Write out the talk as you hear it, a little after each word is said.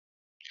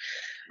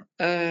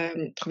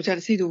خب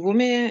جلسه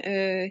دوم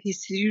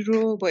هیستری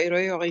رو با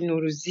ارائه آقای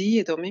نوروزی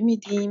ادامه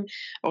میدیم.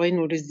 آقای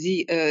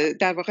نوروزی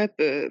در واقع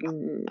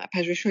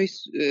پژوهش‌های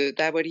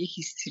درباره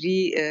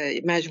هیستری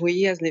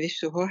مجموعه‌ای از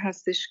نوشته‌ها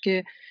هستش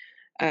که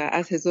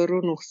از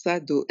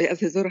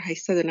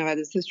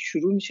 1893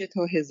 شروع میشه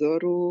تا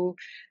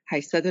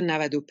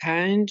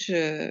 1895.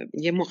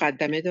 یه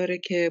مقدمه داره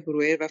که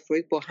بروئر و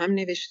فروید با هم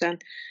نوشتن.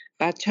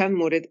 بعد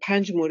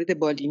 5 مورد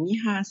بالینی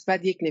هست.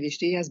 بعد یک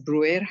نوشته از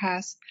بروئر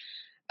هست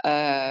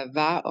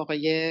و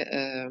آقای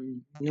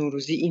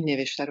نوروزی این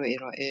نوشته رو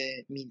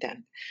ارائه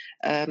میدن.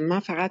 من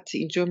فقط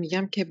اینجا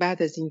میگم که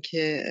بعد از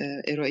اینکه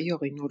ارائه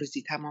آقای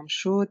نوروزی تمام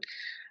شد،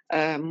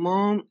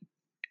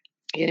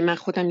 یعنی من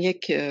خودم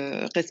یک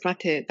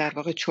قسمت در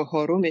واقع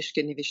 4مش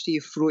که نوشته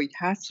فروید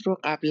هست رو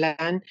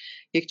قبلا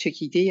یک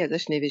چکیده‌ای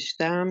ازش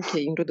نوشتم که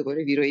این رو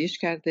دوباره ویرایش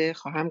کرده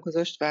خواهم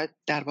گذاشت و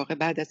در واقع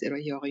بعد از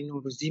ارائه آقای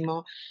نوروزی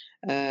ما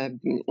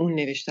اون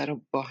نوشته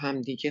رو با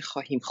هم دیگه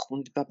خواهیم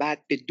خوند و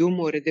بعد به 2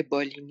 مورد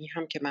بالینی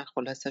هم که من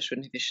خلاصش رو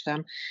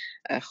نوشتم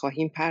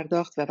خواهیم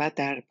پرداخت و بعد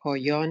در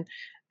پایان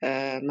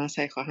من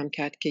سعی خواهم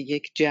کرد که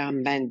یک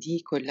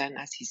جمع‌بندی کلاً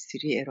از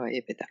هیستری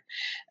ارائه بدم.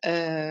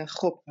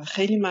 خب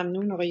خیلی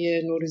ممنون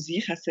آقای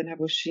نوروزی، خسته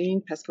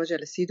نباشین. پس ما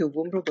جلسه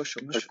دوم رو با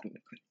شما شروع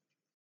میکنیم.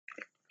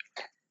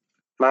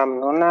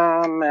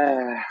 ممنونم.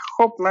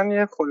 خب من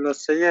یه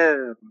خلاصه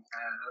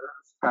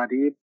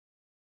سریع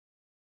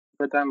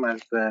بدم از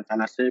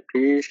جلسه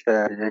پیش،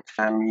 یک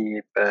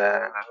کمی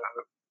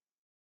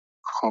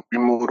خب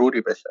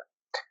مروری بشه.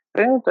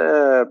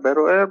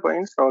 بروئر با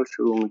این سوال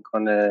شروع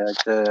میکنه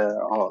که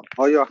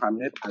آیا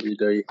همه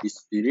پدیده‌های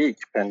هیستریک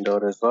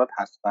پنداره‌زاد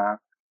هستن؟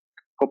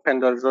 خب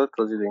پنداره‌زاد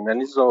توضیح دادیم،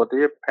 یعنی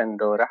زاده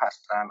پنداره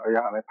هستن.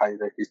 آیا همه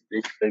پدیده‌های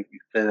هیستریک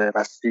به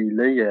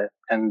وسیله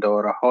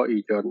پنداره ها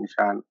ایجاد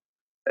میشن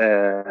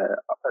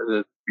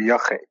یا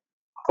خیر؟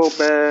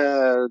 خب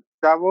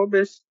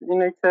جوابش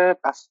اینه که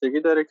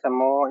بستگی داره که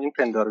ما این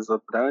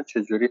پنداره‌زاد بودن رو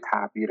چجوری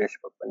تعبیرش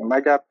بکنیم.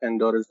 اگر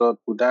پنداره‌زاد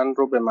بودن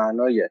رو به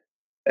معنای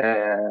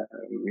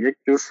یک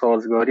جور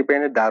سازگاری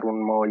بین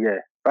درون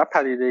مایه و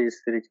پدیده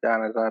هیستریک در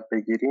نظر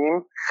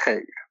بگیریم،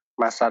 خیر.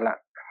 مثلا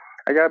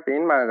اگر به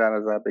این معنی در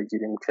نظر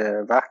بگیریم که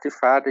وقتی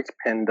فرد یک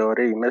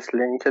پنداره‌ای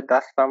مثل اینکه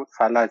دستم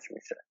فلج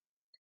میشه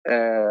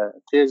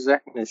توی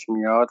ذهنش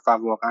میاد و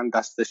واقعا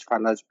دستش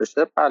فلج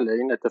بشه، بله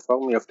این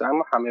اتفاق میفته،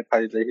 اما همه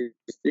پدیده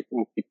هیستریک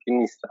این تیپی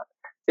نیستن.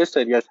 یه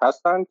سریاش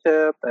هستن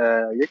که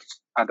یک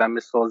عدم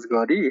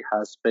سازگاری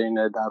هست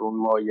بین درون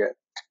مایه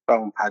و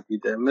اون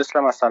پدیده،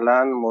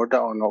 مثلا مورد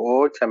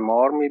آنئو که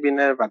مار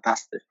میبینه و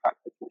دستش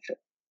فلج میشه.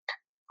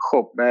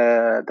 خب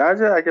در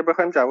جای اگه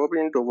بخوایم جواب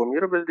این دومی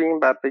رو بدیم،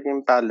 بعد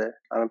بگیم بله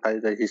همه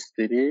پدیده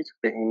هیستریک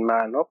به این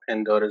معنا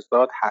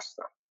پنداره‌زاد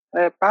هستن.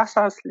 بحث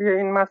اصلی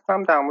این متن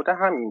هم در مورد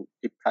همین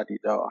تیپ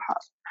پدیده ها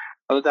هست.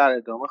 حالا در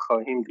ادامه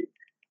خواهیم دید.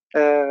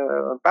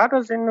 بعد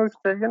از این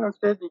نکته یه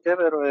نکته دیگه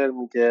بروئر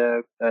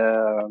میگه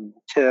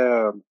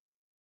که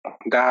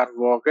در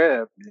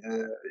واقع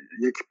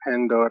یک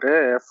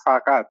پنداره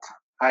فقط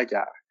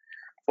اگر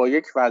با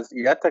یک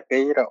وضعیت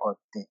غیر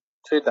عادی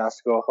توی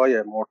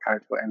دستگاه‌های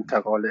مرتبط با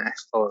انتقال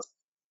احساس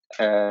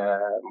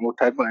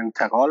مرتبط با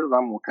انتقال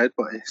و مرتبط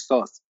با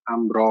احساس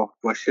همراه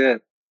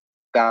باشه،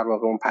 در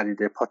واقع اون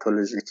پدیده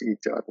پاتولوژیک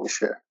ایجاد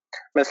میشه.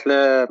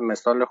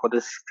 مثال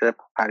خودش که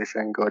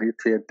پریشانگاری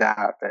توی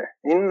درده.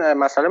 این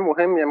مسئله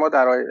مهمیه، ما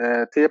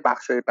در توی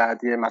بخشای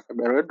بعدی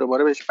مثلا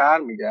دوباره بهش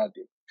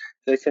برمیگردیم.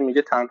 که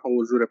میگه تنها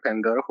حضور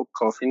پنداره خب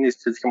کافی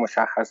نیست. چیزی که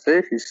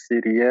مشخصه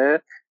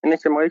هیستریه اینه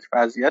که ما یک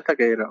وضعیت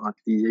غیر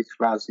عادی، یک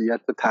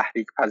وضعیت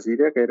تحریک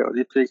پذیر غیر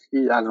عادی توی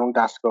یکی از اون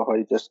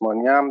دستگاه‌های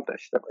جسمانی هم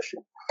داشته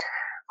باشیم.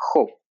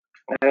 خب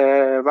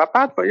و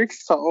بعد با یک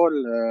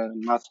سوال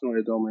متن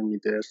ادامه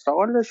میده.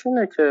 سوالش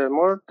اینه که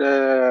ما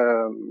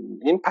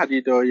این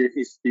پدیده‌های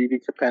هیستری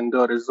که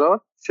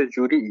پنداره‌زاد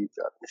چجوری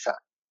ایجاد میشن؟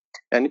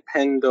 یعنی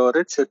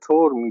پنداره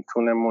چطور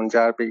میتونه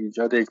منجر به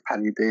ایجاد یک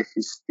پدیده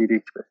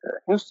هیستریک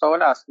بشه؟ این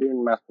سوال اصلی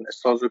این متن،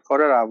 سازوکار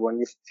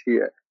روانیش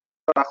چیه؟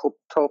 و خب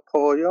تا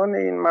پایان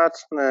این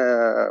متن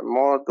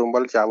ما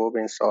دنبال جواب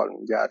این سوال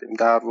میگردیم.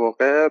 در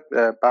واقع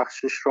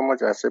بخشش رو ما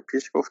جلسه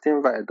پیش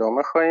گفتیم و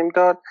ادامه خواهیم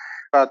داد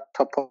و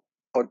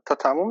تا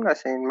تموم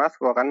نشه این متن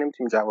واقعا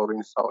نمیتونیم جواب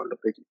این سوال رو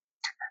بگیم.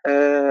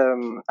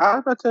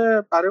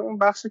 البته برای اون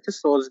بخشی که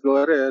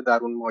سازگاره در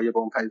اون مایه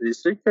با اون پدیده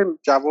هیستریک که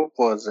جواب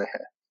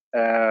واضحه.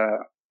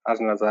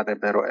 از نظر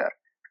بروئر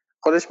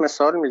خودش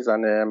مثال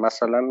میزنه،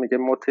 مثلا میگه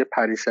ما توی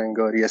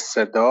پریشانگاری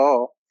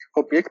صدا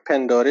خب یک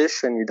پنداره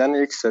شنیدن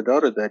یک صدا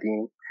رو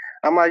داریم،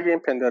 اما اگه این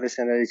پنداره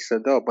شنیدن یک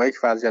صدا با یک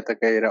وضعیت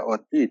غیر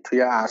عادی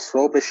توی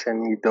اعصاب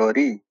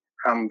شنیداری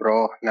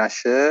همراه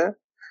نشه،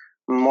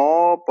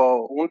 ما با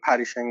اون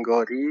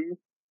پریشانگاری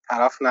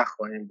طرف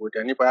نخواهیم بود.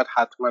 یعنی باید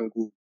حتما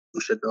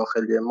گوش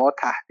داخلی ما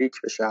تحریک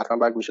بشه، حتما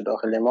باید گوش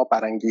داخلی ما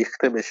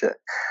برانگیخته بشه،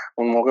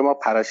 اون موقع ما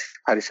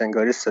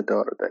پریشانگاری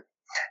صدا رو داریم.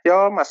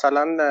 یا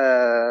مثلا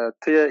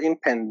توی این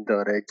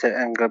پنداره که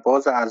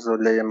انقباض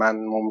عضله من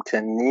ممکن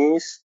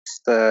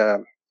نیست،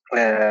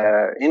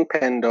 این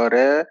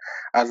پنداره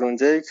از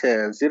اونجایی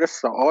که زیر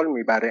سوال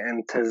میبره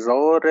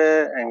انتظار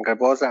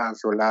انقباض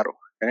عضله رو،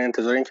 یعنی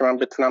انتظار این که من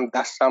بتونم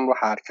دستم رو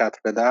حرکت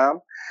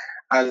بدم،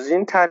 از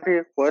این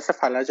طریق باعث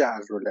فلج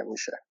عضله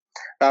میشه.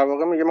 در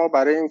واقع میگه ما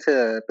برای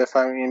اینکه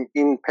بفهمیم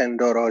این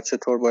پنداره‌ها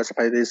چطور باعث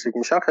پدیده هیستریک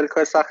میشن خیلی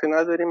کار سختی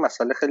نداریم،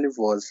 مسئله خیلی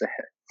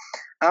واضحه.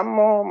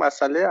 اما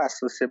مسئله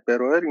اساسی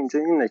بروئر اینجا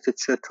اینه که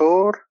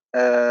چطور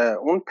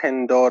اون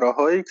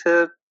پنداره‌هایی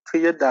که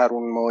توی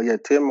درون مایع،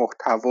 توی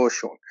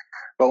محتواشون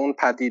و اون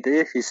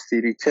پدیده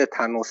هیستریکه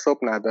تناسب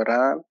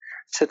ندارن،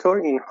 چطور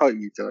اینها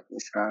ایجاد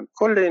میشن.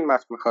 کل این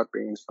متن میخواد به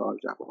این سوال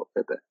جواب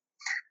بده.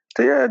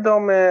 توی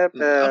ادامه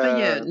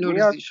آقای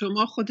نوروزی،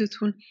 شما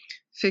خودتون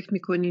فکر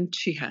میکنین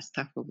چی هست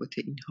تفاوت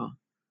اینها؟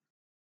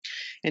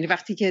 یعنی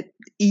وقتی که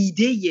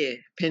ایده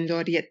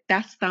پنداری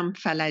دستم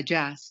فلج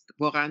است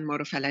واقعا ما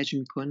رو فلج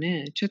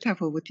میکنه، چه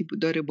تفاوتی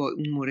داره با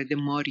اون مورد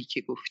ماری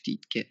که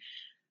گفتید که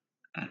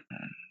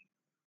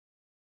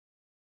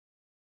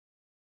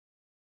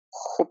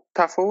خب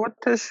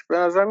تفاوتش به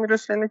نظر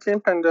میرسه اینه که این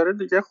پنداره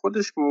دیگه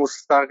خودش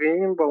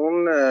مستقیم با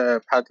اون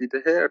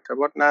پدیده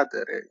ارتباط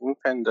نداره. این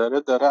پنداره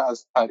داره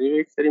از طریق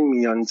یک سری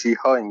میانجی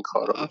ها این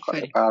کار رو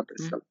میکنه،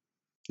 برداشتن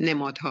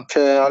نمادها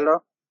که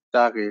حالا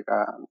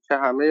دقیقاً که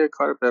همه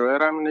کار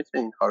بروئر هم اینه که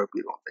اینها رو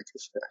بیرون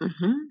بکشه.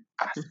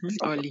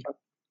 عالی.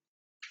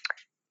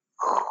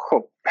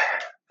 خب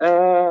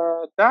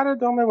در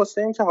ادامه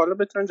واسه این که حالا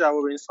بتونن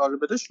جواب این سوال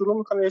بده شروع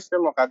میکنه یه سری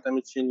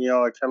مقدمه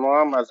چینی‌ها که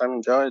ما هم از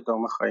همینجا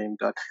ادامه خواهیم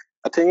داد.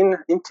 حتی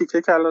این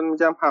تیکه که الان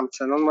میگم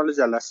همچنان مال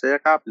جلسه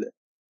قبله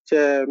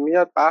که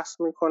میاد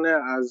بحث میکنه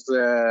از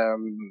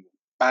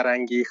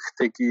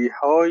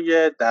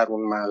برانگیختگی‌های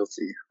درون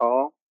مغزی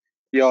ها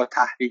یا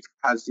تحریک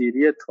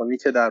پذیری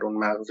تونیک درون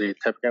مغزی،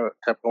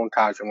 طبق اون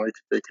ترجمه‌ای که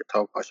توی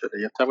کتاب ها شده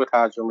یا طبق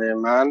ترجمه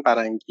من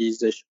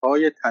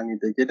برانگیزش‌های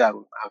تنیدگی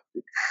درون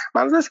مغزی.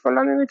 منظورش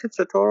کلا اینه که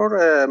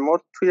چطور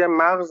ما توی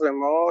مغز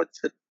ما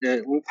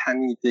اون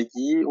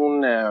تنیدگی،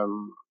 اون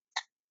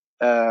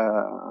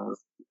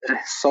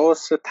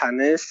احساس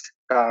تنش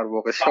در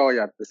واقع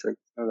شاید بشه،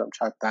 نمیدونم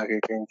چند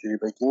دقیقه اینجوری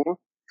بگیم،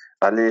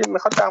 ولی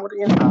میخواد در مورد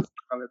این حرف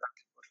بزنه.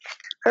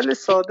 خیلی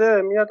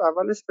ساده میاد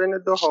اولش بین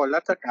دو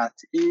حالت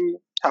قطعی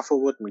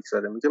تفاوت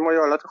میگذاره. میگه ما یه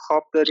حالت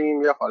خواب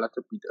داریم، یه حالت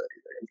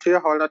بیداری داریم. توی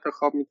حالت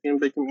خواب میتونیم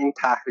بگیم این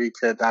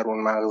تحریک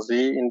درون مغزی،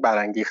 این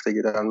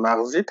برانگیختگی درون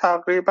مغزی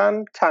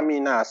تقریبا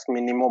کمینه است،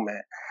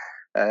 مینیمومه،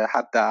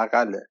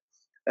 حداقله.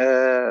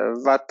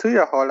 و توی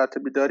حالت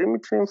بیداری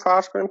میتونیم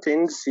فرض کنیم که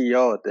این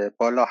زیاده،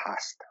 بالا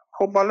هست.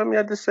 خب بالا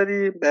میاد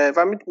سری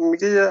و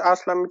میگه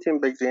اصلا میتونیم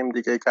بگیم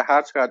دیگه که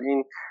هر چقدر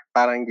این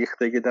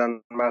برانگیختگی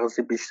درون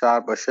مغزی بیشتر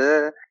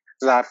باشه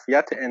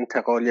ظرفیت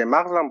انتقالی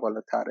مغزم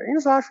بالاتره. این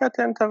ظرفیت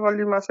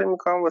انتقالی من فکر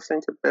میکنم واسه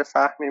اینکه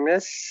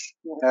بفهمیمش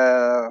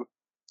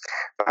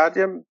بعد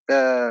یه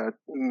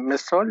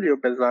مثالی رو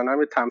بزنم،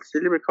 یه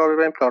تمثیلی به کار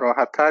ببریم تا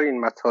راحت‌تر این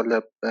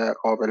مطالب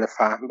قابل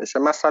فهم بشه.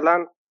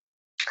 مثلا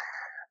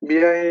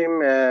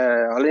بیاییم،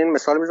 حالا این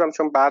مثال میزنم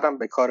چون بعدم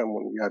به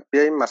کارمون میاد،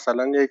 بیاییم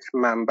مثلا یک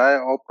منبع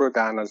آب رو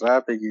در نظر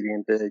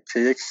بگیریم که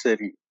یک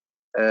سری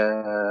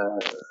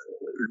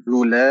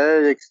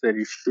لوله، یک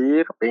سری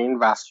شیر به این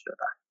وصل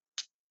شدن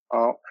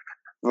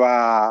و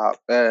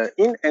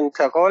این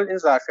انتقال، این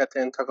ظرفیت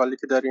انتقالی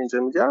که داره اینجا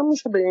میگه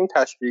میشه به این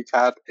تشبیه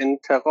کرد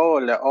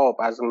انتقال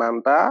آب از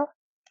منبع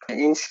به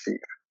این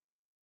شیر،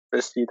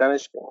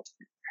 رسیدنش به این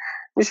شیر،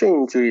 میشه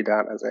اینجوری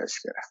در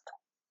نظرش گرفت.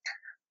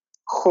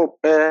 خب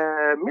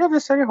میاد یه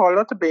سری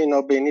حالات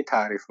بینابینی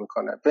تعریف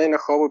میکنه، بین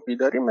خواب و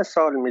بیداری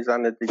مثال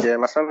میزنه دیگه.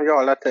 مثلا میگه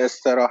حالت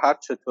استراحت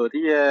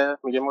چطوریه،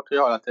 میگه ما توی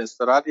حالت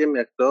استراحت یه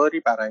مقداری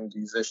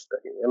برانگیزش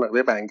داریم، یه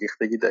مقداری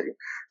برانگیختگی داریم،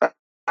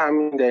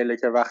 همین دلیله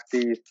که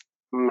وقتی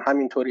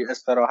همینطوری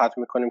استراحت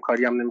میکنیم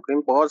کاری هم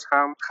نمیکنیم باز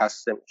هم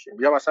خسته میشیم.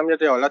 یا مثلا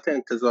یه حالت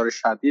انتظار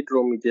شدید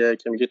رو میگه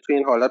که میگه توی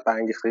این حالت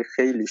برانگیختگی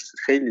خیلی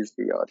خیلی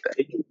زیاده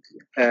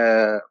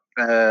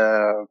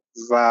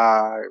و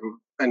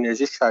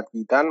انرژی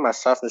شدیداً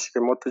مصرف میشه که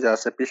ما تو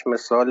جلسه پیش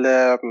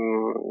مثال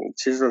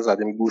چیز رو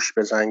زدیم، گوش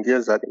بزنگی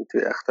زدیم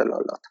توی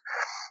اختلالات.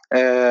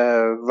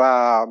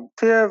 و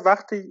توی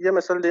وقتی یه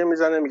مثال دیگه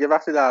میزنه میگه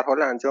وقتی در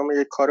حال انجام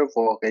یک کار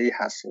واقعی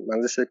هستیم،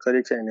 منظورش یک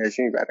کاری که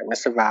انرژی میبره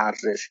مثل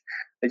ورزش.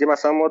 میگه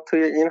مثلا ما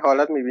توی این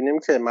حالت میبینیم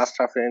که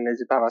مصرف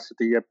انرژی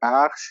توسط یه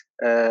بخش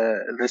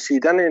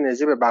رسیدن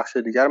انرژی به بخش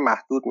دیگر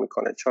محدود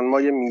میکنه، چون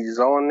ما یه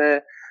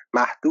میزان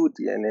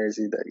محدودی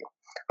انرژی داریم.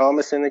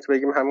 مثل اینه که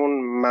بگیم همون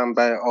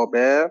منبع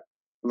آبه،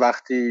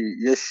 وقتی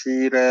یه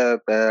شیر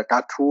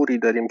قطوری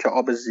داریم که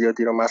آب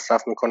زیادی رو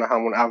مصرف میکنه،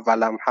 همون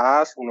اولم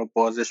هست، اونو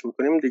بازش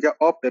میکنیم دیگه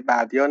آب به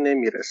بعدیا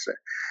نمیرسه.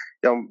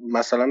 یا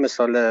مثلا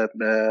مثال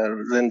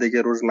زندگی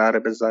روزمره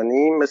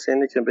بزنیم، مثل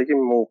اینه که بگیم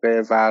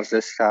موقع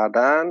ورزش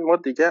کردن ما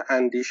دیگه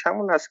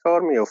اندیشمون از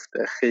کار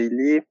میفته،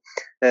 خیلی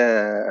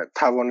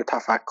توان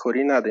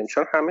تفکری نداریم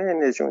چون همه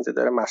انرژی اونجا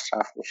داره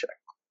مصرف میشه.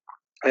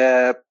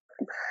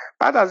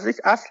 بعد از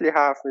یک اصلی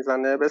حرف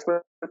میزنه به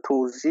اسم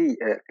توزیع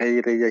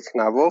غیر یک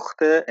نواخت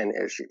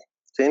انرژی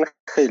که این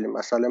خیلی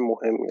مسئله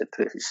مهمیه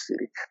توی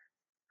هیستری.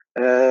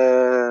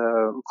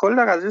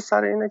 کل قضیه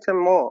سر اینه که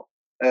ما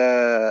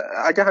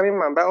اگه همین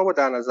منبع آب رو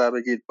در نظر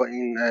بگیرید با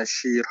این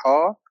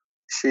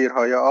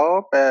شیرهای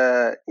آب،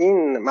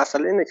 این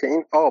مسئله اینه که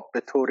این آب به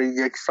طور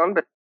یکسان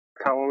به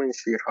تمام این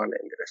شیرها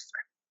نمیرسه.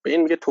 به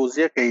این میگه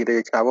توزیع غیر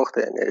یک نواخت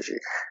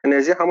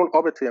انرژی همون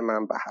آب توی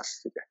منبع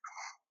هست دیگه.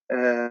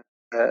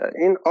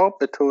 این آب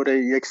به طور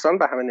یکسان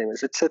به همه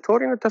نمیرسه.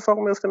 چطور این اتفاق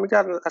میفته؟ میگه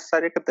از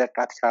طریق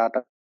دقت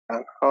کردن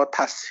ها،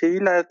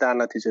 تسهیل در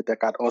نتیجه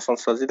دقت، آسان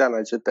سازی در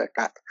نتیجه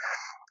دقت.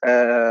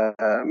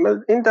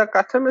 این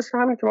دقت مثل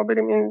همین که ما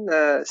بریم این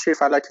شیر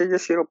فلکه یه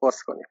شیر رو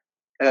باز کنیم،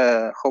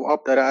 خب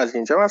آب داره از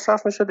اینجا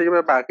مصرف میشه دیگه،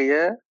 به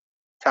بقیه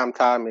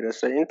کمتر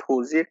میرسه. این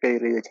توزیع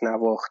غیر یک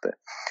نواخته،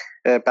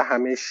 به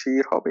همه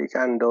شیرها به یک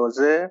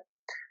اندازه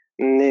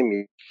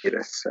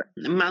نمیرسه.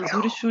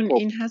 منظورشون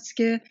این هست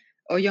که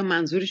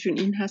منظورشون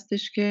این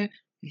هستش که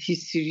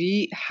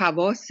هیستری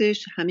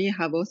همه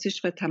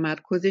حواسش و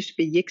تمرکزش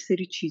به یک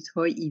سری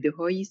چیزهای، ایده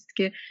هایی است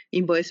که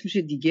این باعث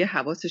میشه دیگه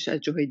حواسش از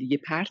جاهای دیگه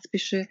پرت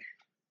بشه.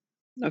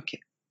 اوکی.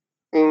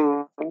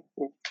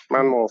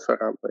 من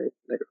موافقم با این.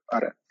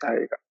 آره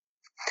دقیقا.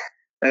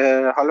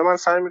 حالا من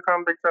سعی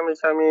میکنم بگم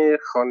کمی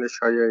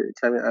خوانش‌های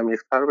کمی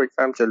عمیق‌تر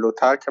بگم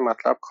جلوتر که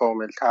مطلب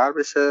کاملتر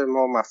بشه،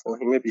 ما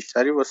مفاهیم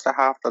بیشتری واسه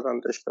حرف زدن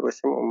داشته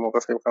باشیم، اون موقع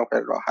فکر میکنم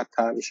خیلی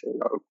راحت‌تر میشه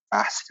اینا رو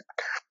بحث کرد.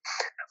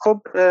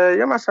 خب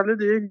یه مسئله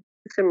دیگه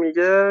که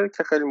میگه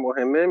که خیلی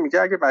مهمه،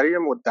 میگه اگه برای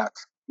مدت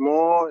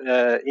ما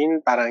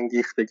این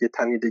برانگیختگی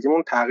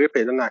تنیدگیمون تغییر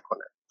پیدا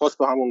نکنه، باز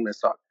با همون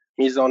مثال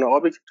میزان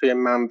آبی که توی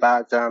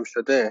منبع جمع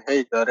شده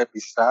هی داره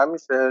بیشتر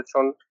میشه،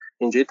 چون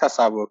اینجوری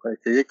تصور کنید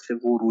که یک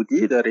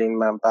ورودی داره این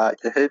منبع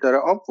که هی داره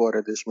آب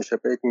واردش میشه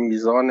به یک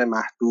میزان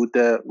محدود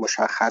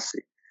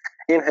مشخصی،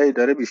 این هی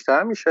داره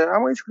بیشتر میشه،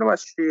 اما هیچ کدوم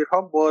از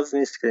شیرها باز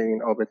نیست که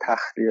این آب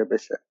تخلیه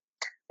بشه.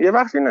 یه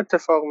وقتی این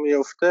اتفاق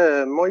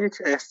میفته ما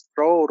یک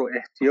اصرار و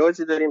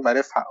احتیاجی داریم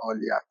برای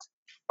فعالیت.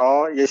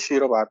 یه شیر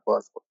رو باید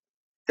باز کنیم،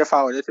 یه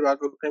فعالیتی باید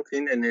بکنیم که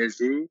این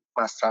انرژی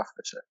مصرف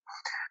بشه.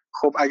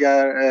 خب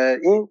اگر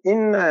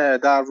این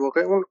در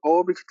واقع اون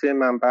آبی که توی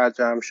منبع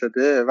جمع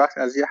شده وقتی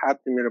از یه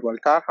حدی میره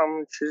بالاتر،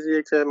 همون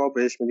چیزیه که ما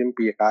بهش میگیم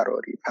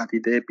بیقراری،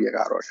 پدیده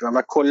بیقرار شدن.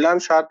 و کلا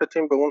شاید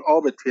بتونیم به اون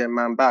آب توی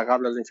منبع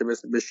قبل از اینکه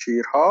به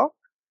شیرها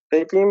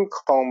بگیم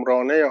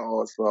کامرانه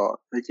آزاد،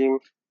 بگیم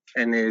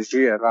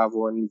انرژی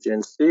روانی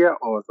جنسی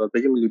آزاد،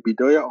 بگیم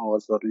لیبیدوی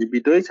آزاد،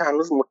 لیبیدویی که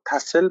هنوز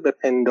متصل به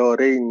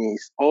پنداره‌ای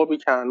نیست، آبی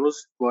که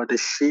هنوز وارد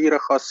شیر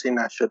خاصی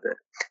نشده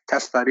که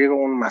از طریق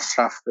اون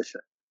مصرف بشه.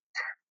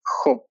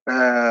 خب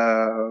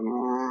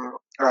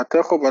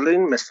البته خب حالا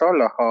این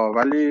مثال ها،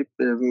 ولی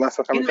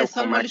مثلا این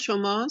مثال مال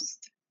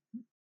شماست؟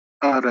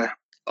 آره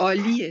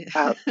عالیه.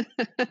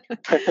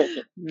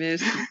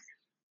 مرسی.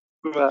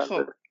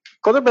 خب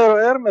خود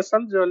بروئر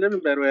مثال جالبی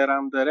بروئر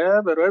هم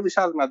داره. بروئر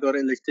بیشتر از مدار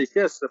الکتریکی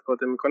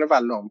استفاده میکنه و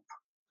لامپ،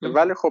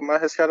 ولی خب من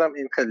حس کردم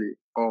این خیلی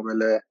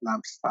قابل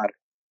لمس‌تره.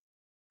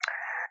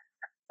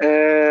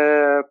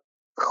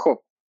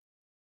 خب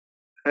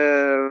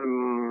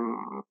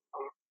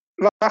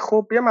و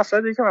خب یه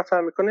مسئله دیگه که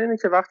مطرح میکنه اینه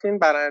که وقتی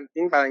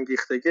این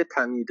برانگیختگی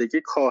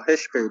تنیدگی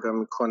کاهش پیدا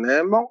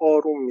میکنه ما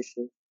آروم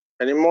میشیم.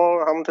 یعنی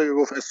ما همونطور که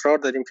گفت اصرار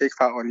داریم که یک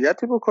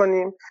فعالیتی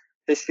بکنیم،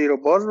 شیر رو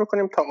باز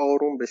بکنیم تا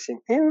آروم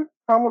بشیم. این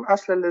همون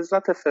اصل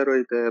لذت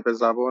فرویده، به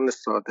زبان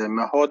ساده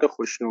نهاد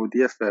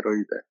خوشنودی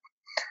فرویده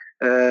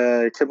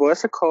که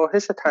باعث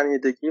کاهش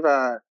تنیدگی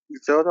و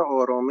ایجاد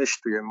آرامش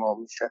توی ما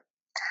میشه.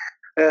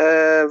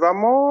 و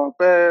ما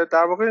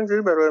در واقع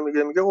اینجوری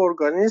برای میگه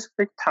ارگانیسم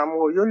یک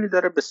تمایلی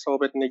داره به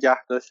ثابت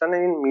نگه داشتن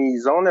این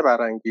میزان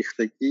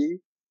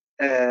برانگیختگی،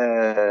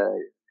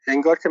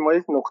 انگار که ما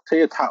یک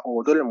نقطه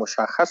تعادل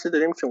مشخصی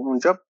داریم که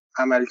اونجا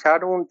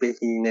عملکرد اون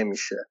بهینه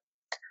میشه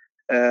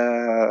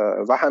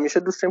و همیشه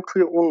دوست داریم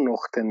توی اون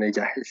نقطه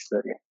نگهش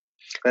داریم.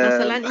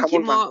 مثلا این که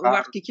ما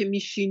وقتی که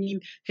میشینیم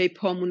هی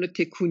پامونو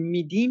تکون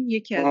میدیم،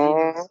 یکی از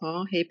این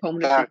ها، هی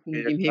پامونو تکون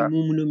میدیم، هی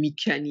مومونو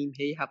میکنیم،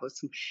 هی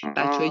حواسون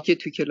بچه‌ای که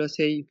تو کلاس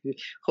هی.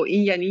 خب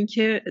این یعنی این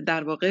که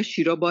در واقع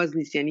شیرا باز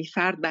نیست، یعنی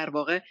فرد در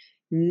واقع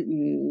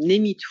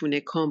نمیتونه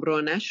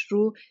کامرانش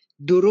رو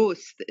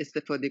درست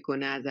استفاده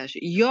کنه ازش،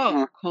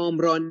 یا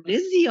کامرانه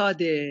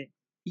زیاده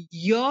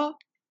یا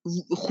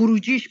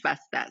خروجیش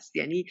بسته است،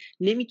 یعنی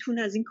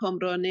نمیتونه از این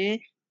کامرانه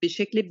به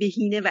شکل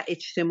بهینه و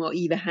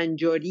اجتماعی و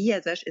هنجاری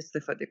ازش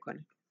استفاده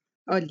کنه.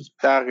 عالی.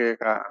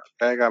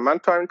 دقیقا. من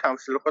تو همین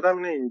تمثیل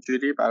خودم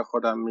اینجوری بر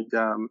خودم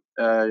میگم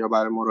یا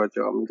برای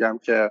مراجعه میگم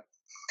که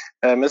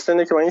مثل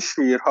اینه که ما این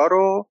شیرها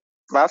رو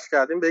وصل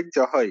کردیم به یک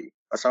جاهایی،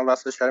 مثلا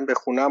وصلش کردیم به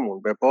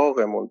خونمون، به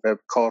باغمون، به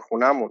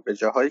کارخونمون، به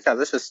جاهایی که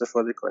ازش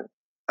استفاده کنیم.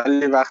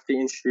 ولی وقتی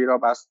این شیرها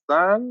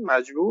بستن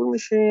مجبور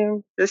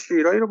میشیم یه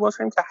شیرایی رو باز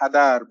کنیم که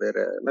هدر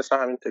بره، مثل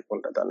همین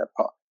تکون دادن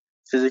پا،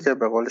 چیزی که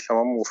به قول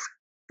شما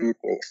مفید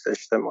نیست،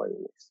 اجتماعی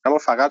نیست، اما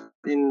فقط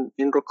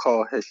این رو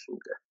کاهش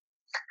میده.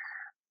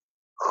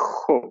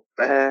 خب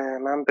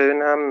من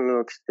ببینم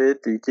نکته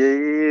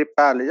دیگه.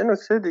 بله یه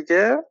نکته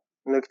دیگه،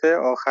 نکته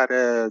آخر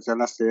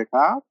جلسه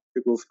قبل که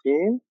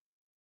گفتیم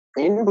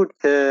این بود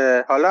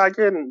که حالا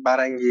اگه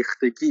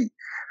برانگیختگی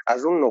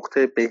از اون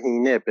نقطه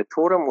بهینه به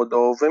طور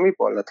مداومی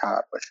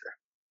بالاتر باشه،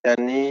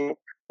 یعنی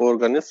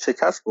ارگانیسم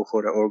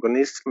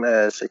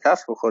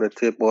شکست بخوره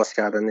توی باز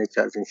کردن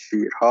یکی از این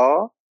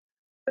شیرها،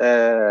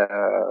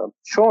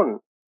 چون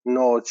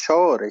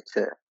ناچاره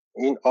که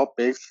این آب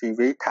به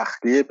شیوهی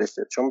تخلیه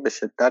بشه، چون به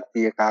شدت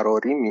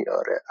بیقراری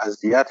میاره،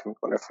 اذیت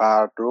میکنه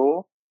فرد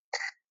رو،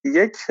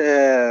 یک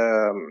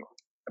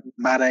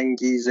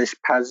برانگیزش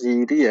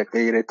پذیری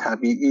غیر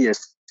طبیعی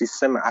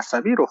سیستم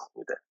عصبی رخ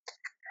میده.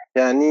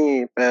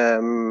 یعنی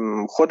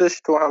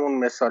خودش تو همون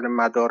مثال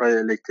مدارهای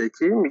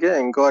الکتریکی میگه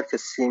انگار که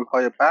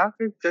سیم‌های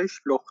برقی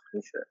جایش لخت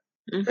میشه،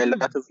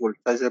 علت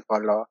ولتاژ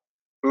بالا.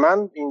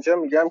 من اینجا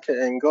میگم که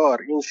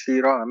انگار این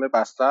شیرها همه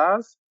بسته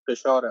است،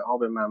 فشار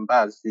آب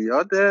منبع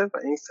زیاده و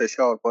این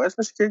فشار باعث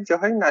میشه که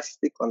جاهای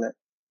نشتی کنه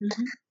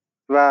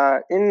و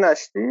این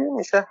نشتی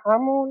میشه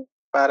همون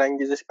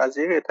برانگیزش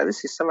پذیری طبیعی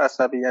سیستم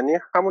عصبی. یعنی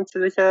همون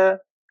چیزی که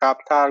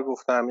قبل‌تر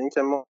گفتم، این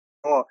که ما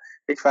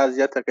یک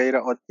وضعیت غیر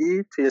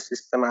عادی توی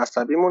سیستم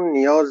عصبیمون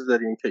نیاز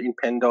داریم که این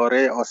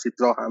پنداره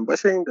آسیبزا هم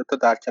باشه، این دوتا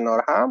در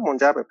کنار هم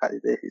منجر به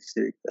پدیده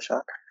هیستریک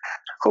بشن.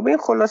 خب این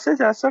خلاصه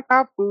جلسه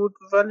قبل بود،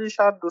 ولی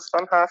شاید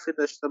دوستان حرفی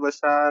داشته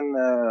باشن،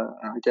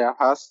 اگر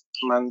هست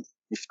من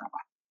میشنوم.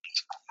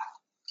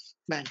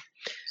 بله،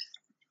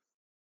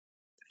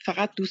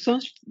 فقط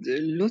دوستان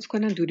لطف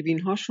کنن دوربین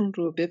هاشون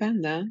رو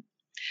ببندن.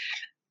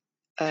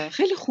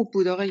 خیلی خوب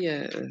بود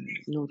آقای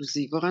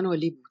نوروزی، واقعا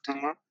عالی بود.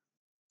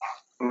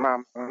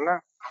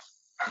 ممنونم.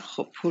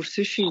 خب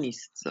پرسشی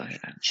نیست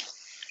ظاهرا.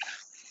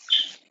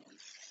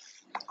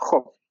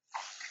 خب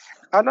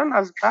الان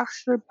از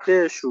بخش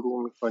ب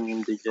شروع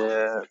میکنیم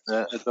دیگه،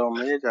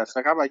 ادامه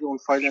جلسه قبل اگه اون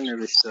فایل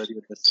نوشتاری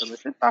رو داشته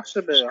باشید. بخش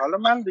ب، حالا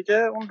من دیگه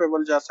اون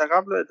روال جلسه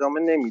قبل رو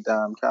ادامه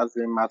نمیدم که از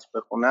این متن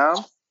بخونم،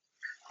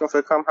 چون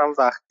فکر کنم هم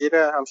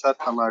وقتگیره، هم شاید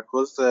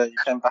تمرکز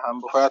یکم به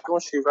هم بخوره. اون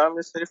شیوه هم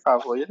یه سری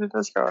فوایدی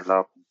داشت که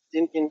حالا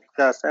این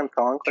جلسه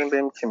امتحان کنیم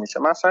ببینیم چی میشه.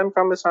 من سعی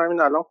میکنم مثلا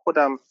این الان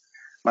خودم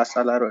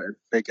مسئله رو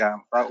بگم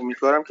و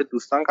امیدوارم که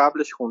دوستان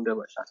قبلش خونده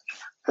باشن.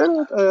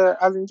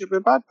 از اینجا به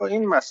بعد با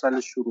این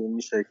مسئله شروع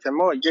میشه که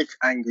ما یک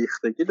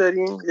انگیختگی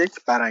داریم،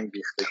 یک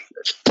برانگیختگی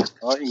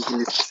داریم.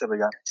 انگلیسیشو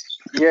بگم،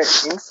 یه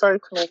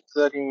اینسایتمنت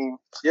داریم،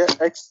 یه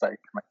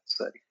اکسایتمنت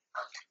داریم.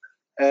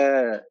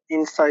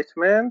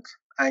 اینسایتمنت،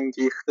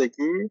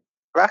 انگیختگی،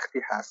 وقتی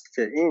هست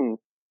که این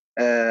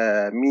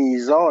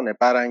میزان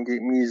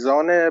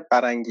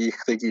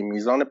برانگیختگی،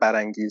 میزان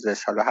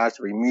برانگیزش، حالا هر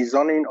چی بگیم،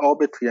 میزان این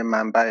آب توی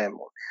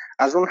منبعمون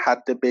از اون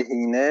حد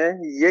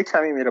بهینه یک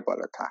کمی میره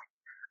بالاتر.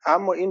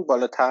 اما این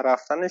بالاتر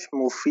رفتنش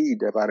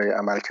مفیده برای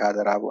عملکرد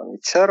روانی.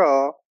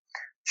 چرا؟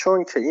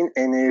 چون که این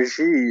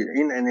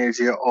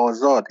انرژی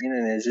آزاد، این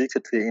انرژی که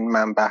توی این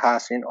منبع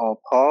هست، این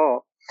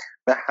آبها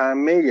به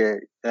همه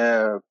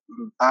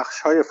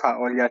بخش‌های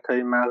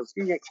فعالیت‌های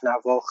مغزی یک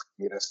نواخت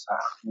میرسن.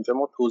 اینجا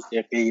ما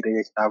توضیح غیر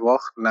یک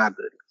نواخت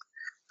نداریم.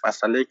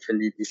 مسئله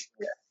کلیدیش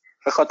میاد.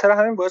 به خاطر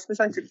همین باعث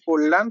میشن که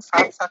کلاً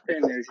سطح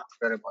انرژیش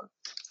بره بالا،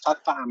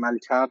 سطح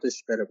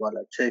عملکردش بره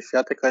بالا،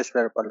 کیفیت کارش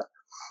بره بالا.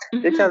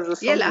 یکی از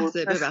دوستان یه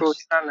لحظه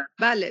ببخشید.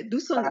 بله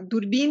دوستان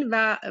دوربین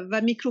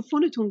و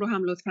میکروفونتون رو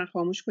هم لطفاً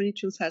خاموش کنید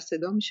چون سر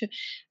صدا میشه.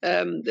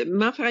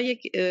 من فقط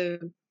یک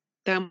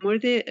در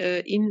مورد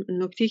این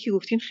نکته که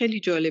گفتین خیلی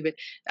جالبه.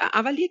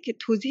 اول یک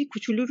توضیح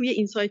کوچولو روی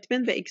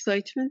اینسایتمنت و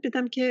اکسایتمنت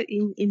بدم که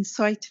این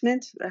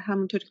اینسایتمنت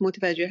همونطور که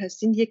متوجه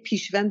هستین یک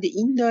پیشوند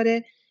این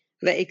داره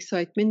و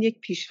اکسایتمنت یک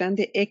پیشوند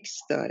اکس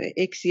داره.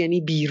 اکس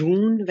یعنی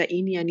بیرون و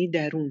این یعنی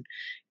درون،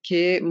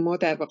 که ما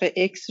در واقع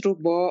اکس رو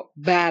با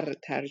بر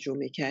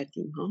ترجمه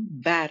کردیم،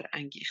 بر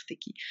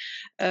انگیختگی.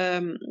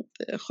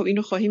 خب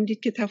اینو خواهیم دید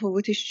که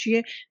تفاوتش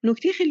چیه.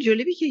 نکته خیلی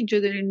جالبی که اینجا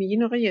دارین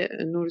میگین آقای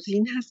نوروزی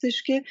این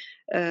هستش که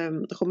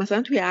خب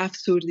مثلا توی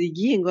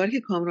افسردگی انگار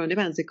که کامرانه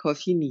بنز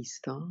کافی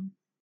نیست.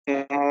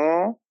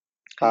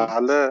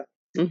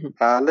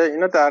 بله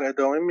اینو در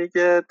ادامه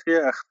میگه توی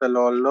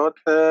اختلالات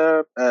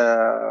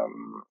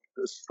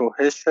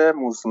سوهش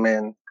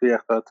مزمن، توی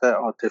اختلالات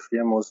عاطفی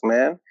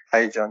مزمن،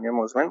 هیجانی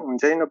مزمن،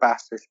 اونجا اینو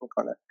بحثش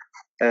میکنه.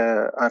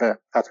 آره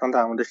حتما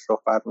در موردش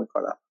صحبت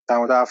میکنم، در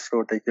مورد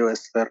افسردگی و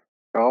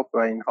اضطراب و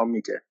اینها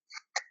میگه.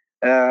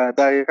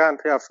 دقیقاً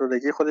توی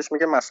افسردگی خودش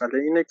میگه مسئله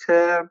اینه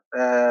که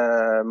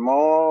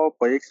ما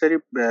با یک سری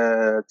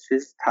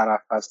چیز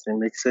طرف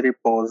هستیم، یک سری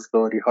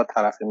بازداری ها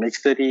طرفیم، یک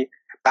سری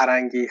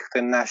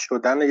برانگیخته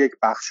نشدن یک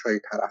بخش های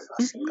طرف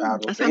هستیم.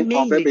 اصلا این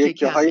آبه به یک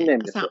جاهایی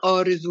نمیرسه، اصلا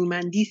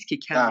آرزومندی است که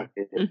کمه.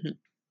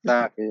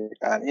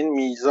 دقیقاً این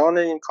میزان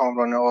این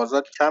کامران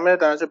آزاد کمه،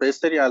 در نتیجه به یک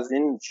سری از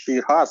این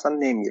شیرها اصلا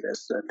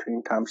نمیرسه تو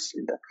این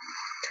تمثیله.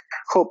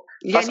 خب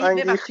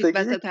یعنی ببخشید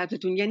وسط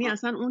حرفتون، یعنی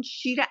اصلا اون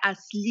شیر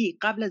اصلی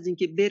قبل از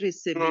اینکه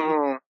برسه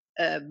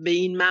به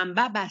این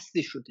منبع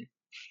بسته شده.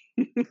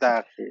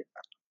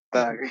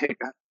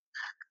 دقیقاً.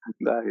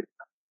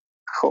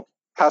 خب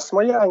پس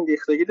ما یه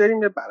انگیختگی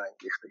داریم، یه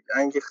برانگیختگی.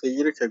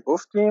 انگیختگی رو که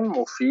گفتیم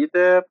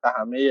مفیده، به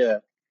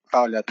همه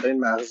فعالیت‌های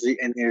مغزی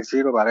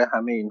انرژی رو برای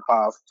همه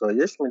اینها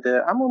افزایش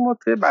میده. اما ما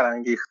توی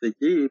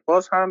برانگیختگی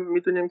باز هم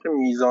میدونیم که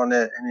میزان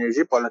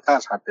انرژی بالاتر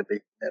از حد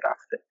بهینه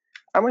رفته،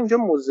 اما اینجا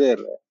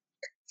مضره.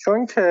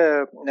 چون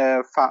که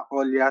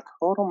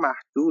فعالیت‌ها رو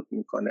محدود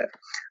میکنه،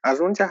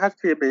 از اون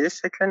جهت که به یه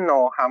شکل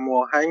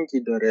ناهماهنگی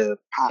داره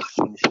پخش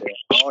میشه.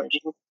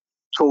 این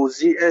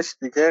توزیعش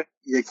دیگه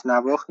یک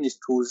نواخت نیست،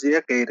 توزیع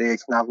غیر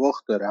یک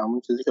نواخت داره،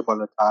 همون چیزی که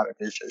بالاتر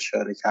بهش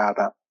اشاره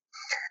کردم.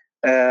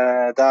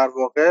 در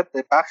واقع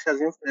به بخش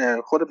از این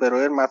خود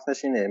برویر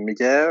متنش اینه،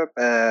 میگه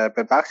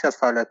به بخش از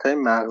فعالیت‌های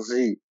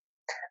مغزی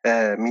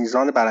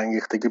میزان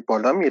برانگیختگی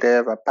بالا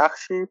میره و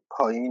بخشی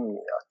پایین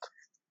میاد.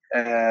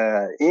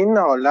 این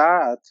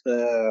حالت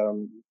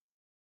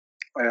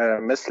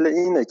مثل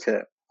اینه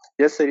که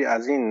یه سری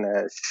از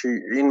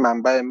این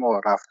منبع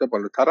ما رفته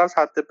بالاتر از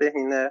حد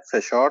بهینه،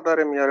 فشار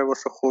داره میاره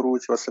واسه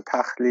خروج، واسه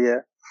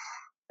تخلیه.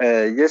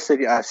 یه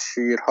سری از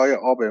شیرهای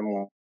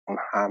آبمون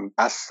هم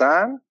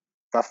بستن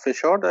و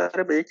فشار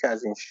داره به یکی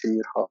از این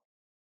شیرها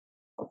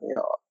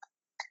میاد.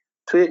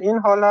 توی این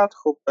حالت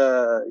خب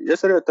یه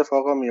سری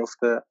اتفاقا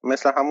میفته،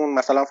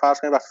 مثلا فرض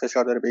کنید وقتی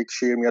فشار داره به یک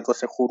شیر میاد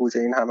واسه خروج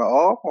این همه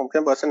آب، ممکن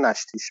واسه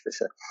نشتیش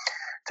بشه.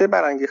 توی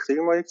برانگیختگی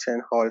ما یک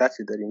چنین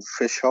حالتی داریم،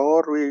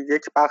 فشار روی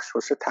یک بخش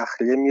واسه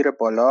تخلیه میره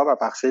بالا و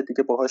بخشای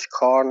دیگه باهاش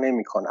کار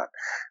نمیکنن.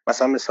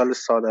 مثال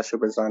سادهشو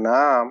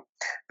بزنم،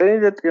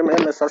 ببینید یه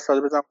مثال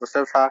ساده بزنم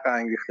واسه فرق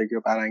انگیختگی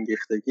و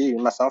برانگیختگی.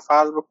 مثلا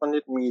فرض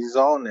بکنید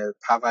میزان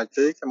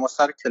توجهی که ما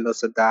سر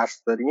کلاس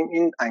درس داریم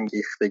این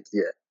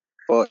انگیختگیه،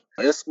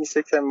 باعث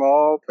میشه که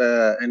ما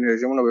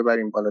انرژیمون رو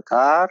ببریم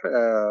بالاتر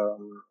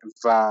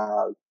و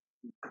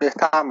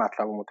بهتر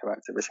مطلب رو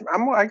متوجه بشیم.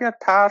 اما اگر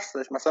ترس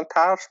داشت، مثلا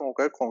ترس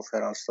موقع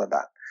کنفرانس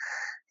دادن،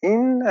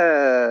 این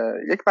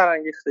یک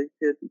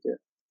برانگیختگی دیگه،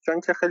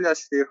 چون که خیلی از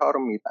شیرها رو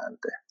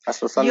میبنده،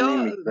 اساسا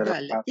نمیگذاره.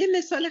 بله. یه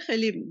مثال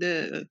خیلی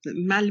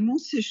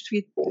ملموسش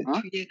توی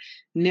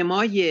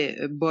نمای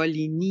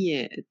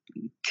بالینی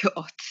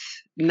تئاتر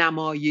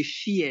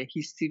نمایشی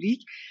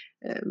هیستریک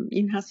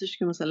این هستش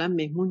که مثلا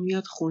مهمون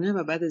میاد خونه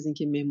و بعد از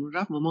اینکه مهمون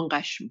رفت مامان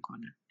قش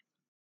میکنه.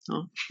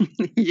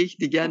 یک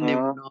دیگر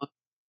نمونه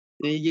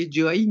یه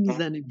جایی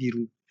میزنه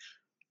بیرون.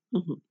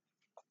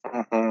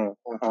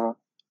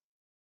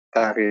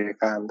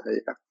 دقیقاً.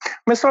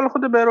 مثال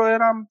خود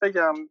برویر هم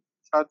بگم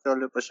شاید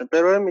جالب باشه.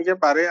 برویر میگه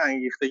برای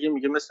انگیختگی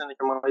میگه مثل اینه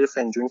که ما یه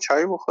فنجون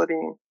چای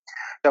بخوریم،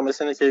 یا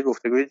مثل اینه که یه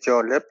گفتگوی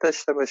جالب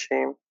داشته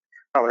باشیم،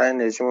 معمولا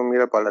انرژیمون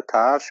میره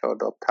بالاتر،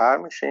 شادابتر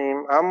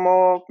میشیم.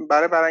 اما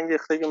برای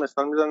برانگیختگی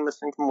مثال میزنم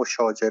مثل اینکه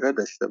مشاجره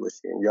داشته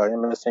باشیم، یا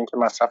مثل اینکه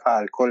مصرف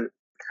الکل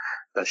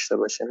داشته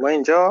باشیم. ما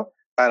اینجا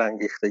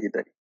برانگیختگی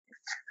داریم.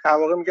 در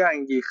واقع میگه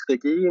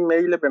انگیختگی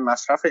میل به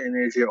مصرف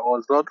انرژی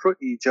آزاد رو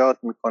ایجاد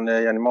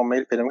میکنه، یعنی ما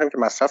میل پیدا میکنیم که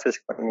مصرفش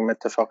کنیم.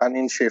 اتفاقا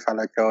این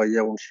شیرفلکه‌های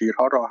اون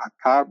شیرها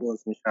راحت‌تر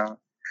باز میشن.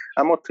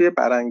 اما توی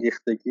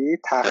برانگیختگی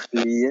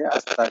تخلیه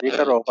از طریق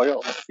راه‌های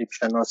آسیب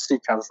شناسی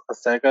که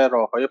از طریق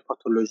راه‌های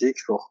پاتولوژیک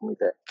رخ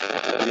میده،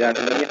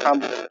 یعنی هم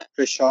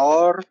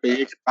فشار به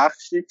یک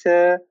بخشی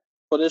که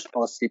خودش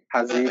آسیب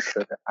پذیر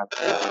شده.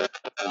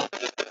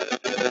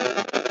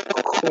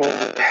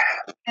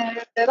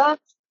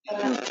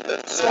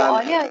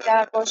 سوالی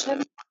اگر باشه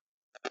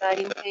در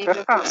این پین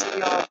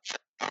بپرسید.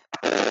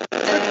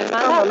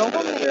 من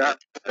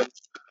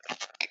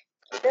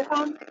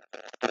بفهم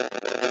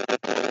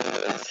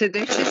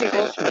صدای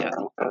خشخش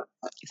میاد.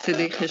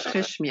 صدای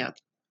خشخش میاد.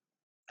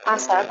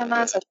 از طرف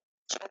من صدای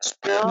خشخش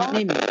میاد.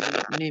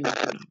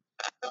 نمیدونم.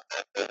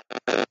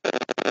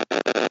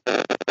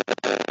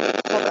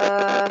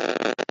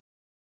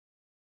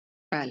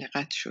 بله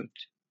قطع شد.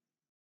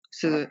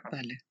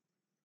 بله.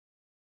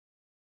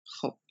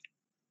 خب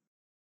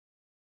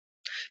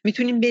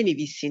میتونیم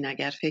بنویسین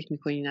اگر فکر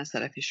میکنین از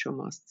طرف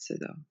شماست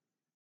صدا.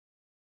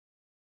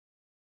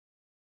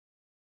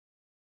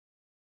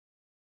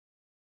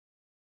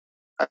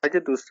 اگه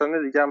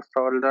دوستان دیگه هم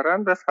سوال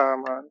دارن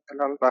بفرمایید،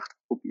 الان وقت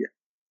خوبیه.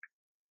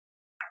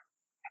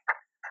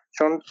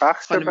 چون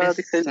بخش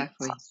بعدی خیلی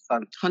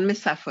خانم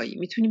صفایی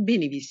میتونیم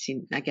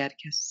بنویسین اگر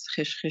کس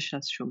خشخش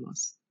از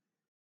شماست.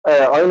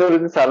 آقای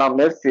نوروزی سلام،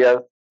 مرسی از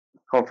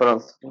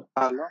کنفرانس.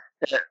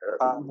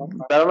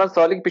 برای من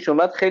سوالی که پیش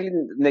اومد خیلی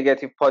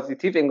نگاتیو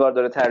پوزیتیو انگار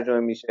داره ترجمه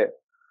میشه.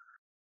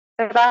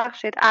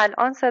 ببخشید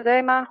الان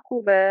صدای من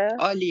خوبه؟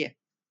 عالیه.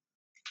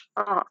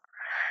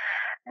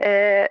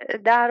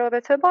 در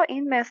رابطه با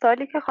این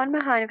مثالی که خانم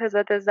حنیفه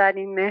زاده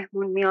زدین،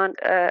 مهمون میان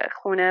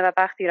خونه و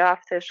وقتی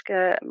رفتش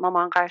که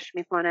مامان قش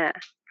میکنه،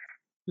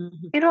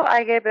 این رو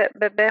اگه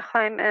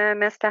بخوایم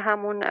مثل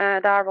همون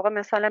در واقع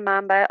مثال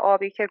منبع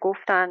آبی که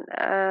گفتن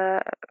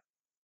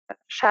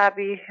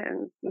شبیه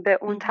به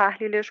اون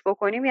تحلیلش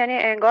بکنیم، یعنی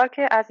انگار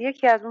که از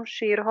یکی از اون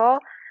شیرها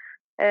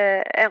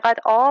انقدر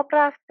آب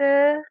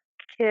رفته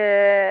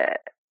که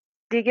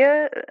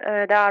دیگه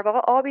در واقع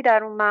آبی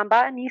در اون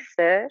منبع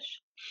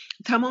نیستش،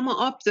 تمام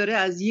آب داره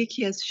از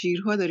یکی از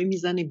شیرها داره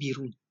میزنه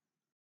بیرون،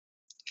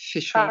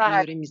 فشار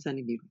داره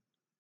میزنه بیرون.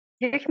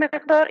 یک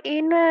مقدار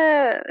این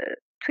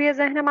توی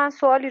ذهن من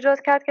سوال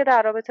ایجاد کرد که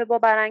در رابطه با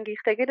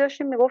برانگیختگی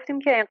داشتیم میگفتیم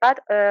که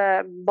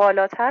اینقدر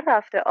بالاتر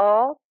رفته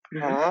آب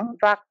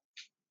و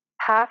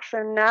پخش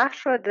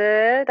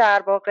نشده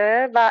در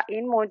واقع و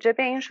این موجب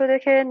این شده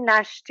که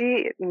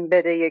نشتی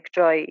بده یک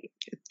جایی.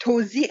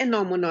 توزیع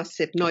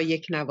نامناسب،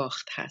 نایک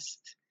نواخت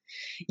هست.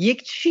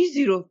 یک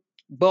چیزی رو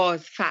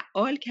باز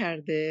فعال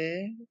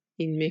کرده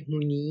این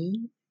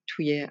مهمونی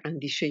توی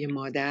اندیشه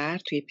مادر،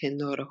 توی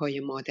پنداره های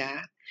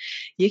مادر،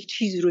 یک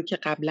چیزی رو که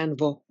قبلا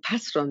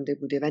واپس رانده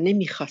بوده و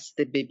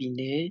نمیخواسته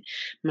ببینه.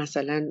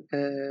 مثلا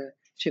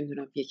چه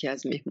میدونم یکی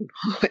از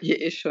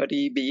مهمون‌های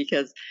اشاری به یکی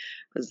از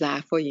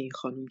ضعفای این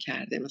خانم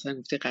کرده، مثلا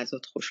گفته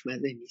غذات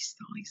خوشمزه نیست،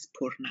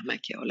 پر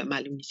نمکه. حالا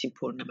معلوم نیست این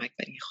پر نمک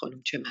برای این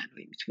خانم چه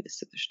معنایی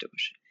میتونسته داشته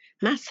باشه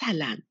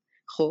مثلا.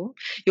 خب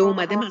یا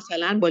اومده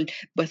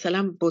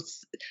مثلا با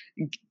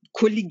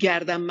کلی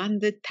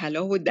گردنبند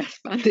طلا و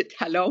دستبند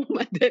طلا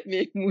اومده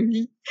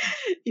مهمونی،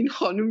 این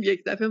خانم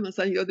یک دفعه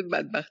مثلا یاد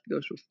بدبختی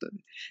داشت افتاده.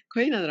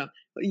 کاری ندارم،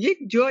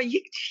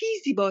 یک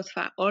چیزی باز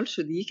فعال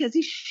شده، یک از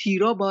این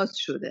شیرا باز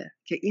شده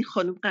که این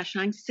خانم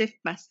قشنگ صفر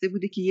بسته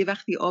بوده که یه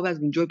وقتی آب از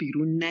اونجا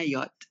بیرون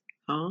نیاد.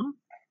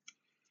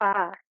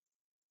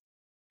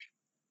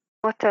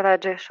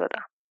 متوجه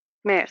شدم.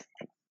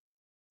 مرسی.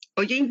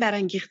 آیا این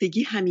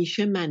برانگیختگی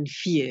همیشه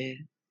منفیه؟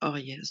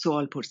 آقای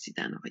سوال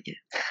پرسیدن آقای.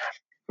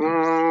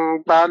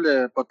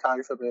 بله، با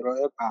تعریف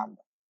برای بله،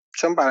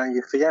 چون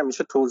برانگیختگی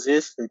همیشه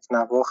توضیحش یک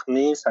نواخت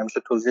نیست، همیشه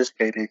توضیحش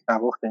غیر یک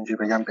نواخت،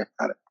 اینجوری بگم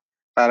بهتره.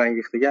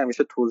 برانگیختگی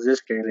همیشه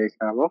توضیحش غیر یک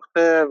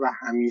نواخته و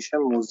همیشه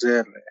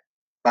مضره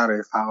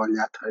برای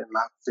فعالیت‌های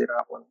مغزی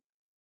روانی.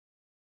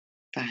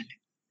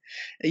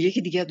 بله.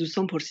 یکی دیگه از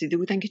دوستان پرسیده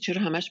بودن که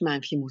چرا همش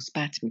منفی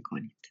مثبت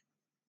میکنید.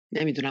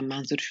 نمیدونم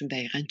منظورشون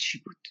دقیقاً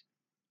چی بود.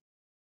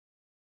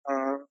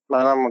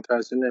 منم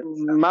متوجه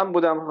نمیشم. من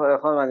بودم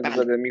خانم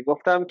علیزاده،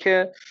 میگفتم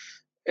که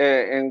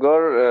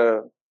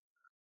انگار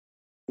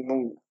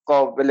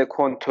قابل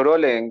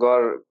کنترل،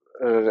 انگار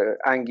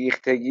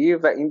انگیختگی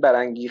و این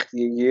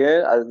برانگیختگی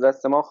از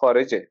دست ما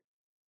خارجه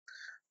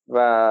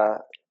و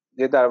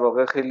یه در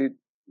واقع خیلی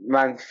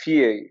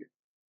منفیه.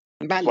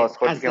 بله،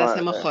 از دست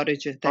ما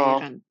خارجه.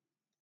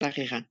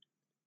 دقیقاً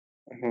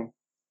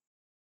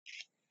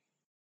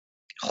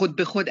خود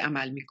به خود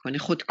عمل میکنه،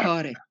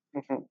 خودکار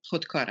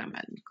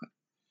عمل میکنه.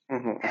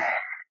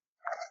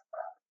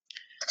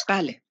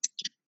 بله.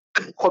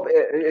 خب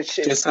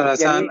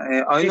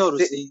یعنی آقای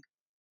نوروزی،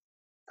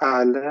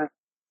 بله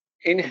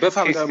این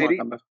هیستری،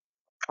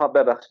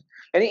 ببخشید،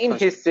 یعنی این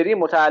هیستری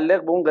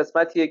متعلق به اون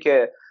قسمتیه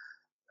که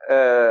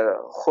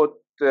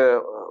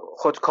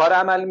خودکار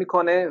عمل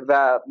میکنه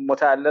و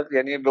متعلق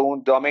یعنی به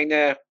اون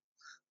دامین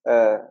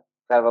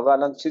در واقع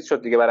الان چیز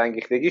شد دیگه،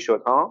 برانگیختگی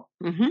شد.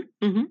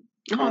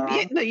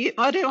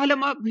 آره، حالا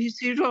ما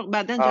هیستری رو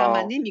بعداً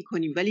جمع‌بندی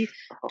می‌کنیم، ولی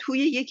توی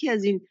یکی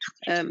از این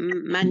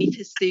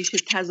منیفستیشن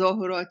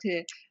تظاهرات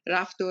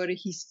رفتار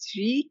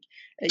هیستریک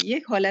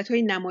یک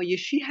حالتهای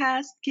نمایشی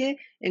هست که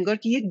انگار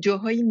که یک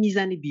جاهایی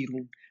میزنه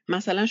بیرون.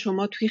 مثلا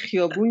شما توی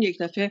خیابون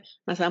یک دفعه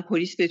مثلا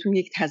پلیس بهتون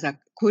یک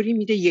تذکری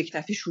میده، یک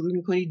دفعه شروع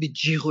میکنید به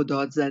جیغ و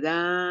داد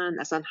زدن،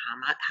 اصلا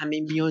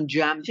همه میان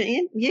جمع میشن.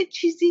 این یه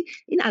چیزی،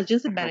 این از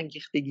جنس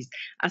برانگیختگی است.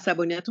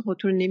 عصبانیت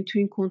خودتون رو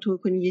نمیتونین کنترل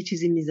کنین، یه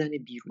چیزی میزنه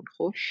بیرون.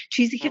 خب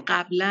چیزی که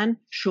قبلا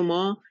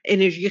شما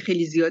انرژی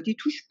خیلی زیادی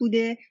توش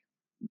بوده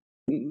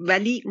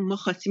ولی ما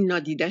خواستیم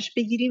نادیدش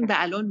بگیریم و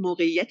الان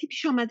موقعیتی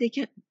پیش آمده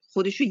که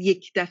خودشو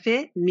یک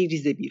دفعه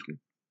میریزه بیرون.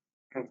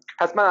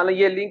 پس من الان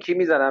یه لینکی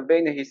میزنم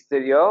بین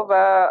هیستریا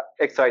و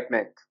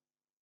اکسایتمنت.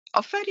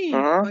 آفرین،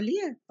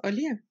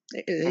 عالیه.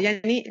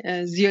 یعنی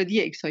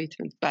زیادی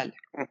اکسایتمنت. بله.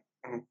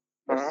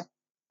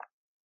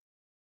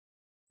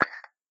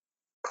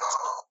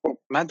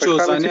 من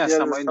جزانی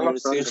هستم آقای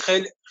نوروزی.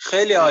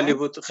 خیلی عالی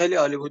بود، خیلی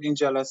عالی بود این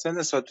جلسه.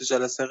 نسبت به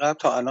جلسه قبل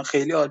تا الان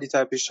خیلی عالی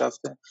تر پیش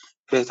رفته.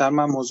 بهتر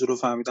من موضوع رو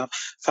فهمیدم.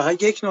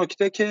 فقط یک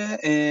نکته که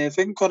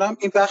فکر می‌کنم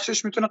این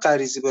بخشش میتونه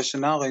غریزی باشه،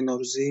 نه آقای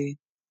نوروزی؟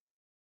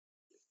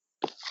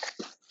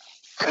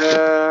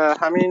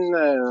 همین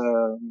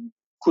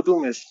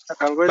کدومش؟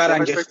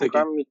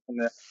 برانگیختگی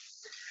میتونه.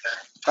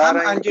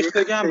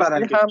 برانگیختگی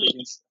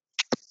است.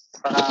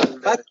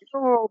 بعد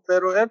اینو به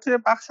رویت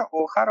بخش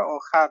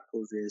آخر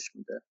توضیحش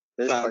میده.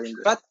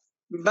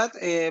 بعد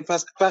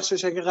پس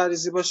بخشش اگه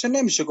غریزی باشه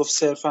نمیشه گفت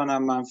صرفا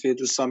هم منفی.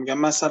 دوستان میگم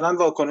مثلا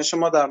واکنش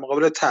ما در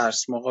مقابل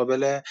ترس،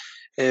 مقابل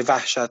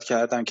وحشت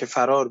کردن که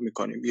فرار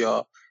میکنیم،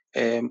 یا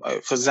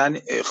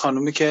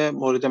خانومی که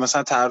مورد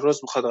مثلا تعرض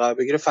میخواد قرار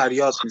بگیره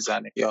فریاد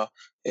میزنه، یا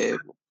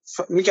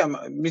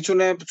میگم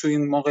میتونه تو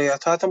این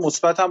موقعیت حتی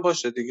مثبت هم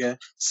باشه دیگه،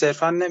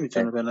 صرفا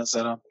نمیتونه به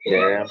نظرم.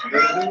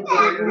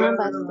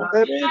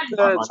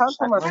 چند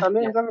تا مسئله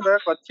اینجا رو باید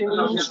قاطی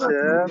میشه.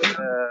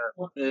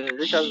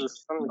 یک از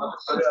دوستان میگه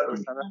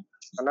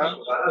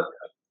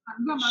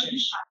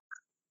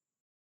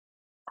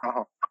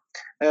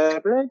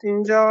ببینید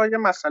اینجا یه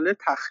مسئله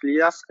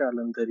تخلیه است که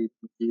الان دارید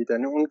میگید،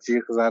 یعنی اون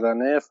جیغ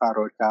زدنه،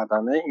 فرار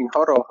کردنه،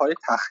 اینها راههای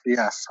تخلیه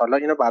است. حالا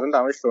اینو بعداً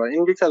درمش صحبت.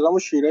 این یکی از اون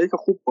شیرهایی که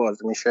خوب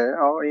باز میشه،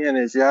 این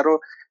انرژی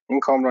رو، این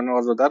کامران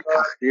آزاده رو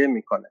تخلیه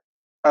میکنه.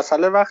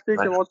 مسئله وقتی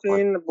که ما تو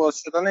این باز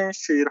شدن این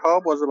شیرها،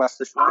 باز و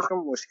بسته شدنشون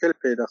مشکل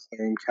پیدا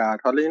خواهیم کرد.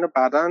 حالا اینو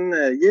بعداً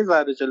یه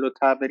ذره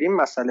جلوتر بریم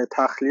مسئله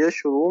تخلیه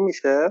شروع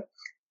میشه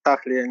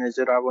تخلیه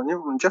انرژی روانی،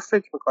 اونجا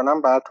فکر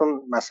میکنم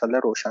براتون مسئله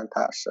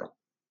روشن‌تر شد.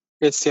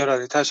 بسیار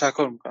عالی،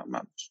 تشکر میکنم.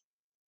 من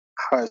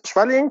خواهش.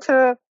 ولی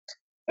اینکه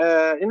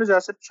اینو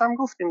جلسه پیش هم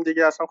گفتیم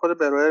دیگه، اصلا خود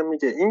بروئر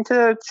میگه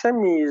اینکه چه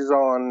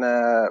میزان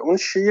اون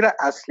شیر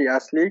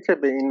اصلی که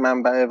به این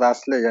منبع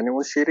وصله، یعنی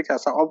اون شیری که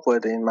اصلا آب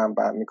وارد این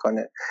منبع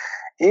میکنه،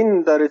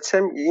 این داره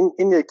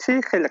این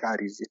یکی خیلی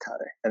غریزی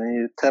تره.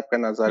 یعنی طبق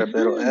نظر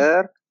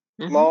بروئر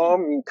ما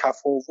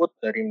تفاوت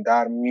داریم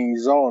در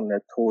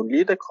میزان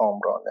تولید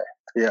کامرانه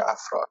توی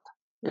افراد.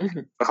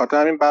 به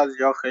خاطر همین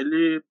بعضیا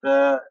خیلی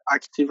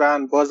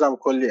اکتیون، بازم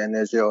کلی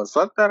انرژی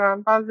آزاد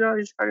دارن، بعضیا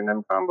هیچ کاری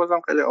نمیکنن،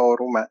 بازم خیلی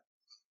آرومن.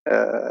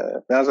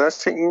 به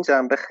نظرش این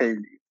جنبه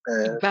خیلی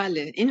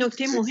بله، این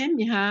نکته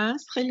مهمی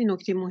هست، خیلی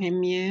نکته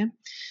مهمیه.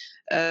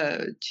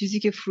 چیزی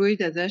که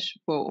فروید ازش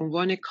با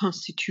عنوان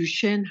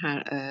کانستیتوشن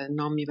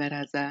نام میبره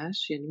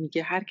ازش، یعنی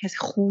میگه هر کس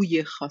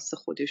خوی خاص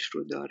خودش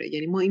رو داره.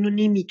 یعنی ما اینو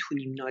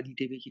نمیتونیم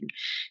نادیده بگیریم،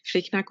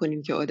 فکر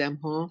نکنیم که آدم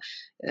ها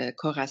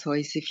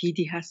کاغذهای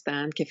سفیدی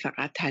هستند که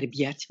فقط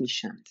تربیت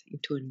میشند.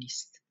 اینطور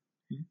نیست.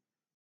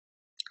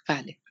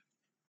 بله.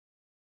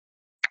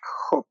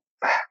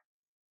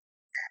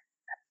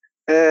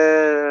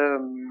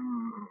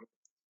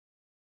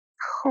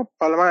 خب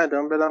حالا من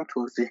ادامه بدم،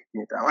 توضیح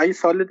میدم. این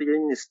سال دیگه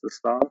این نیست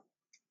دوستان.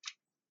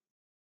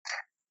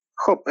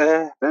 خب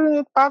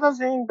ببینید، بعد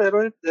از این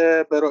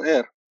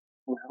بروئر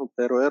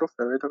رو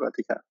فروید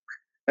قاطی کرد.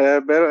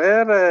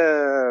 بروئر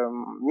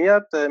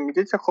میاد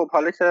میگه که خب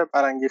حالا که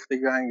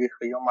برانگیختگی و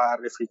انگیختگی رو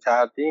معرفی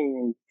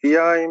کردیم،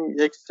 بیایم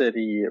یک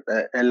سری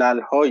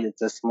علل‌های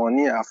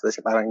جسمانی افزایش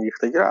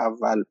برانگیختگی رو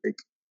اول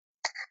بگیم.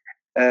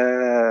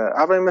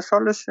 اول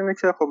مثالش اینه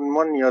که خب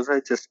ما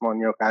نیازهای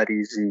جسمانی و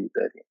غریزی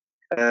داریم،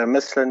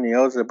 مثل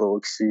نیاز به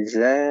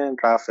اکسیژن،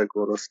 رفع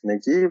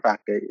گرسنگی و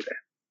غیره.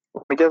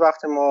 میگه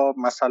وقتی ما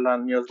مثلا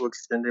نیاز به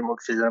اکسیژن داریم،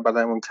 اکسیژن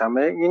بدنمون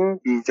کمه، این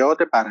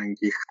ایجاد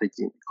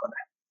برانگیختگی میکنه.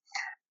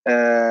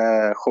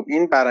 خب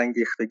این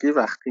برانگیختگی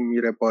وقتی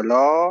میره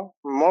بالا،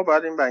 ما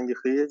باید این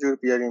برانگیختگی یه جور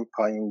بیاریم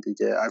پایین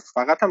دیگه.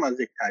 فقط هم از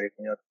یک طریق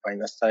میاد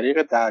پایین، از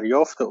طریق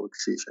دریافت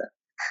اکسیژن.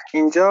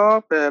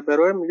 اینجا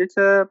بروئر میگه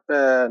که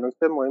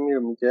نکته مهمی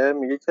رو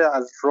میگه که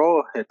از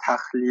راه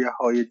تخلیه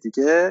های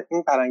دیگه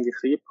این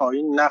برانگیختگی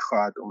پایین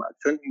نخواهد اومد،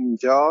 چون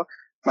اینجا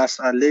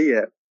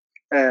مسئله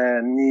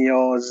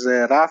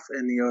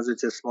رفع نیاز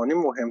جسمانی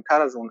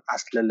مهمتر از اون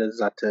اصل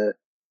لذت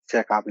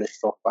که قبلش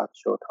صحبت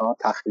شد،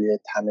 تخلیه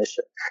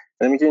تنشه.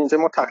 یعنی میگه اینجا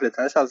ما تخلیه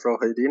تنش از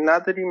راه دیگه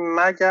نداریم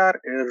مگر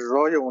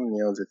ارضای اون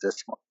نیاز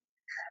جسمانی.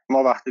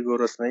 ما وقتی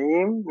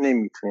گرسنه‌ایم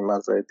نمیتونیم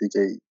از راه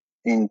دیگه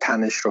این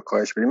تنش رو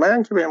کاهش بدیم مگر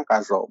اینکه بریم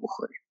غذا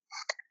بخوریم.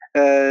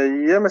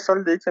 یه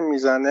مثال دیگه که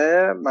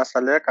میزنه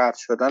مسئله قطع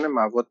شدن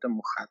مواد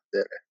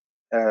مخدره،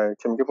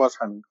 که میگه باز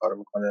همین کارو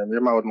میکنه. میگه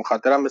مواد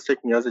مخدر هم مثل یک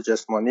نیاز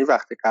جسمانی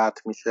وقتی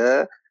قطع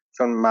میشه،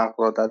 چون مغز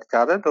عادت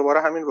کرده،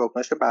 دوباره همین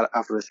واکنش بر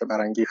افزایش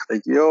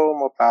برانگیختگی و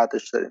ما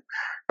بعدش داریم.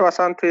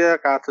 مثلا توی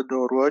قطع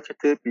داروها که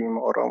توی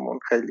بیمارامون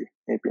خیلی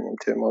میبینیم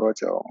توی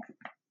مراجعه‌مون.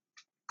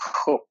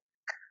 خب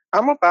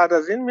اما بعد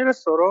از این میره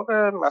سراغ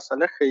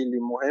مسئله خیلی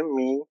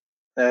مهمی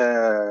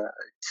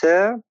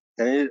که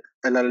یعنی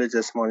علل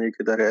جسمانی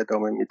که داره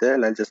ادامه میده،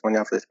 علل جسمانی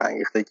افزایش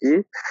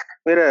برانگیختگی،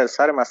 میره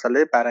سر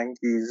مسئله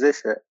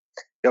برانگیزش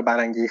یا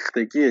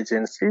برانگیختگی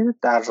جنسی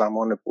در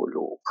زمان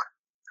بلوغ.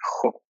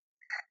 خب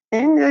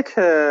این یک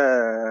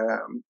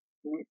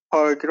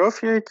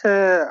پاراگرافیه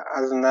که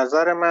از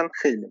نظر من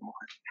خیلی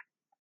مهمه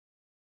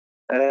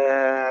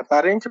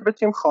برای اینکه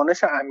بتونیم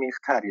خوانش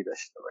عمیق‌تری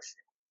داشته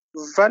باشیم.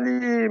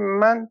 ولی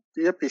من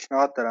یه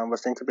پیشنهاد دارم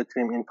واسه اینکه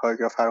بتونیم این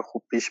پاراگراف رو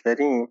خوب پیش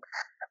بریم.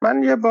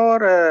 من یه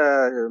بار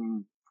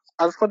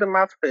از خود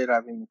متن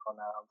پیروی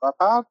میکنم و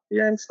بعد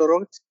بیایم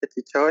سراغ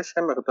تیکه‌هاش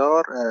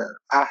مقدار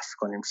بحث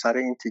کنیم سر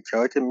این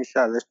تیکه‌ها که میشه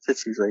ازش چه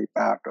چیزایی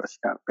برداشت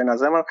کرد. به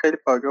نظر من خیلی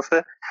پاراگراف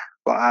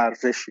با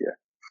ارزشیه.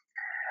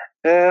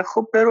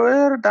 خب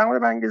بروئر در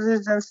مورد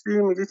برانگیزش جنسی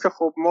میگه که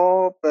خب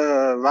ما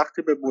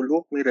وقتی به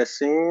بلوغ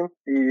میرسیم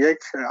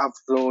یک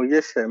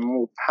افزایش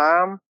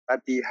مبهم و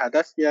بی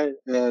هدفی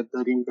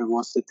داریم به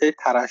واسطه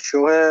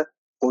ترشح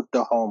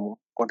غده‌هامون،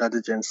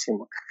 غدد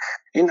جنسیمون.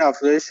 این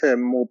افزایش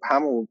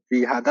مبهم و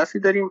بی هدفی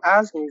داریم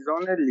از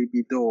میزان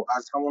لیبیدو،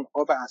 از همون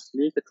آب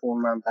اصلی که تو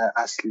اون منبع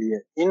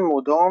اصلیه. این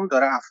مدام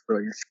داره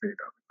افزایش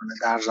پیدا میکنه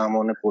در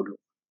زمان بلوغ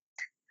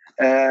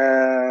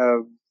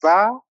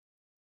و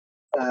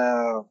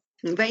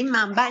این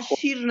منبع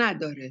شیر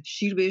نداره،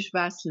 شیر بهش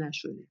وصل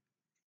نشده.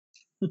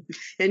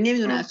 یعنی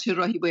نمیدونه از چه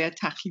راهی باید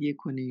تخلیه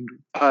کنه این رو.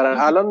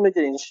 آره الان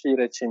میگه این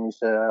شیره چی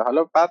میشه.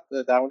 حالا بعد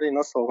در مورد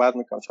اینا صحبت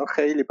میکنم چون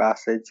خیلی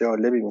بحث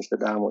جالبی میشه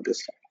در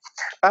موردش.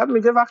 بعد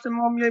میگه وقتی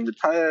ما میایم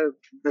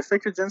به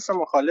فکر جنس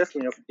مخالف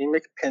میافتیم،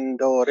 یک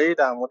پنداره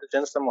در مورد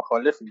جنس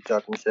مخالف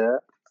ایجاد میشه.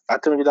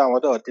 حتی میگه در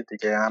مورد عادی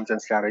دیگه، هم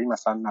جنسگرایی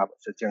مثلا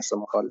نباشه، جنس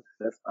مخالف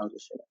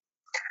نباشه.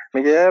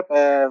 میگه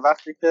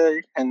وقتی که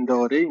یک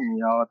پنداره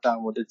میاد در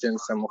مورد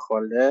جنس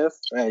مخالف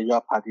یا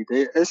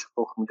پدیده عشق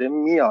رخ میده،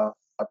 میاد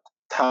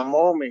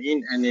تمام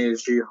این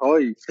انرژی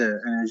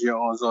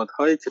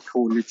آزادهایی که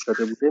تولید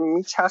شده بوده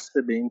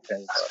میچسبه به این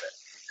پنداره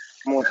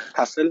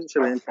متصل میشه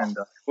به این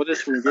پنداره.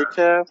 خودش میگه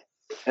که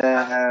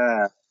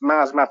من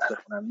از متن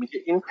بخونم، میگه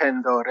این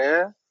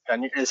پنداره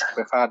یعنی عشق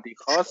به فردی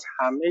خاص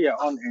همه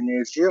آن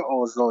انرژی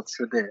آزاد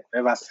شده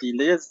به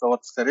وسیله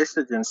ذات‌سرشت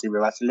جنسی، به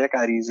وسیله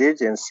غریزه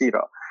جنسی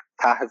را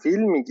تحویل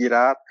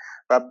میگیرد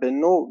و به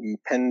نوعی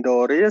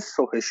پنداره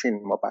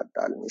سهشین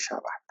مبدل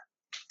میشود.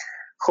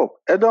 خب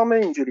ادامه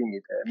اینجوری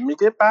میده،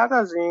 میگه بعد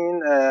از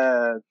این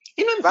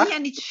اینو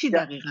یعنی چی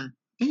دقیقاً؟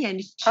 این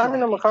یعنی چی؟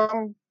 همینو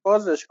میخوام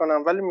بازش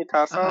کنم ولی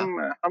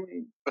میترسم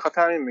همین به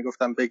خاطر همین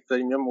میگفتم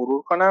بگذاریم یا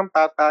مرور کنم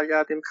بعد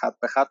برگردیم خط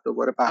به خط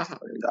دوباره بحث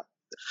کنیم.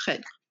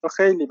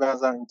 خیلی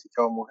بعضا این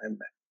تیکا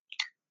مهمه.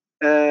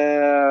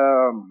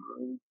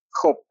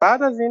 خب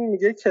بعد از این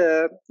میگه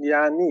که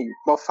یعنی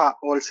با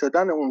فعال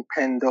شدن اون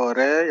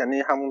پنداره،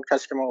 یعنی همون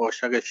کسی که ما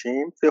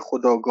عاشقشیم، توی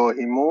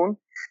خودآگاهیمون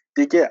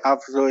دیگه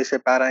افزایش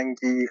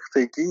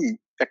برانگیختگی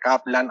که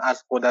قبلا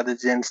از قدرت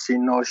جنسی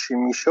ناشی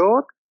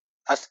میشد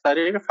از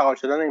طریق فعال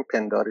شدن این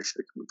پنداره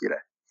شکل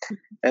میگیره.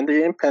 یعنی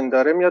این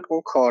پنداره میاد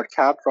اون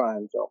کارکرد رو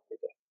انجام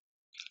میده.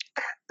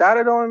 در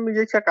ادامه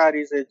میگه که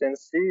غریزه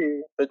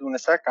جنسی بدون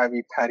شک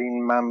قوی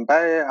ترین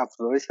منبع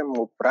افزایش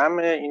مبرم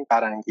این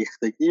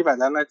برانگیختگی و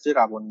در نتیجه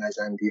روان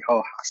نژندی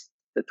ها هست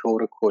به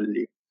طور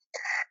کلی.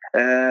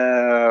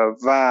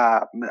 و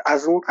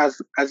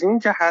از این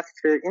جهت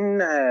که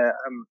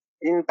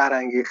این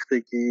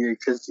برانگیختگی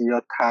که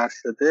زیادتر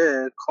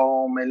شده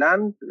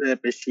کاملا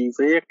به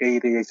شیوه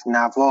غیر یک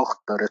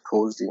نواخت داره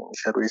توزیع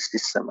میشه روی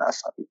سیستم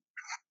عصبی.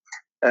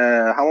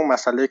 همون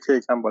مسئله که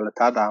یکم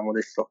بالاتر در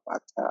موردش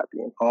صحبت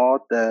کردیم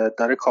ها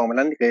داره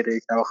کاملا غیر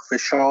یک نواخت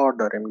فشار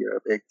داره میاره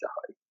به یک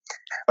جاهایی.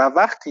 و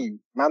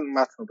وقتی من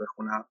متن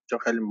بخونم چون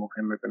خیلی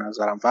مهمه به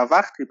نظرم، و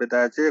وقتی به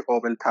درجه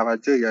قابل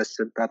توجهی از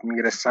شدت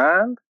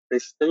میرسند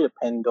رشته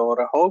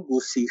پنداره ها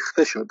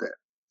گسیخته شده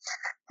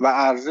و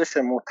ارزش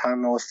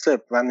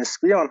متناسب و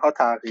نسبی آنها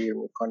تغییر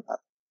میکنند.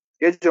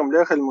 یه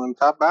جمله خیلی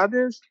مهمتر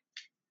بعدش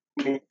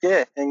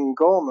میگه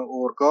هنگام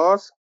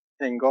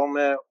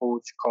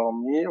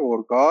اوجکامی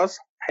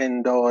اورگازم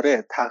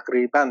پنداره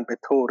تقریبا به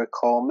طور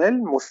کامل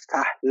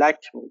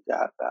مستهلک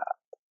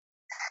میگردد.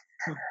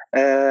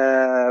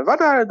 و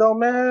در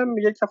ادامه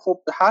میگه که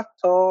خب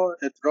حتی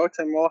ادراک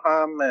ما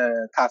هم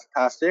تحت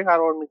تاثیر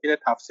قرار میگیره،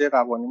 تفسیر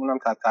روانیمون هم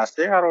تحت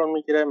تاثیر قرار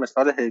میگیره.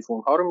 مثال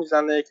حیوان ها رو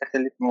میزنه که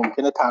خیلی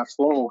ممکنه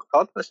ترسو و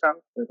محتاط باشن.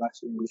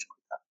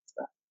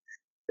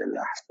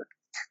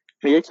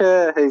 میگه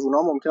که حیوان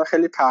ها ممکنه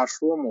خیلی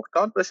ترسو و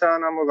محتاط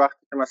باشن، اما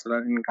وقتی که مثلا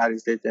این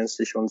غریزه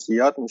جنسیشون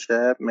زیاد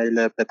میشه،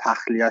 میل به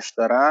تخلیه‌اش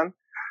دارن،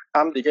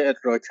 هم دیگه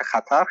ادراک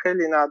خطر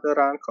خیلی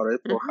ندارن، کارهای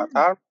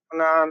پرخطر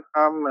کنن،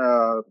 هم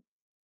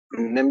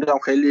نمیدونم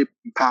خیلی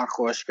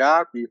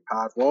پرخاشگر،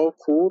 بی‌پروا و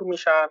کور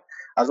میشن،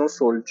 از اون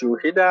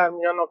صلح‌جویی در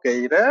میان و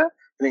غیره.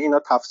 یعنی اینا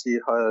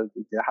تفسیرهای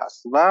دیگه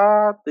هست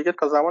و دیگه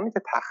تا زمانی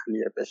که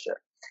تخلیه بشه.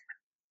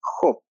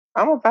 خب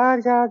اما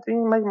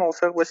برگردیم، مگه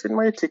موافق باشید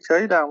ما یه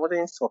تیکه‌ای در مورد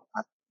این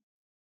صحبت.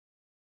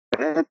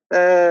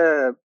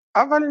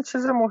 اولین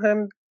چیز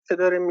مهم که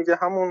داره میگه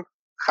همون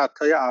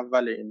خطای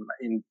اول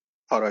این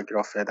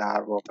پاراگرافه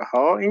در واقع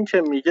ها، این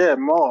که میگه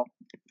ما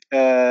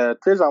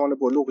توی زمان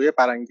بلوغ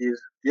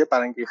یه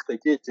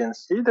برانگیختگی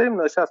جنسی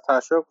داریم ناشی از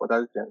ترشح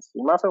قدرت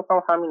جنسی. من فکر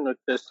کنم همین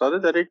نکته ساده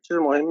داره یک چیز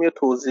مهمی رو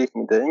توضیح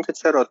میده، اینکه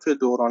چرا توی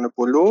دوران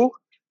بلوغ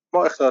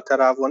ما اختلالات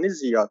روانی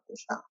زیاد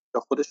میشن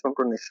یا خودشون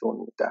رو نشون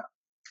میدن.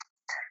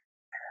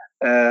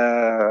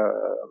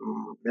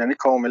 یعنی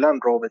کاملا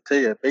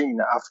رابطه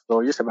بین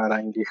افزایش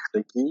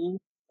برانگیختگی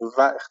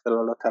و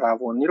اختلالات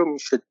روانی رو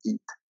میشه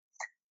دید.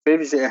 به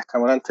ویژه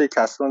احتمالاً توی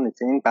کسانی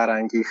که این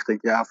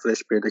برانگیختگی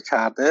افزایش پیدا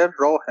کرده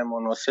راه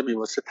مناسبی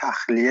واسه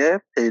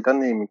تخلیه پیدا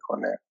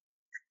نمیکنه.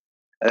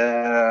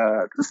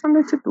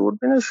 دوستان که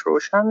دوربینش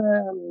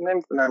روشنه،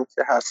 نمیدونم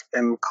که هست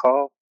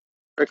امکا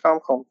بکنم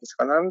خاموش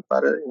کنن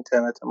برای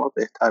اینترنت ما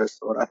بهتر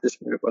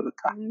سرعتش میره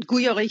بالاتر.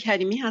 گویا آقای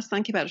کریمی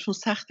هستن که براشون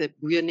سخته،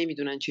 گویا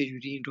نمیدونن چه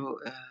جوری این رو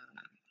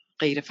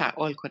غیر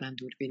فعال کنن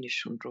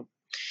دوربینشون رو.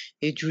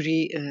 یه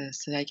جوری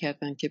سعی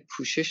کردن که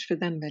پوشش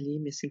بدن ولی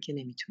مثل که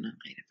نمیتونن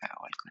غیر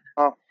فعال کنن.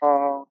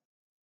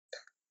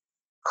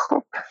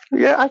 خب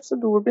یه عکس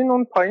دوربین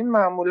اون پایین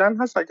معمولا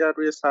هست، اگر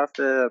روی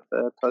صفحه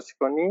تاچ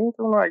کنید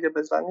اونو اگه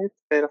بزنید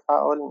غیر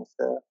فعال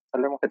میشه.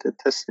 حالا موقع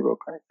تستی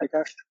بکنید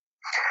اگر.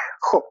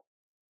 خب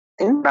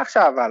این بخش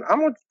اول.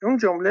 اما اون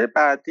جمله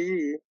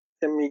بعدی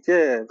که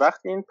میگه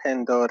وقتی این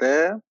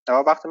پنداره،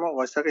 وقتی ما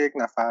عاشق یک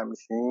نفر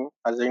میشیم،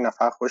 از یک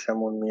نفر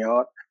خوشمون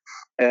میاد،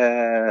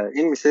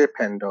 این میشه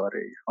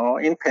پنداره.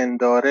 این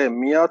پنداره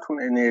میاد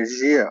اون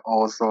انرژی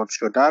آزاد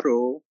شده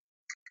رو،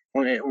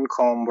 اون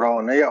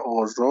کامرانه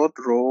آزاد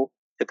رو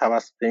که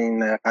توسط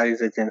این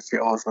غریزه جنسی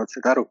آزاد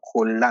شده رو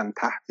کلن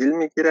تحویل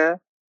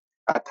میگیره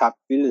و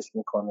تبدیلش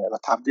میکنه و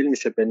تبدیل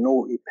میشه به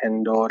نوعی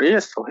پنداره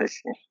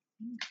سهشین.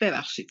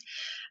 ببخشید.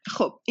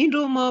 خب این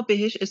رو ما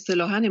بهش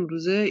اصطلاحاً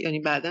امروزه یعنی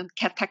بعداً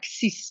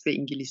کاتاکسیس به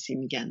انگلیسی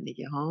میگن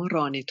دیگه ها،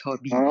 رانه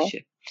تابی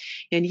میشه.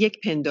 یعنی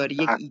یک پنداره،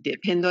 یک ایده.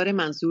 پنداره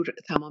منظور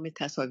تمام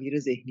تصاویر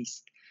ذهنی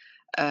است.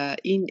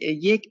 این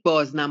یک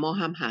بازنما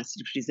هم هست،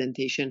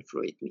 ریپرزنتیشن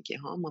فروید میگه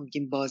ها، ما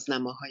میگیم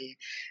بازنماهای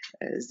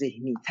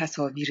ذهنی،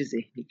 تصاویر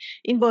ذهنی.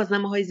 این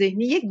بازنماهای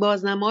ذهنی یک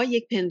بازنما،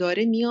 یک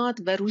پنداره میاد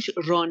و روش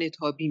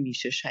رانتابی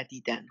میشه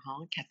شدیدن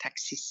ها، که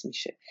تکسیس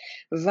میشه.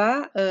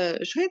 و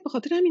شاید به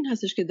خاطر همین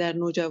هستش که در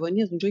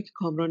نوجوانی از اونجایی که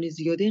کامران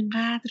زیاده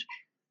اینقدر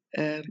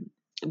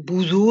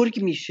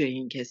بزرگ میشه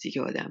این کسی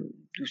که آدم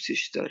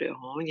دوستش داره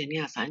ها، یعنی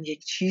اصلا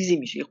یک چیزی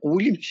میشه، یک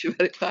قولی میشه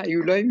برای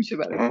هیولایی میشه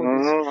برای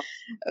خودش.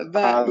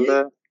 و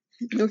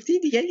نکته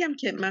دیگری هم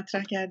که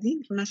مطرح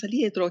کردین مسئله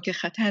ادراک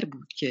خطر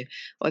بود که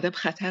آدم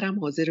خطرم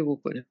حاضر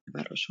بکنه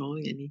براش ها،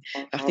 یعنی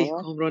وقتی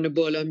کامران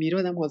بالا میره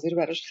آدم حاضر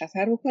براش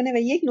خطر بکنه. و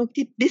یک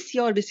نکته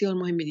بسیار بسیار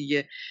مهم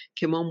دیگه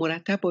که ما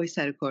مرتب باهاش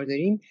سر کار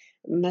داریم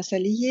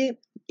مسئله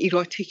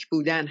ایراتیک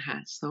بودن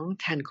هست ها،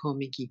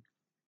 تنکامگی،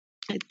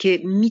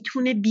 که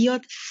میتونه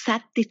بیاد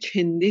سد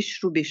چندش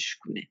رو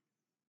بشکنه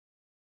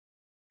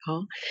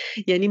ها.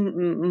 یعنی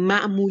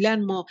معمولا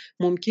ما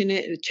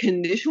ممکنه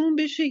چندشون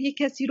بشه یک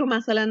کسی رو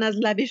مثلا از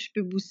لبش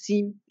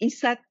ببوسیم، این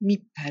سد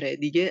میپره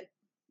دیگه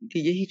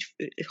هیچ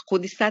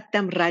خودی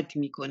سدم رد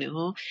میکنه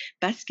ها،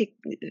 بس که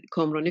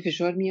کامرانه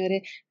فشار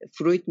میاره.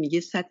 فروید میگه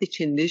سد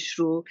چندش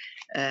رو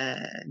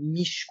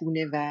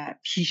میشکونه و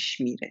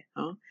پیش میره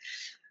ها.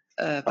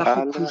 و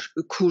خب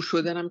کور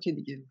شدن هم که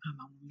دیگه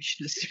هممون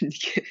میشناسیم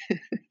دیگه.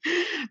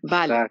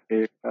 بله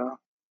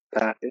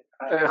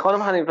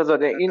خانم حنیفه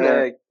زاده، این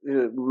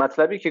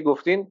مطلبی که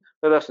گفتین،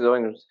 ببخشید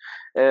آقای نوروزی،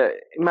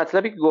 این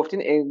مطلبی که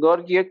گفتین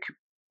انگار یک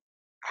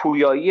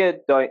پویایی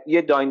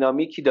یه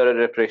داینامیکی داره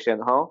رپرشن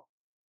ها.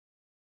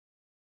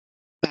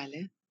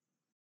 بله،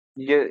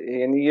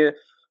 یعنی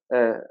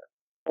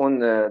اون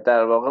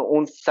در واقع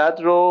اون صد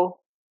رو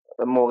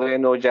موقع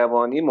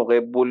نوجوانی، موقع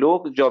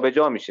بلوغ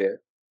جابجا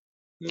میشه.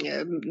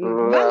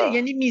 بله،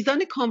 یعنی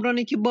میزان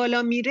کامرانه که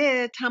بالا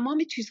میره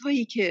تمام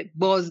چیزهایی که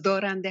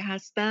بازدارنده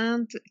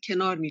هستند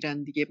کنار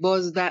میرن دیگه،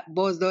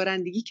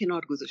 بازدارندگی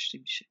کنار گذاشته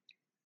میشه.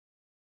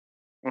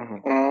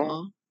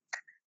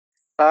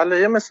 بله،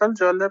 یه مثال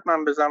جالب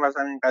من بزنم از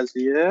همین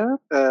قضیه،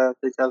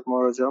 یکی از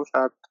مراجعام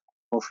شاید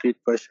مفید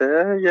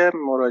باشه. یه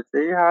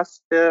مراجعی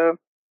هست که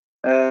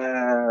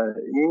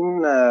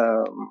این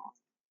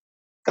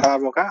در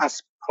واقع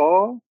از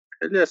پا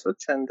خیلی احساس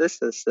چندش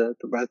داشته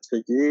تو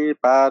بچگی،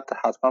 بعد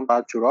حتما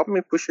بعد جوراب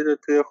میپوشیده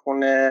توی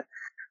خونه،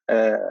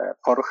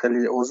 پا رو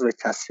خیلی عضو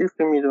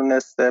کثیفی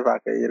میدونسته و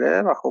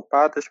غیره. و خب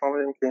بعدش ما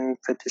میدونیم که این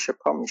فتیش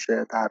پا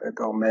میشه در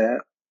ادامه،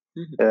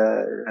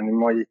 یعنی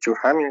ما یک جور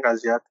همین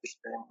قضیت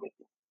داریم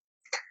میگیم.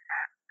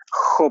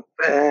 خب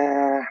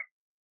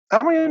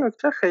اما یه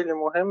نکته خیلی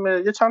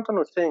مهمه، یه چند تا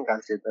نکته این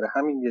قضیه داره،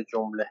 همین یه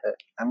جمله،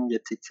 همین یه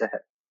تیکه.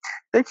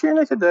 یکی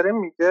اینه که داره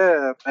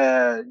میگه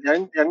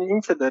یعنی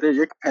این که داره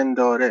یک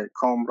پنداره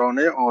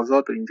کامرانه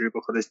آزاد رو اینجوری به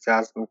خودش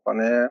جذب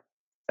میکنه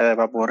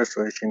و بارش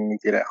روشین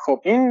میگیره.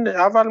 خب این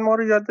اول ما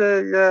رو یاد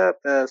یه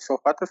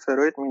صحبت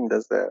فروید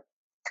میندازه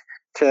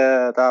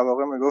که در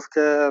واقع میگفت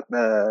که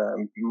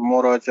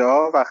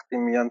مراجعا وقتی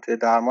میان توی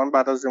درمان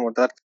بعد از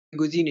مدت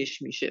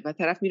گزینش میشه و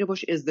طرف میره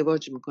باش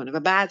ازدواج میکنه و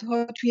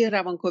بعدها توی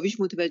روانکاویش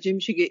متوجه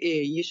میشه که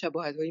یه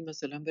شباهت‌هایی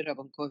مثلا به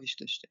روانکاویش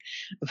داشته.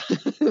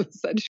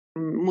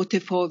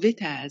 متفاوت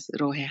از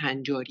راه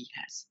هنجاری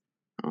هست.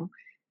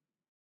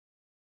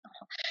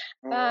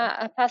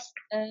 و پس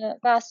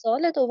و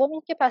سوال دوم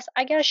این که پس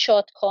اگر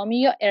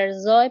شادکامی یا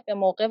ارضای به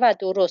موقع و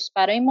درست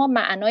برای ما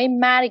معنای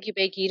مرگ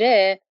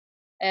بگیره،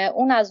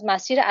 اون از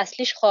مسیر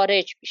اصلیش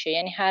خارج میشه،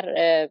 یعنی هر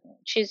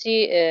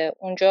چیزی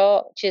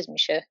اونجا چیز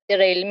میشه،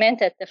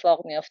 دیریلمنت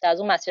اتفاق میفته، از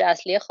اون مسیر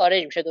اصلی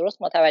خارج میشه.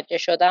 درست متوجه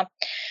شدم؟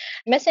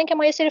 مثل اینکه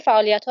ما یه سری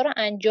فعالیت ها رو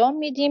انجام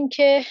میدیم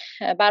که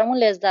برامون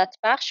لذت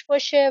بخش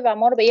باشه و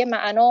ما رو به یه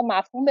معنا و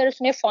مفهوم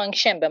برسونه،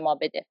 فانکشن به ما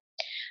بده.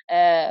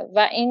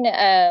 و این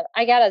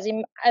اگر از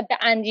این به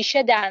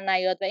اندیشه در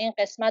نیاد و این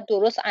قسمت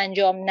درست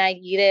انجام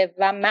نگیره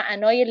و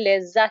معنای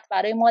لذت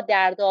برای ما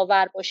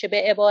دردآور باشه،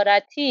 به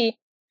عبارتی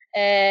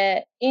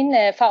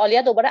این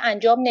فعالیت دوباره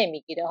انجام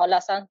نمیگیره. حالا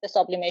اصلا به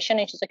سابلیمیشن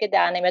این چیزا که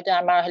در نمیاد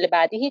در مراحل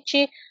بعدی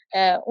هیچی،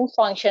 اون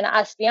فانکشن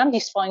اصلی هم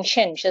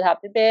دیسفانکشن میشه،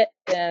 تبدیل به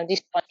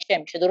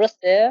دیسفانکشن میشه.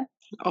 درسته؟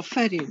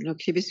 آفرین،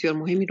 نکته بسیار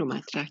مهمی رو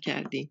مطرح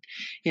کردین.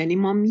 یعنی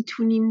ما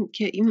میتونیم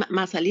که این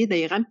مسئله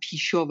دقیقاً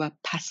پیشا و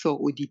پسا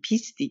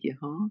اودیپیست دیگه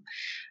ها،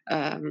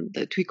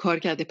 توی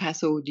کارکرد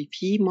پسا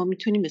اودیپی ما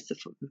میتونیم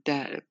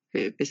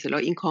به اصطلاح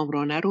این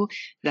کامرانه رو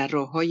در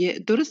راههای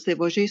درست،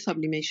 واژه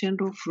سابلیمیشن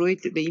رو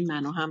فروید به این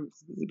معنا هم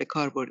به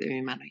کار برده، به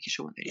این معنایی که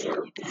شما دارید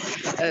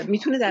میگید،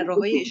 میتونه در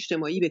راههای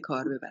اجتماعی به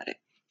کار ببره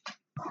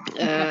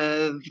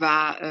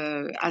و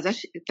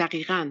ازش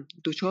دقیقاً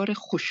دچار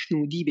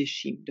خوشنودی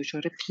بشیم،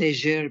 دچار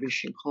پلژر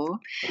بشیم. خب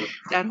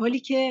در حالی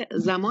که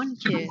زمانی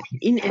که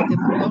این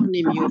اتفاق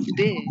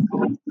نمیفته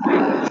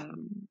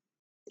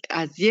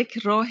از یک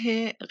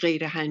راه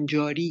غیر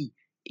هنجاری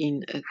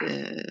این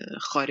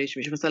خارج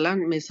میشه. مثلا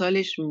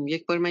مثالش،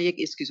 یک بار من یک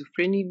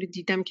اسکیزوفرنی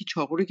دیدم که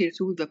چاقو رو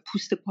گرفته بود و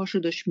پوست پاشو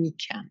داشت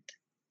میکند،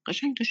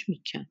 قشنگ داشت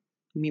میکند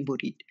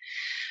میبرید.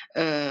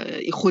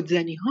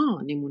 خودزنی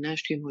ها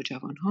نمونهش توی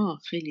نوجوان ها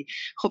خیلی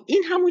خب.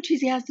 این همون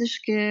چیزی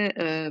هستش که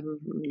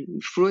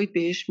فروید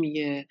بهش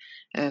میگه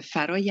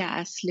فرای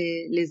اصل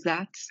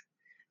لذت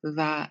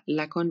و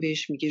لکان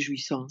بهش میگه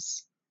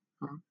جویسانس،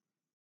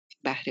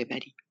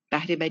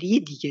 بهره بری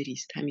دیگری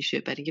است همیشه،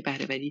 برای اینکه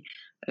بهره بری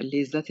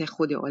لذت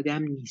خود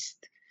آدم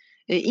نیست.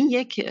 این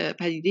یک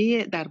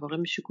پدیده در واقع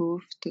میشه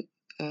گفت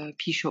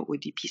پیشا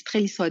اودیپیست،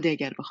 خیلی ساده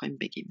اگر بخوایم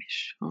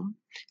بگیمش.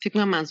 فکر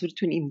کنم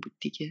منظورتون این بود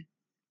دیگه.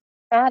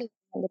 بله.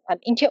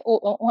 اینکه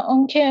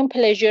اون که این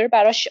پلژر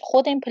براش،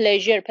 خود این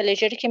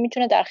پلژری که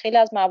میتونه در خیلی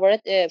از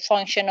موارد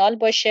فانکشنال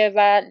باشه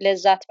و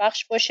لذت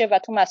بخش باشه و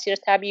تو مسیر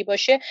طبیعی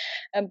باشه،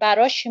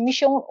 براش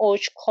میشه اون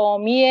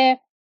اوجکامی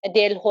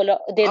دلهره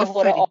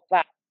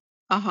آور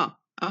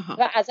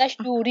و ازش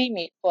دوری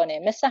میکنه.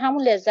 مثل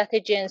همون لذت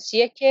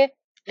جنسیه که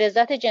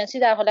لذت جنسی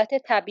در حالت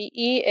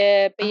طبیعی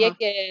به یک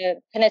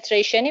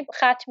پنتریشنی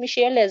ختم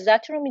میشه،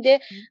 لذت رو میده،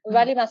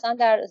 ولی مثلا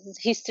در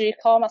هیستریک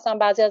ها، مثلا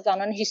بعضی از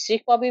زنان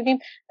هیستریک با ببینیم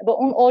به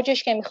اون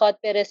اوجش که میخواد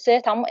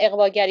برسه تمام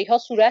اغواگری ها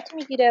صورت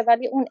میگیره،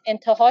 ولی اون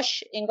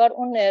انتهاش انگار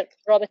اون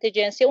رابطه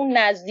جنسی، اون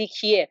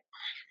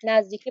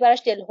نزدیکی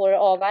براش دلهره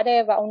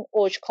آوره و اون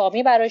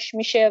اوجکامی براش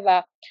میشه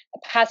و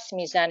پس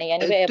میزنه،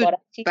 یعنی به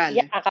عبارتی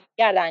یه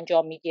عقبگرد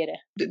انجام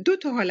میگیره. دو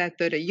تا حالت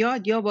داره،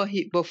 یا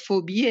با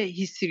فوبی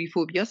هیستری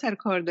فوبیا سر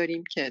کار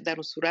داریم که در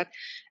اون صورت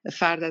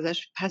فرد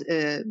ازش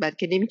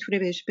بلکه نمیتونه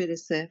بهش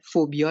برسه،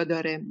 فوبیا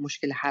داره،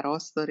 مشکل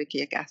هراس داره که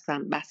یک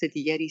اصلا بحث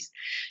دیگری است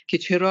که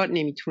چرا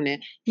نمیتونه.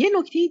 یه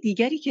نکته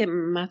دیگری که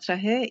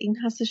مطرحه این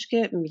هستش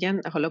که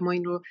میگن، حالا ما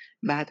این رو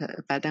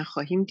بعداً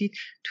خواهیم دید،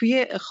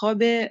 توی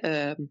خواب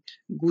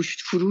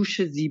گوشت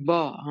فروش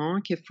زیبا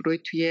که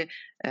فروید توی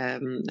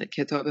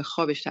کتاب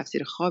خوابش،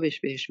 تفسیر خوابش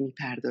بهش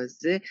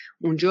میپردازه،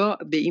 اونجا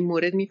به این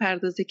مورد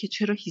میپردازه که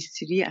چرا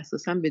هیستری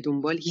اساساً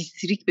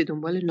هیستریک به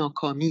دنبال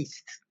ناکامی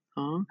است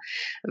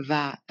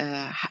و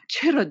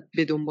چرا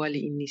به دنبال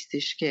این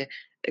نیستش که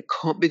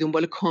به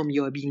دنبال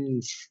کامیابی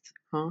نیست.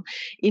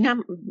 این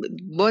هم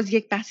باز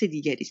یک بحث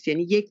دیگری است،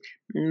 یعنی یک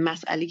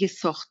مسئله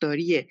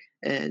ساختاری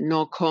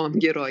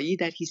ناکامگرایی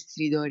در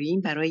هیستری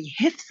داریم برای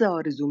حفظ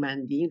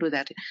آرزومندی. این رو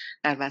در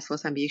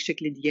وسواس هم به یک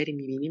شکل دیگری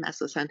میبینیم.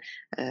 اساساً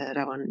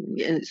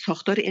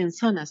ساختار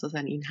انسان اساساً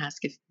این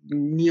هست که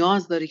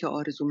نیاز داره که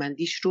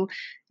آرزومندیش رو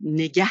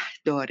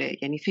نگه داره،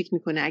 یعنی فکر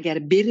میکنه اگر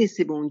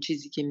برسه به اون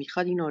چیزی که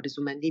میخواد این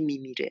آرزومندی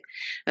میمیره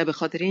و به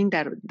خاطر این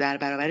در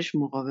برابرش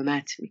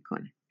مقاومت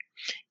میکنه.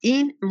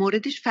 این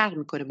موردش فرق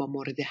میکنه با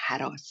مورد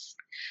هراس.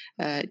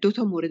 دو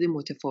تا مورد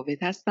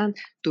متفاوت هستن،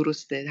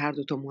 درسته، هر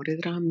دو تا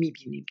مورد رو هم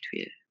میبینیم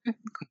توی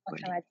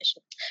کاتگوری.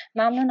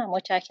 ممنونم،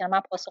 متشکرم، من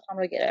پاسخم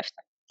رو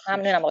گرفتم.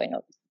 ممنونم آقای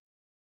نوروزی.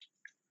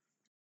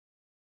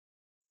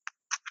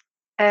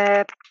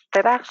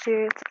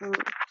 ببخشید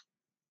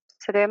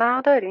صدای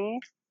منو داری؟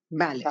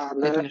 بله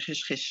بدون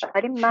خشخش.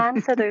 ولی من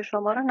صدای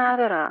شما رو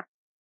ندارم.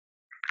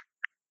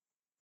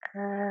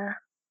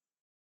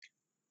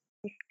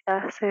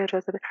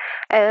 اجازه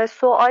بده.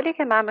 سوالی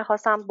که من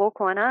میخواستم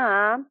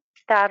بکنم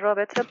در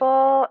رابطه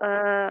با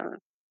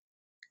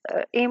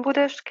این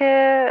بودش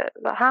که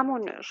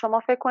همون شما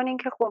فکر کنین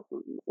که خب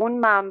اون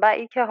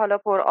منبعی که حالا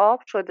پر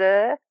آب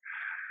شده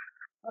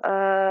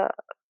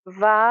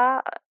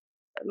و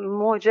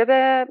موجب،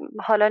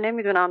 حالا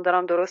نمیدونم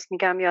دارم درست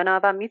میگم یا نه،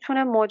 و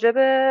میتونه موجب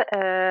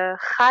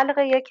خلق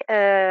یک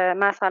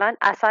مثلا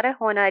اثر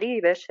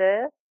هنری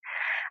بشه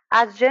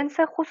از جنس،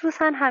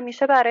 خصوصا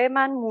همیشه برای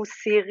من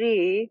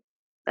موسیقی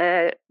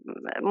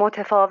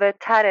متفاوت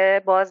تره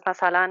باز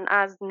مثلا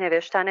از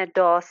نوشتن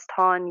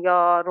داستان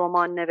یا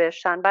رمان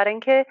نوشتن، برای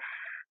اینکه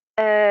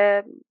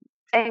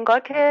انگار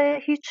که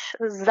هیچ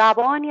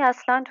زبانی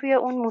اصلا توی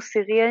اون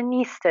موسیقی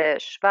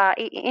نیستش و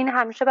این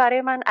همیشه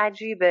برای من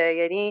عجیبه،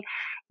 یعنی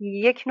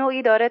یک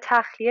نوعی داره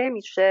تخلیه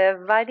میشه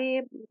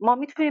ولی ما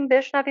میتونیم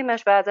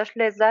بشنویمش و ازش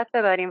لذت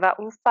ببریم و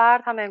اون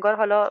فرد هم انگار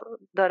حالا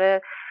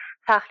داره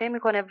تخلیه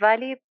میکنه،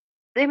 ولی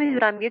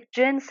نمیدونم یک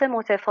جنس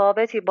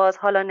متفاوتی باز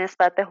حالا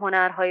نسبت به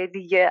هنرهای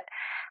دیگه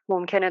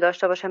ممکنه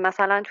داشته باشه.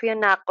 مثلا توی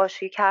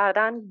نقاشی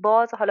کردن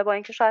باز حالا با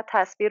اینکه شاید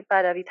تصویر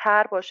بدوی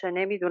تر باشه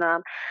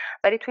نمیدونم،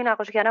 ولی توی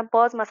نقاشی کردن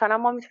باز مثلا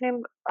ما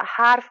میتونیم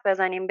حرف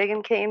بزنیم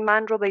بگیم که این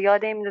من رو به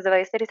یاد این میندازه و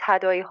یه سری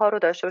تداعی ها رو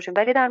داشته باشیم،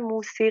 ولی در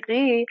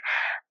موسیقی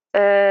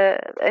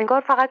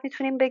انگار فقط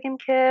میتونیم بگیم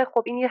که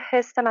خب این یه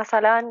حس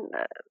مثلا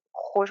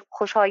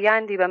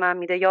خوشایندی به من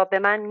میده یا به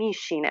من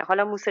میشینه،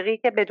 حالا موسیقی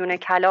که بدون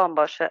کلام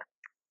باشه.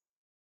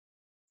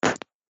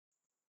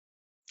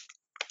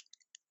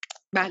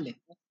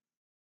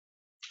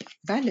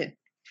 بله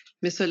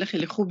مثال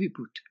خیلی خوبی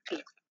بود.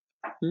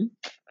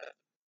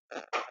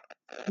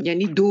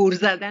 یعنی دور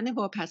زدن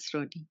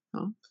واپسرانی،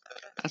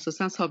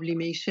 اساسا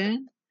سابلیمیشن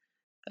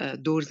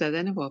دور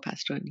زدن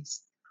واپسرانی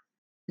است،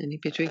 یعنی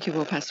به جایی که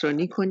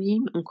واپسرانی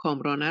کنیم اون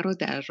کامرانه رو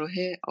در راه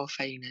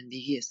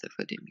آفرینندگی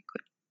استفاده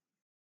میکنیم.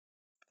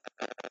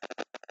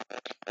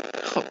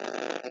 خب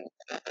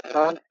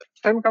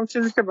فکر می‌کنم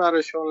چیزی که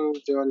براشون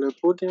جالب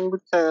بود این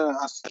بود که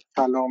از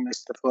کلام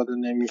استفاده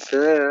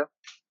نمیشه.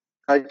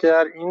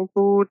 اگر این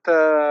بود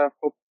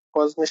خب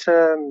باز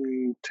میشه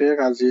توی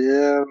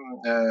قضیه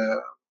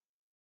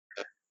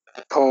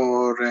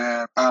پر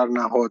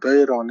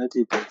برنهادهای رانه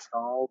دیده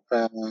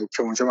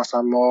که اونجا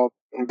مثلا ما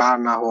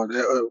برنهاد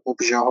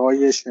ابژه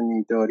های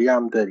شنیداری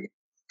هم داریم.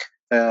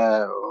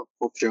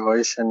 ابژه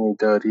های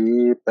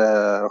شنیداری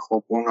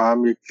خب اونها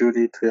هم یک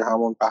جوری توی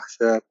همون بخش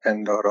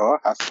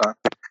پندارا هستن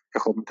که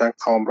خب میتونن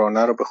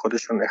کامرانه رو به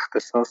خودشون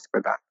اختصاص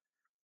بدن،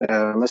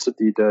 مثل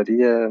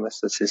دیداریه،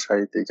 مثل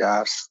چیزهای دیگه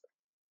است.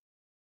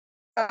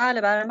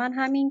 بله، برای من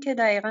همین که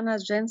دقیقاً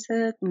از جنس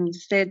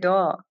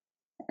صدا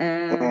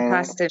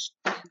هستش،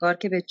 انگار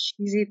که به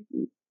چیزی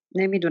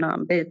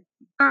نمیدونم، به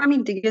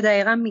همین دیگه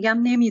دقیقاً میگم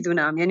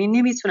نمیدونم، یعنی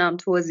نمیتونم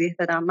توضیح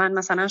بدم. من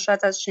مثلا شاید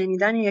از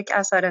شنیدن یک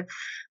اثر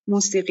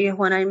موسیقی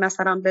هنری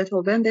مثلا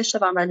بتوون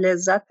بشنوم و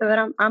لذت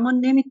ببرم، اما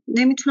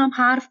نمیتونم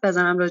حرف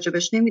بزنم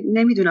راجبش،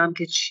 نمیدونم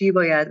که چی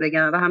باید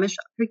بگم و همش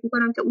فکر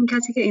میکنم که اون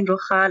کسی که این رو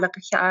خلق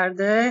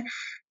کرده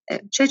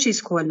چه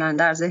چیز کلاً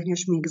در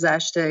ذهنش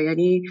میگذشته،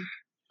 یعنی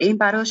این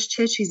براش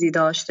چه چیزی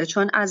داشته،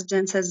 چون از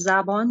جنس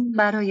زبان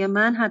برای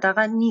من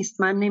حداقل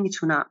نیست. من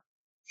نمیتونم،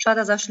 شاید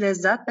ازش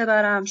لذت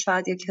ببرم،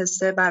 شاید یک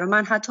حسه برای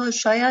من، حتی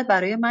شاید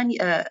برای من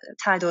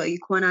تداعی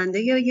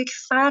کننده یا یک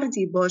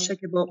فردی باشه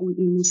که با اون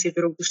این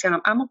موسیقی رو گوش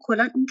کردم، اما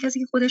کلا اون کسی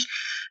که خودش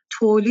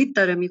تولید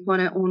داره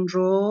میکنه اون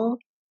رو،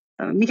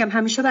 میگم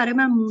همیشه برای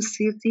من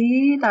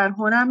موسیقی در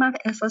هنر من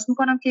احساس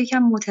میکنم که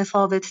یکم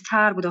متفاوت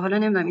تر بوده. حالا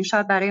نمیدونم این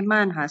شاید برای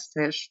من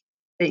هستش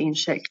به این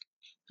شکل.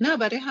 نه،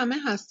 برای همه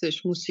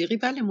هستش موسیقی،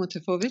 بله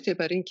متفاوته،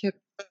 برای اینکه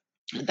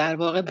در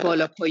واقع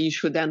بالا پایین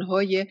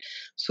شدن‌های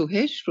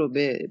سوهش رو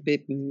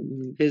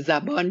به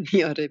زبان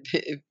میاره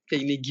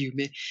بین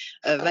گیومه.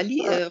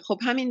 ولی خب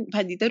همین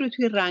پدیده رو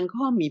توی رنگ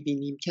ها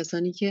میبینیم،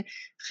 کسانی که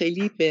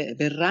خیلی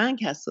به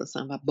رنگ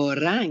حساسن و با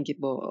رنگ،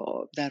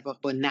 در واقع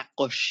با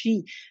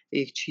نقاشی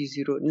یک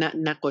چیزی رو،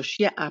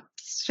 نقاشی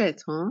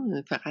ابسترکت ها،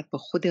 فقط با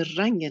خود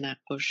رنگ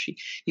نقاشی،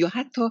 یا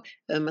حتی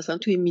مثلا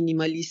توی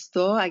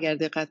مینیمالیستا اگر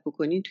دقت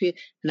بکنین توی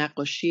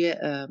نقاشی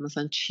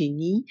مثلا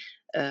چینی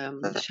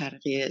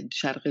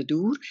شرق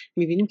دور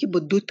میبینیم که با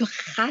 2 تا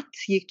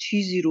خط یک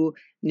چیزی رو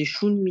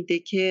نشون میده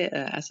که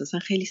اساسا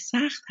خیلی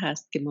سخت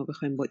هست که ما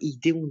بخوایم با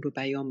ایده اون رو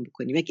بیان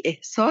بکنیم. یک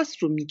احساس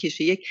رو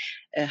میکشه، یک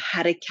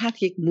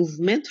حرکت، یک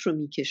موومنت رو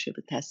میکشه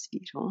به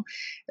تصویر ها.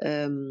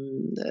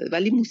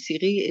 ولی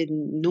موسیقی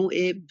نوع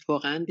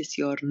واقعا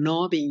بسیار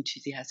ناب این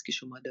چیزی هست که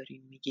شما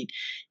دارین میگین،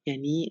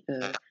 یعنی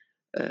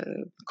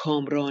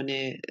کامران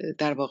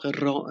در واقع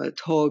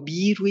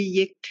تابی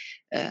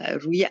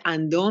روی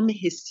اندام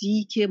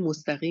حسی که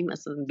مستقیم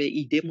اصلا به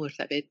ایده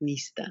مرتبط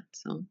نیستند.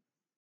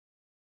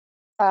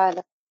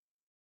 بله.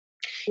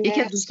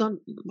 یکی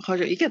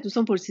از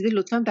دوستان پرسیده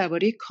لطفاً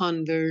درباره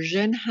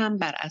کانورژن هم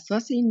بر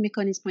اساس این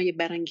مکانیزم‌های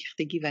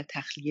برانگیختگی و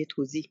تخلیه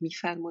توضیح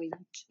می‌فرمایید؟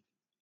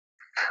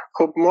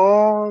 خب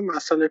ما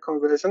مسئله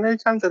کانورژن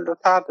یکم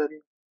جلوتر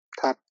داریم.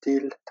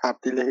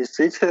 تبدیل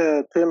حسی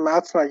که توی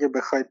متن اگه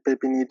بخواید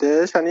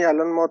ببینیدش، یعنی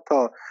الان ما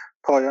تا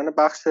پایان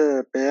بخش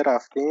ب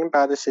رفتیم،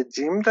 بعدش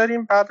جیم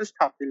داریم، بعدش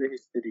تبدیل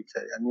هیستریکه،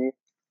 یعنی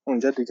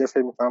اونجا دیگه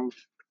فکر می‌کنم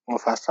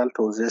مفصل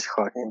توضیحش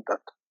خواهیم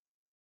داد.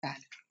 بله.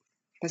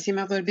 پس یه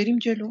مقدار بریم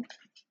جلو.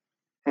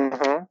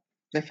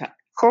 بفرمایید.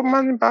 خب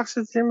من این بخش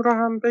جیم رو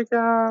هم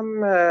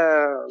بگم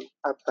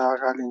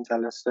حداقل این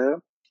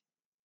جلسه.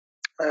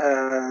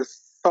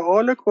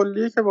 سوال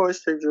کلی که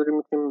باهاش چجوری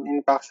میتونیم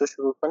این بخش رو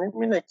شروع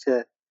کنیم اینه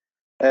که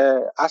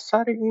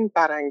اثر این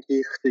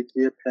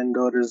برانگیختگی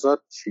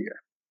پندارزاد چیه؟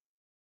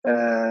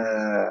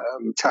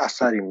 چه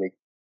اثری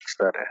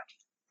میگذاره؟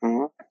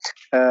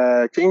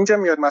 که اینجا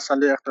میاد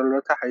مسئله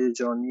اختلالات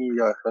هیجانی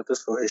یا اختلالات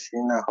سوهشی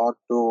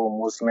نهاد و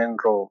مزمن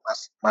رو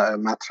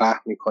مطرح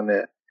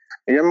میکنه.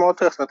 یه ما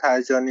تو اختلالات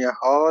هیجانی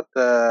حاد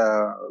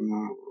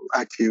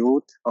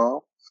اکیوت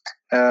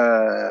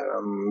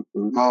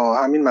با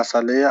همین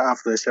مسئله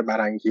افزایش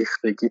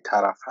برانگیختگی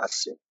طرف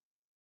هستیم،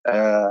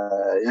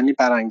 یعنی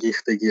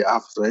برانگیختگی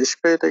افزایش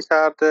پیدا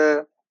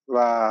کرده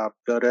و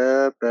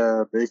داره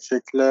به یک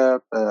شکل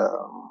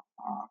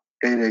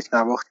غیر یک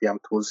نواختی هم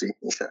توضیح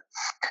میشه.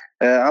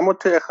 اما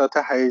تو اختلالات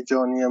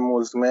هیجانی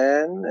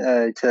مزمن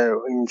که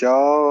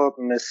اینجا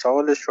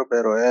مثالش رو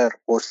به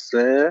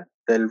غصه،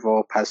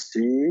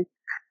 دلواپسی،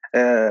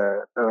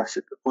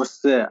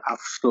 غصه،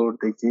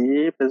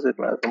 افسردگی،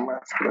 بذارید من از اون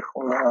متن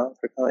بخونم،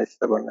 فکر کنم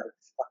اشتباه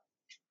نوشتم.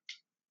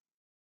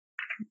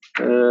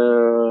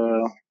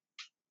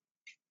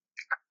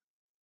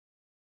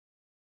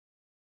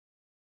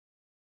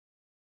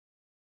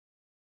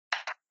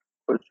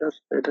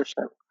 کجاست پیداش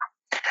نمی‌کنم.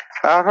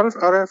 هر حال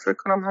آره فکر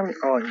کنم همین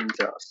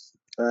اینجاست.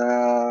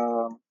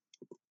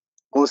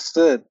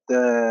 غصه،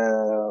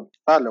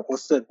 بله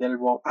غصه،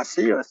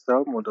 دلواپسی یا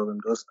اضطراب مداوم،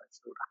 درست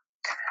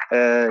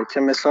نشدم که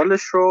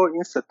مثالش رو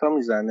این ستا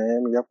میزنه،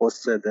 میگه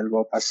غصه،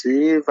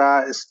 دلواپسی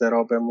و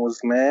اضطراب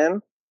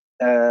مزمن.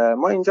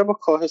 ما اینجا با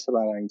کاهش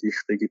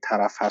برانگیختگی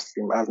طرف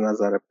هستیم از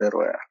نظر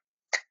بروئر،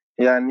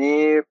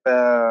 یعنی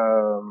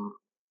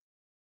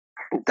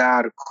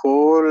در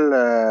کل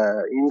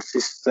این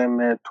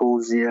سیستم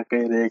توزیع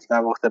غیر یک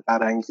نواخت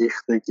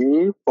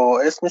برانگیختگی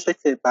باعث میشه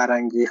که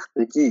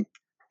برانگیختگی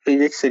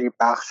یک سری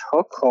بخش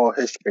ها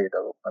کاهش پیدا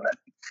بکنه.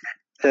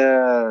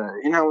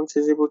 این همون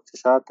چیزی بود که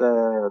شاید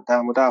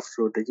در مورد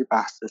افسردگی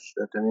بحثش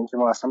شد، یعنی اینکه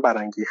ما اصلا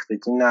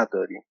برانگیختگی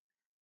نداریم،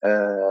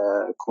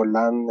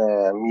 کلا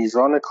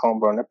میزان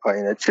کامرانه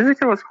پایینه. چیزی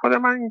که واسه خود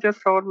من اینجا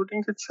سوال بود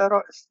این که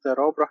چرا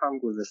اضطراب رو هم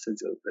گذاشته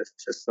جزوش،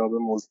 اضطراب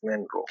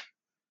مزمن رو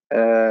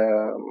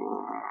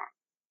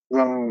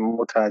من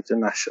متوجه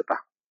نشدم.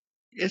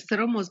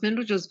 اضطراب مزمن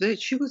رو جزو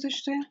چی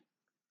گذاشته؟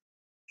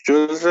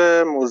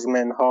 جزء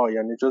مزمن ها،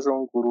 یعنی جزء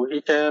اون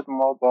گروهی که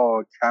ما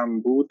با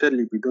کمبود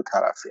لیبیدو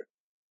طرفیم.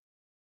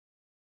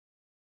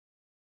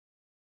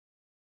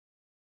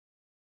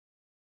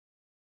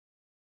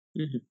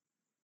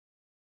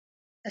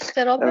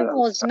 اضطراب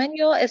مزمن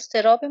یا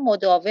اضطراب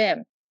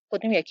مداوم،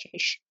 کدوم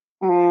یکیش؟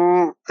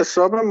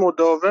 اضطراب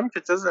مداوم که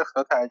جز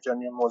اختلال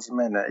هیجانی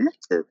مزمنه،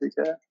 یکی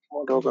دیگه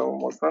مداوم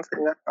و مزمن فکر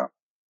نکنم،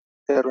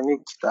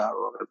 کرونیک در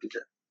واقع دیگه.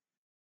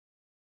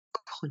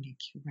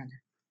 کرونیک،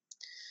 بله.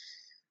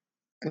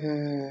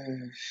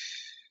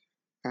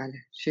 بله،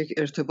 یک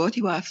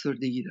ارتباطی با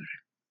افسردگی داره.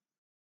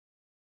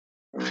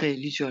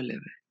 خیلی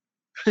جالبه.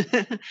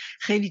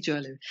 خیلی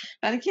جالبه،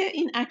 برای که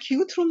این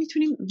اکیوت رو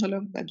میتونیم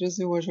حالا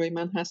جزء واژه‌های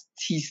من هست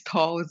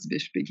تیزتاز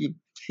بهش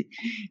بگیم،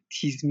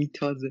 تیز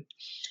میتازه،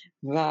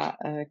 و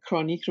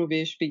کرونیک رو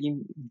بهش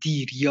بگیم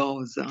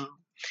دیریاز،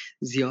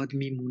 زیاد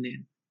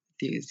میمونه،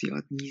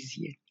 زیاد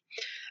میزیه.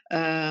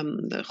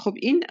 خب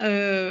این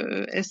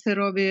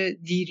اضطراب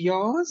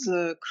دیریاز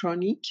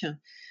کرونیک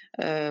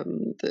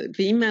به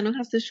این معنا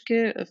هستش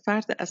که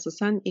فرد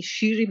اساساً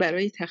شیری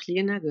برای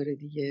تخلیه نداره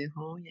دیگه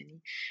ها،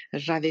 یعنی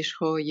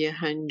روش‌های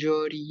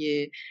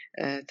هنجاری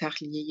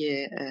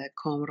تخلیه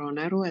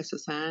کامرانه رو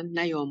اساساً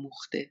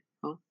نیاموخته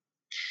ها،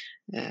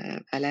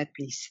 بلد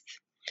نیست.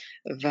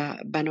 و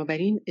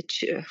بنابراین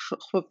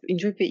خب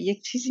اینجا به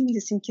یک چیزی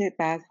میرسیم که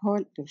بعدها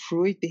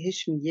فروید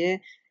بهش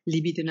میگه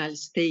لیبیدونال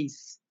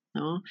استیز،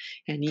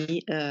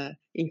 یعنی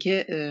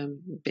اینکه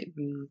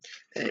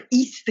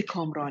ایست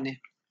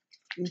کامرانه،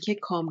 اینکه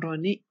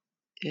کامرانه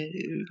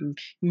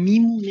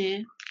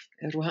میمونه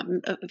رو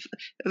هم.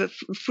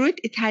 فروید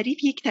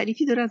یک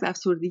تعریفی داره از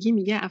افسردگی،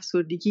 میگه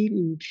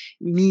افسردگی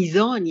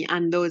میزانی،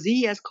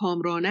 اندازه‌ای از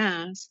کامرانه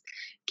است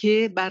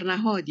که بر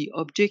نهادی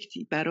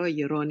ابجکتی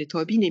برای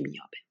رانتابی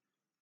نمیابه.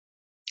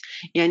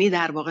 یعنی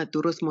در واقع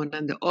درست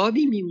مانند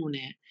آبی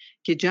میمونه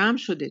که جمع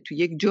شده تو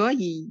یک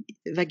جایی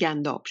و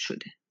گنداب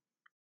شده.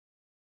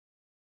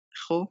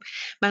 خب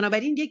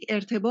بنابراین یک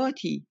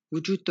ارتباطی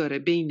وجود داره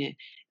بین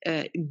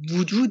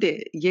وجود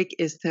یک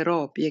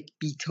اضطراب، یک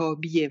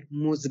بیتابی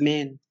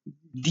مزمن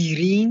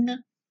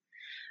دیرین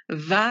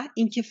و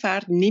اینکه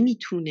فرد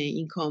نمیتونه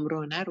این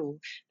کامرانه رو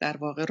در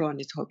واقع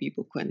رانتابی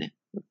بکنه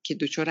که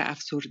دچار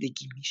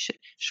افسردگی میشه.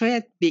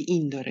 شاید به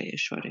این داره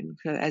اشاره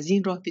میکنه. از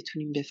این راه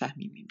بتونیم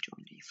بفهمیم این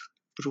جمله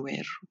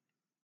بروئر رو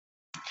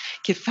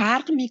که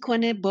فرق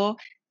میکنه با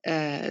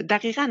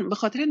دقیقاً به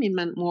خاطر همین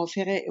من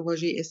موافق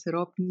واژه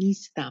اضطراب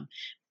نیستم،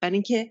 برای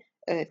اینکه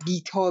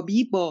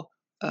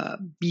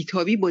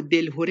بیتابی با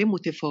دلهره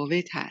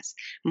متفاوت هست.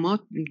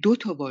 ما 2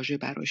 تا واژه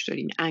براش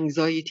داریم،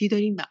 انگزایتی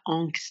داریم و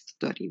آنگست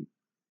داریم.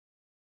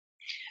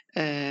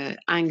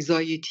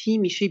 انگزایتی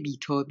میشه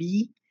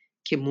بیتابی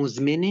که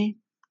مزمنه،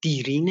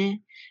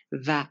 دیرینه،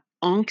 و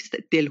آنگست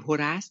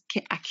دلهره است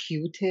که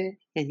اکیوته،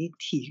 یعنی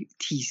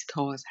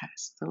تیزتاز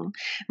هست.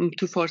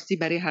 تو فارسی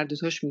برای هر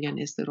دوتاش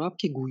میگن اضطراب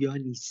که گویا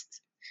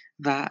نیست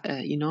و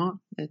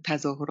اینا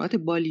تظاهرات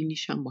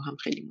بالینیش هم با هم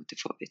خیلی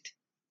متفاوت.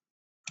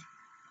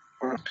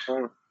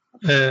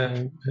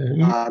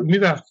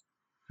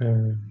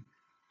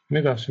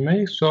 میبخشید من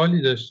یک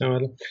سوالی داشتم.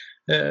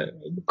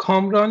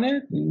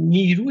 کامرانه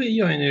نیروه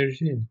یا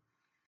انرژی؟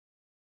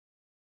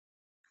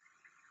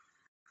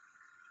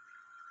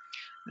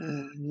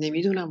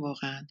 نمیدونم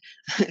واقعا.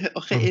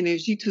 آخه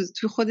انرژی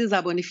تو خود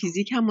زبان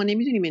فیزیک هم ما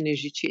نمیدونیم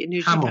انرژی چیه.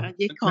 انرژی فقط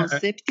یک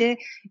کانسپت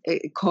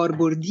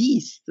کاربردی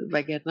است،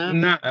 وگرنه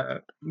نه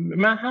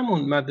من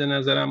همون مد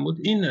نظرم بود.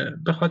 این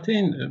به خاطر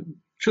این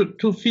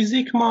تو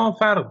فیزیک ما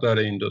فرق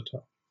داره این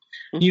دوتا،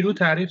 نیرو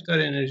تعریف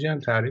داره، انرژی هم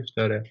تعریف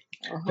داره.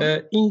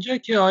 اینجا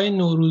که آقای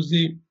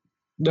نوروزی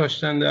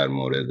داشتن در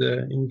مورد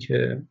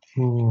اینکه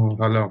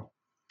حالا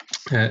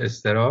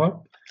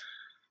اضطراب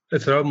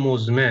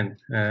مزمن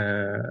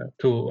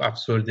تو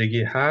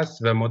افسردگی هست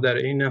و ما در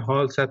این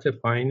حال سطح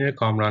پایین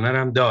کامرانه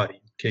هم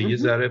داریم که یه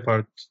ذره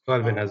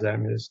پارادوکسال به نظر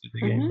میرسه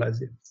دیگه این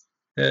قضیه.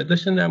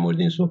 داشتن در مورد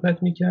این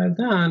صحبت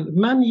میکردن،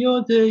 من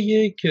یاد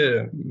یک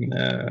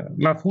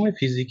مفهوم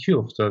فیزیکی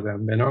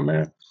افتادم به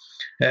نام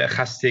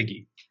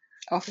خستگی.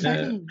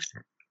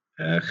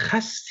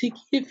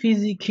 خستگی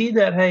فیزیکی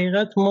در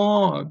حقیقت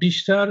ما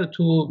بیشتر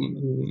تو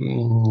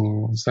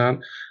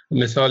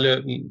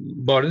مثال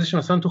بارزش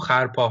مثلا تو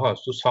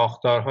خرپاهاست، تو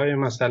ساختارهای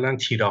مثلا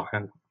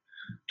تیراهن.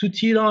 تو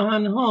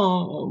تیراهن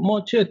ها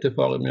ما چه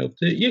اتفاقی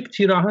میفته؟ یک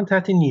تیراهن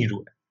تحت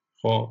نیروه.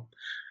 خب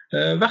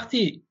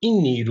وقتی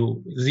این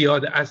نیرو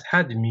زیاد از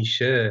حد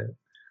میشه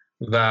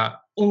و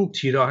اون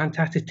تیراهن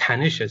تحت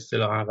تنش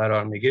اصطلاحاً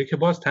قرار میگیره که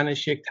باز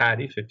تنش یک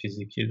تعریف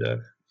فیزیکی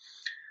داره،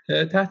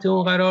 تحت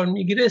اون قرار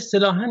میگیره،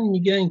 اصطلاحاً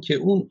میگن که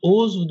اون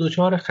عضو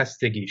دچار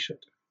خستگی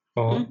شده.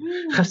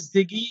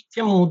 خستگی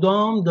که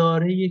مدام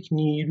داره یک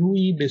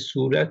نیرویی به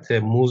صورت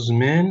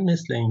مزمن،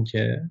 مثل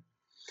اینکه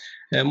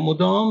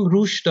مدام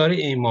روش داره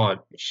اعمال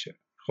میشه،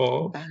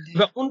 خب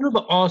و اون رو به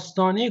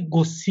آستانه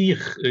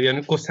گسیخ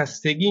یعنی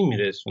گسستگی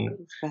میرسونه.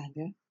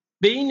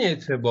 به این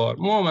اعتبار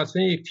ما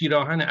مثلا یک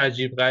پیراهن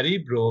عجیب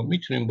غریب رو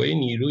میتونیم با یه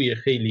نیروی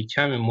خیلی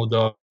کم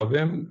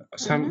مداوم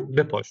اصلا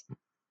بپاشیم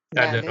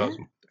در دراز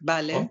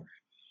مدت.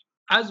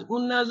 از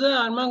اون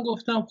نظر من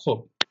گفتم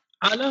خب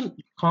الان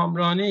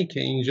کامرانه‌ای که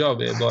اینجا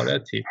به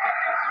عبارتی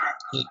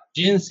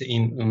جنس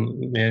این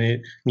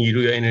یعنی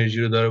نیروی یا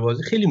انرژی رو داره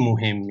بازی خیلی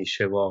مهم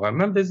میشه واقعا.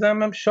 من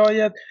بزنم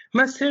شاید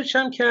من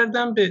سرچم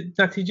کردم به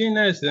نتیجه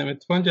نرسیدم.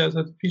 اتفاقا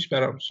جلسات پیش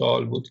برام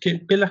سوال بود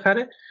که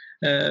بالاخره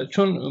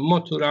چون ما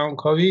تو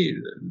روانکاوی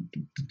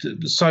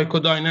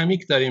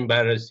سایکودینامیک داریم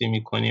بررسی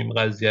میکنیم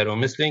قضیه رو،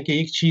 مثل اینکه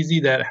یک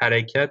چیزی در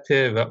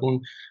حرکته و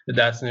اون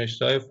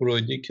دست‌نوشته‌های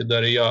فرویدی که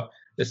داره یا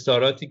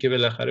استعاراتی که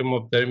بالاخره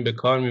ما داریم به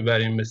کار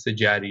میبریم مثل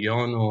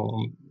جریان و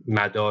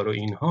مدار و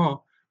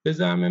اینها، به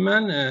زعم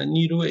من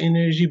نیرو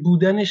انرژی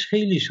بودنش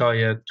خیلی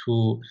شاید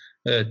تو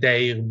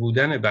دقیق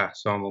بودن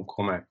بحثامون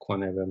کمک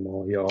کنه به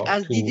ما. یا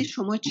از دید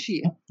شما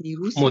چیه؟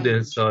 نیروس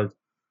مدل ساز.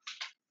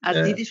 از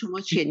دید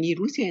شما چیه؟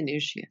 نیروس یا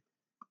انرژیه؟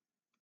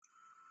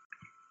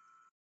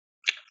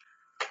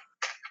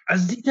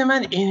 از دید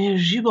من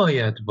انرژی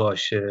باید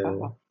باشه.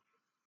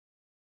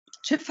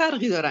 چه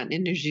فرقی دارن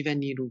انرژی و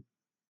نیرو؟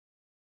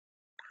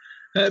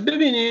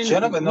 ببینین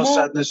جناب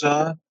نصرت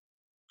نژاد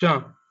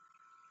جان،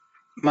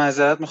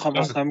 معذرت میخوام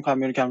اصلا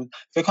میگم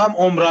فکر کنم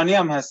عمرانی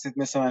هم هستید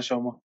مثل من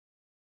شما.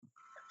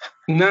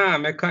 نه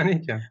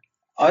مکانیکم.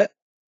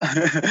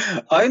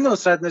 آقای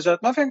نصرت نژاد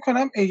من فکر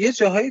کنم یه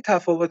جاهای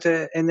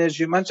تفاوت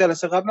انرژی، من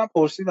جلسه قبلا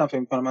پرسیدم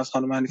فکر کنم از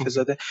خانم حنیفه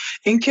زاده،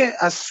 اینکه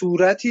از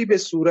صورتی به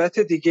صورت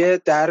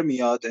دیگه در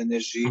میاد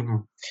انرژی،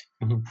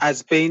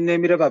 از بین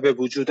نمیره و به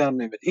وجود هم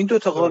نمیاد. این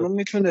دوتا قانون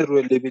میتونه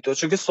روی لیبیدو،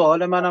 چون که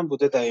سوال منم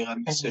بوده دقیقاً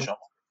مثل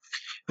شما.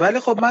 ولی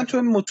خب من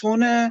تو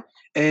متون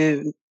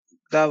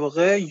در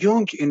واقع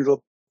یونگ این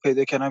رو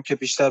پیدا کردم که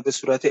بیشتر به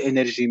صورت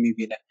انرژی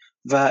میبینه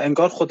و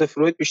انگار خود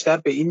فروید بیشتر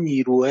به این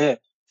نیروه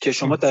که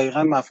شما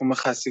دقیقاً مفهوم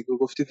خستگی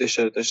گفتید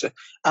اشاره داشته.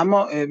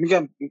 اما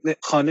میگم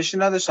خوانشی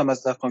نداشتم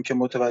از دقیقاً که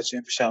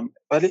متوجه بشم،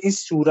 ولی این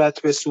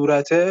صورت به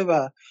صورته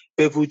و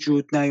به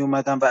وجود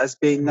نیومدن و از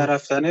بین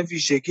نرفتن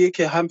ویژگیه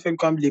که هم فکر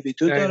کنم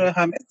لیبیدو داره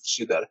هم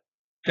انرژی داره.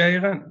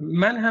 دقیقاً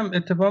من هم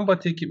اتفاقا با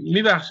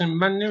میبخشم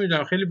من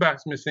نمیدونم خیلی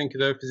بحث مثل این که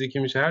داره فیزیکی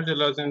میشه هر جا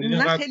لازم دیدین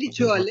نه خیلی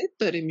جالب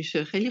داره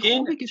میشه. خیلی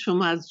خوبه که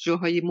شما از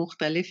جاهای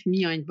مختلف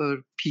میایین با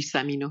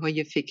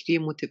پیش‌زمینه‌های فکری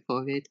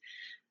متفاوت.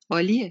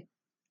 عالیه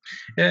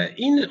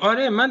این.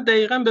 آره من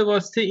دقیقاً به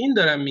واسطه این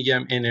دارم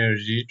میگم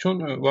انرژی،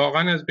 چون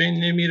واقعا از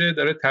بین نمیره،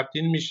 داره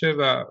تبدیل میشه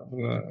و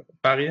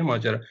بقیه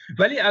ماجرا.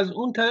 ولی از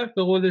اون طرف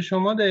به قول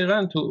شما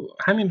دقیقاً تو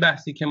همین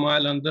بحثی که ما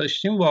الان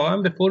داشتیم واقعا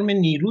به فرم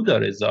نیرو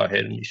داره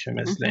ظاهر میشه،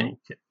 مثل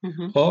اینکه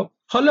خب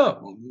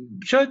حالا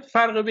شاید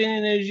فرق بین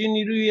انرژی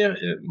نیروی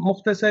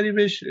مختصری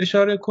بهش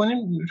اشاره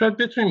کنیم، شاید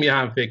بتونیم یه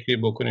هم فکری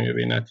بکنیم یا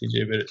به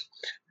نتیجه برسیم.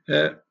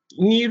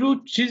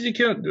 نیرو چیزی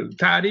که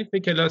تعریف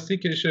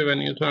کلاسیکشه و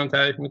نیوتن هم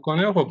تعریف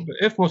میکنه، خب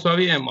F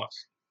مساوی M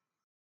هست.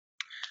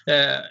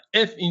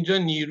 F اینجا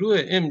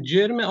نیروه، M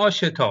جرم، آ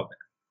شتابه.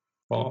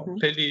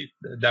 خیلی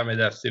دم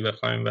دستی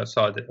بخوایم و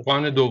ساده،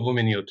 قانون دوم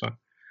نیوتن.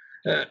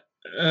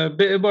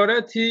 به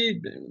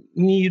عبارتی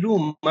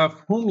نیرو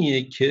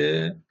مفهومیه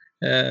که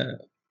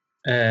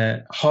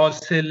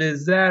حاصل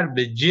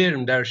ضرب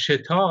جرم در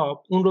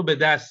شتاب اون رو به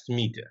دست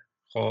میده.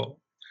 خب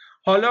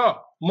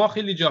حالا ما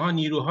خیلی جاها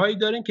نیروهایی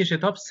داریم که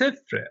شتاب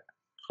صفره،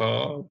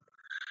 خب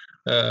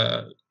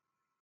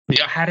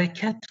یا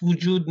حرکت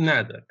وجود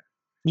نداره.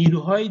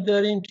 نیروهایی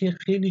داریم که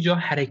خیلی جا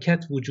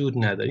حرکت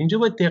وجود نداره. اینجا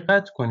باید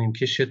دقت کنیم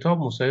که شتاب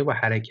مساوی با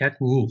حرکت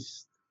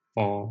نیست.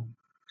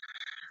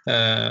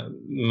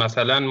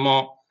 مثلا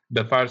ما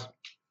به فرض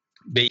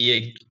به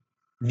یک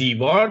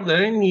دیوار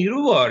داره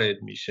نیرو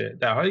وارد میشه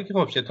در حالی که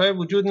خب شتاب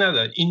وجود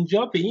نداره.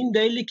 اینجا به این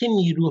دلیلی که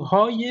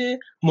نیروهای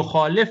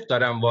مخالف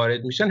دارن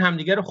وارد میشن،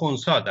 همدیگر رو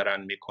خنثی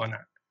دارن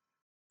میکنن،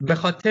 به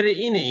خاطر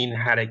این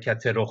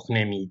حرکت رخ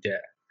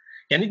نمیده.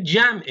 یعنی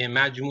جمع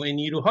مجموع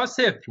نیروها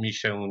صفر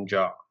میشه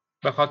اونجا،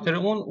 به خاطر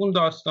اون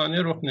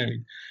داستانه رخ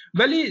نمیده.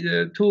 ولی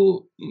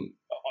تو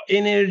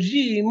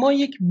انرژی ما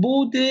یک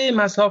بعد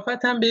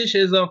مسافت هم بهش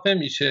اضافه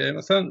میشه.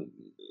 مثلا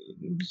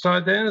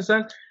ساده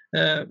مثلا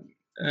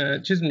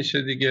چیز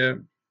میشه دیگه،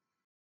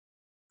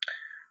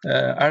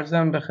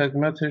 عرضم به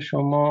خدمت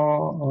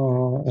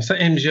شما مثلا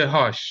امژه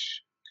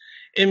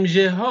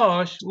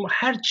هاش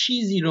هر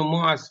چیزی رو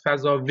ما از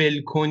فضا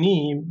ول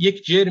کنیم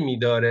یک جرمی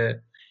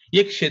داره،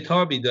 یک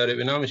شتابی داره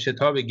به نام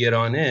شتاب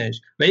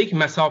گرانش و یک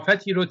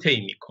مسافتی رو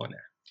طی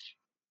میکنه.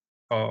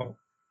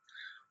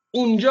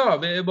 اونجا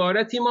به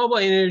عبارتی ما با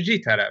انرژی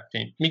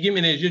طرفیم، میگیم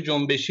انرژی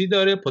جنبشی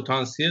داره،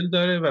 پتانسیل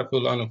داره و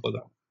فلان و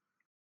فلان.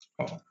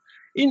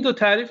 این دو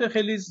تعریف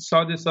خیلی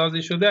ساده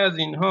سازی شده از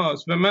این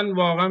هاست و من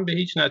واقعا به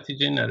هیچ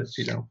نتیجه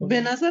نرسیدم.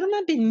 به نظر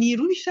من به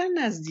نیرو بیشتر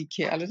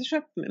نزدیکه. البته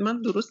شاید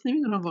من درست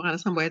نمیدونم واقعا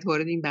اصلا باید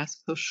وارد این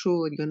بحث ها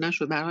شد یا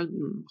نشد، به هر حال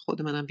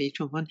خود منم به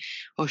هیچ عنوان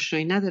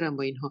آشنایی ندارم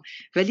با اینها،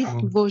 ولی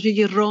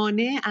واژه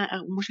رانه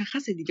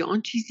مشخصه دیگه،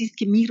 آن چیزی است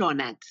که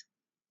میراند.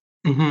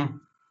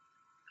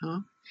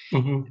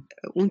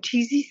 اون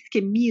چیزی است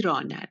که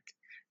میراند،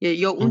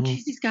 یا اون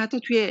چیزی است که حتی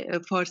توی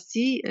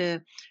فارسی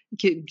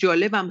که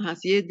جالبم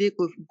هست، یه ده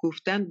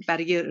گفتن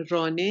برای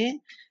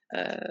رانه،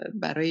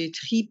 برای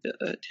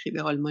تریب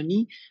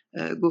آلمانی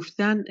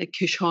گفتن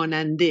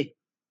کشاننده.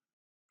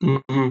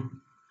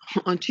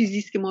 آن چیزی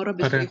است که ما را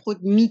به سوی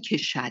خود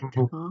میکشد.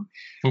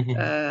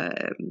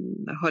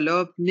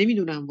 حالا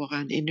نمیدونم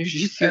واقعا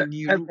انرژی یا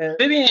نیرو.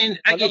 ببین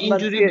اگه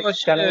اینجوری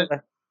باشه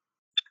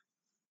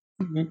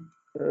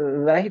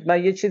وحید،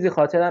 من یه چیزی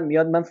خاطرم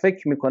میاد، من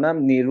فکر میکنم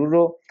نیرو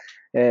رو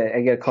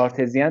اگر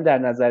کارتزیان در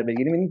نظر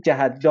بگیریم این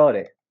جهت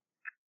داره،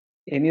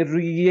 یعنی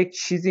روی یک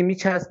چیزی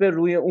میچسبه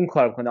روی اون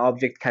کار کنه.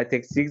 آبجکت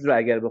کاتگوریز رو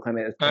اگر بخوایم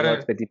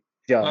اصطلاحات بدیم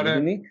جا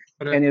میدونی،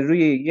 یعنی روی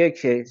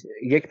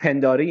یک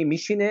پنداری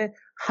میشینه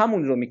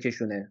همون رو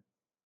میکشونه.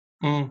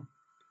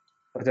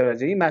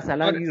 متوجهی؟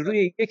 مثلا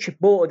روی یک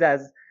بعد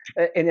از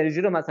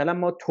انرژی رو مثلا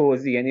ما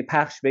توزیع یعنی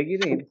پخش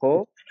بگیریم،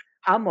 خب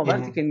اما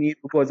وقتی که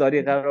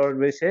نیروگذاری قرار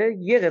بشه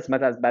یه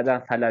قسمت از بدن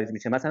فلج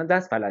میشه، مثلا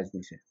دست فلج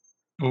میشه.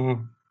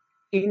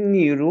 این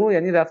نیرو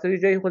یعنی رفته یه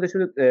جایی خودش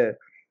رو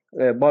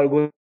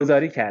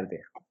بارگذاری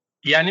کرده،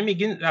 یعنی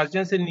میگین از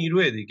جنس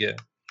نیروه دیگه.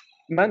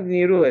 من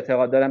نیرو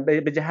اعتقاد دارم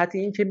به جهت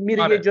این که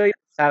میره یه جایی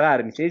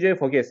سقر میشه، یه جایی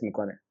فوکس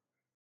میکنه.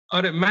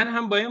 آره من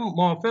هم با این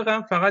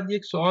موافقم. فقط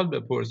یک سوال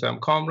بپرسم،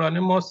 کامرانه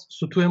ما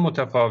سطوح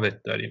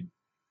متفاوت داریم،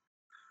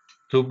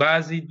 تو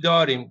بعضی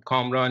داریم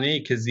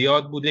کامرانه‌ای که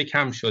زیاد بوده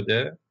کم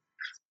شده،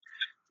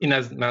 این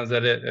از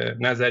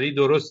نظری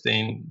درسته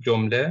این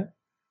جمله؟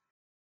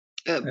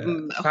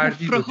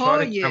 فردی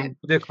دچار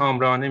کمبود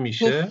کامرانه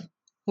میشه،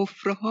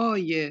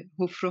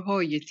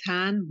 حفره‌های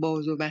تن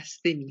باز و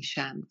بسته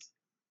میشند.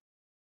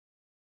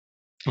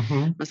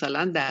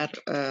 مثلا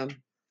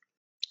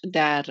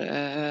در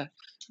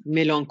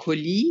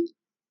ملانکولی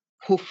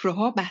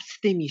حفره‌ها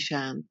بسته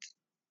میشند.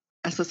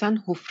 اساساً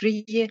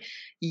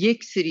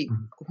یک سری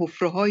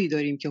حفره‌هایی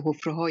داریم که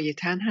حفره‌های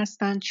تن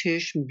هستند،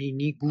 چشم،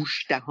 بینی،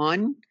 گوش،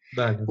 دهان،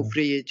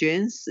 حفره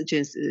جنس،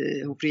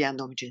 حفره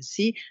اندام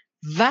جنسی،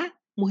 و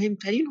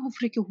مهمترین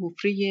حفره که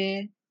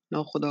حفره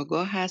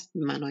ناخودآگاه هست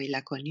به معنای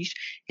لکانیش،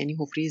 یعنی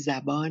حفره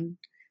زبان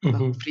و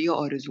حفره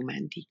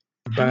آرزومندی.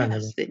 همه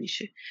بسته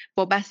میشه.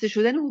 با بسته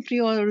شدن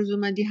حفره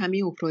آرزومندی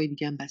همه حفره‌های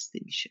دیگه هم بسته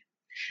میشه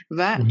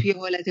و توی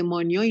حالت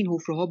مانیا این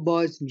حفره‌ها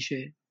باز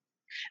میشه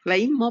و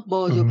این ما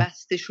باز و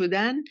بسته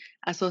شدن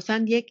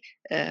اساساً یک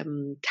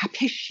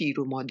تپشی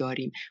رو ما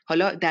داریم.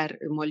 حالا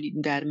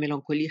در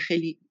ملانکولی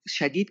خیلی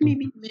شدید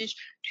میبینیمش،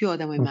 توی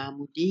آدمای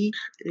معمولی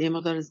یه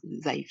مقدار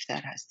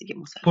ضعیف‌تر هست دیگه.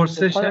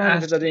 پرسش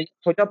اصلی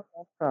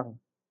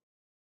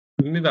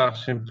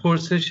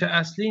پرسش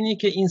اصلی اینه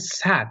که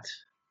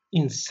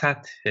این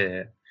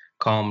سطح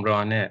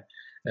کامرانه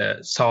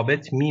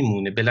ثابت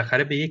میمونه،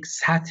 بالاخره به یک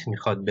سطح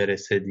میخواد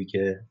برسه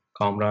دیگه.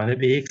 کامرانه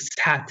به یک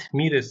سطح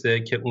میرسه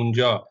که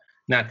اونجا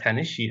نه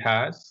تنشی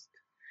هست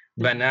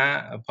و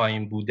نه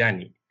پایین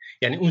بودنی.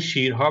 یعنی اون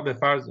شیرها، به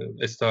فرض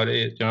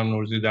استعاره جناب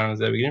نوروزی در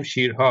نظر بگیریم،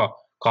 شیرها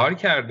کار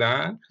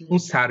کردن، اون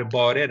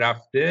سرباره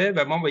رفته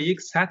و ما به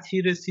یک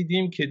سطحی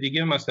رسیدیم که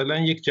دیگه مثلا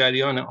یک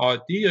جریان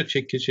عادی یا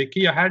چکه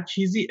یا هر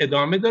چیزی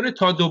ادامه داره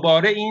تا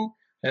دوباره این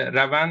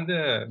روند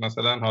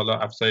مثلا حالا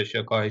افزایش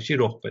یا کاهشی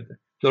رخ بده.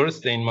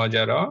 درسته این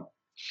ماجرا؟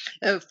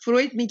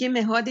 فروید میگه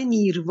نهاد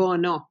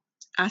نیروانا،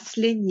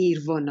 اصل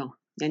نیروانا،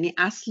 یعنی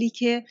اصلی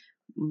که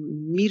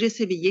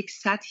میرسه به یک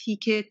سطحی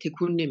که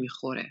تکون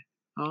نمیخوره.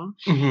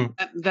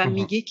 و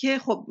میگه که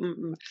خب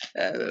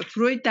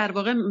فروید در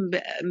واقع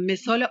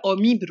مثال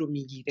آمیب رو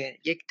میگیره،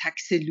 یک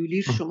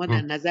تکسلولی شما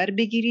در نظر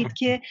بگیرید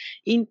که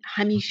این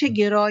همیشه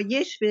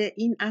گرایش به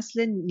این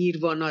اصل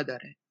نیروانا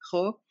داره.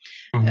 خب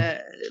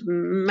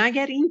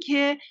مگر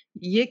اینکه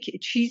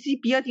یک چیزی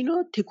بیاد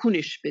اینو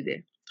تکونش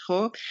بده.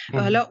 خب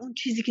حالا اون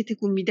چیزی که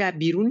تکون میده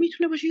بیرون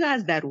میتونه باشه یا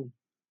از درون.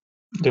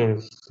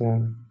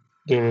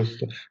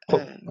 درسته. خب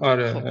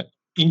آره خب.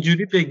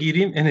 اینجوری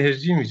بگیریم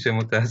انرژی میشه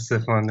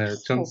متاسفانه،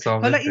 چون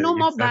ثابته. حالا اینو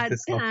ما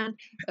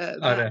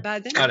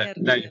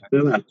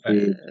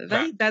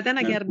بعدن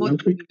اگر ما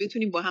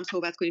بتونیم با هم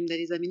صحبت کنیم در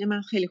این زمینه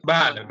من خیلی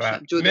خوشحال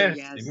میشم.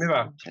 جدایی از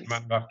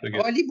من وقت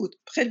گرفتم. عالی بود.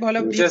 خیلی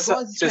بالا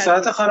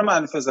جسارت خانم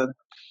حنیفه زاده.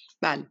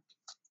 بله.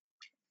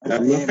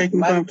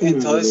 من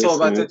انتهای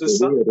صحبت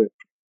دوستان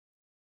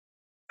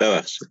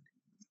ببخشید.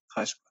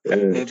 خواهش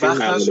می‌کنم.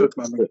 وقت نشد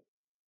من.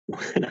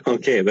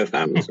 اوکی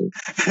بفرمایید.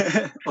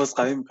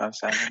 عذرخواهی می‌کنم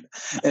شرمنده.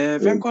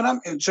 فکر کنم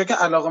چون که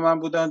علاقه من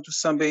بودن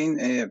دوستان به این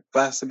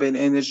بحث بین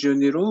انرژی و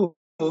نیرو،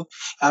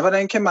 اولا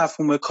اینکه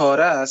مفهوم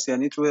کار است،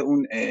 یعنی تو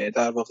اون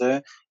در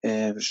واقع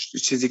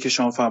چیزی که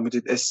شما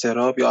فهمیدید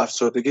اضطراب یا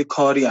افسردگی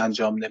کاری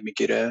انجام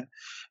نمیگیره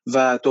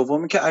و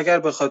دومی که اگر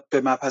بخواد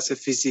به مبحث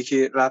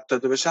فیزیکی ربط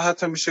داده بشه،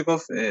 حتی میشه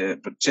گفت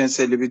جنس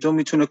لیبیدو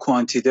میتونه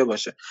کوانتیته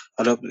باشه.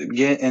 حالا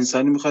یه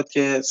انسانی میخواد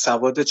که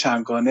سواد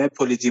چندگانه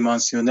پلی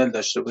دیمانسیونل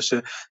داشته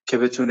باشه که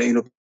بتونه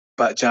اینو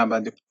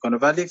جمع‌بندی کنه،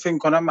 ولی فکر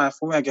کنم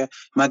مفهوم اگه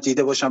من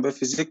دیده باشم به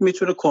فیزیک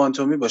میتونه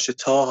کوانتومی باشه،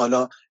 تا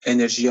حالا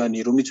انرژی یا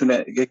نیرو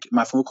میتونه یک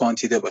مفهوم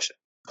کوانتیته باشه.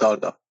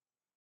 داردا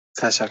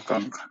تشکر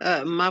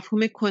میکنم.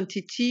 مفهوم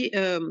کوانتیتی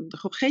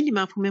خب خیلی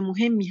مفهوم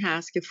مهمی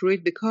هست که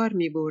فروید به کار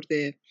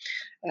میبرده.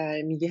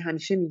 میگه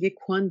همیشه میگه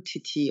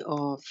کوانتیتی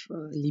آف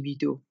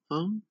لیبیدو.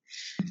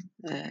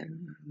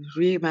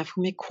 روی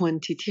مفهوم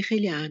کوانتیتی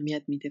خیلی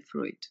اهمیت میده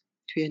فروید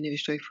توی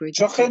نوشته‌های فروید،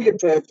 چون خیلی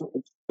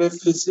به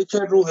فیزیک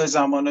روح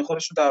زمانه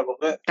خودشون در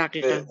واقع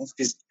دقیقاً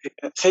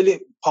خیلی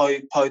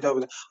پایدار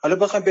بوده. حالا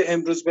بخوایم به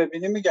امروز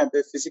ببینیم، میگم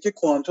به فیزیک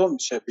کوانتوم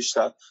میشه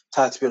بیشتر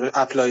تطبیق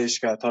اپلایش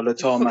کرد. حالا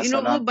تا خب مثلا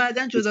اینو ما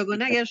بعداً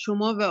جداگانه اگر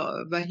شما و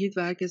وحید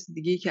و هر کس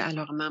دیگه‌ای که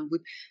علاقه‌مند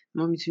بود،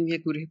 ما میتونیم یه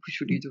گروه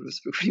کوچولی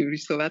درست بکنیم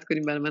روش صحبت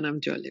کنیم. برای منم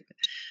جالبه.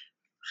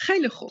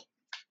 خیلی خوب.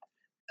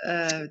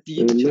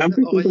 دیگه من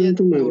فکر آقای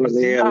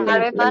نوروزی.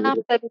 برای منم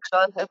خیلی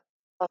جالب.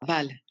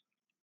 بله.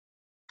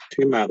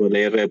 توی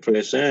مقاله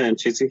رپرشن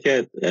چیزی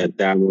که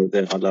در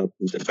مورد حالا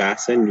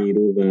بحث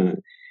نیرو و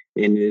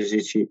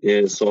انرژی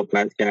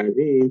صحبت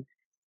کردیم،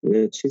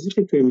 چیزی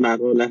که توی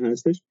مقاله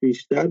هستش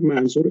بیشتر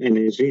منظور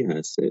انرژی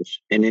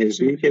هستش،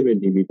 انرژی که به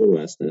لیبیدو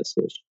وصل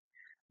هستش.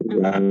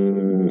 و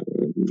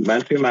من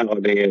توی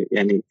مقاله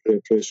یعنی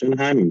رپرشن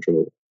همین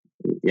رو،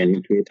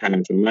 یعنی توی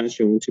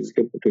ترجمهش اون چیزی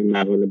که توی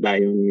مقاله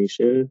بیان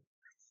میشه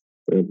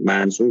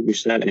منظور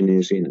بیشتر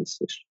انرژی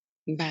هستش.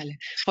 بله.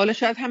 حالا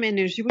شاید هم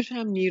انرژی باشه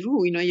هم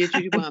نیرو، اینا یه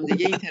جوری با هم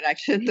دیگه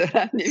اینتراکشن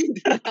دارن،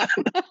 نمیدونم.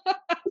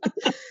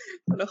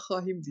 حالا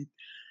خواهیم دید.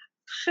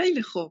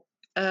 خیلی خوب.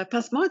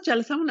 پس ما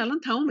جلسمون الان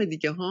تمومه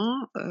دیگه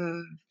ها.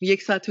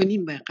 1.5 ساعت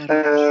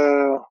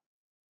قرار.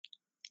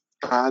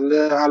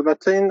 بله،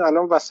 البته این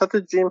الان وسط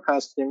جیم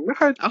هستیم.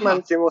 میخواید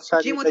من جیمو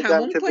سریع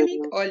بگم که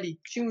بریم؟ عالی.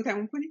 جیمو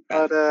تموم کنیم.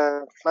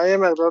 آره، من یه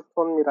مقدار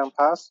تون میرم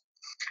پس.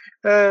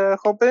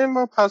 خب بریم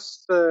ما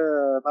پس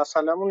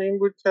مسئله‌مون این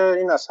بود که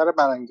این اثر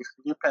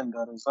برانگیختگی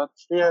پندارزاد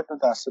چیه؟ دو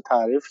دسته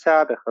تعریف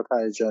کرد. اخراج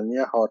هیجانی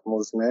هات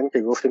مزمن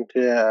که گفتیم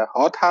توی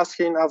هات هست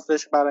که این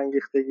افزایش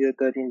برانگیختگی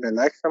داریم،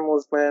 ریلکس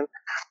مزمن.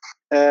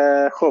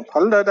 خب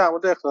حالا در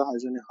مورد اخراج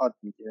هیجانی هات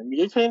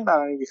میگه که این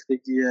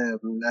برانگیختگی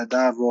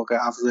در واقع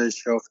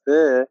افزایش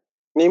یافته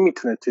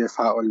نمیتونه توی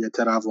فعالیت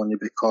روانی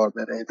به کار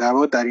بره. در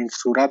واقع در این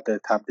صورت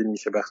تبدیل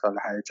میشه به اخراج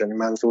هیجانی.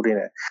 منظور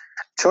اینه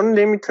چون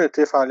نمیتونه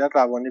توی فعالیت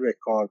روانی به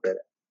کار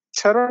بره.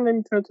 چرا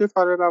نمیتونه توی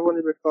فعالیت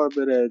روانی به کار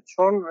بره؟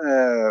 چون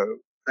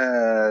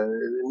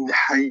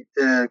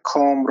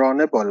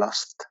کامرانه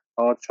بالاست،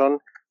 چون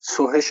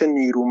سوهش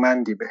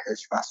نیرومندی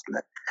بهش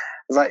وصله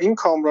و این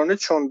کامرانه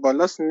چون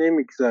بالاست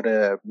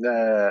نمیگذاره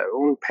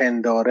اون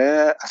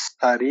پنداره از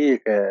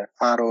طریق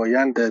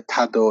فرایند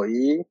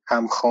تداعی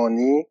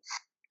همخوانی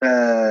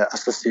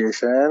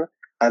اسوسییشن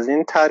از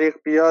این طریق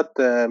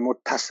بیاد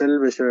متصل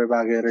بشه به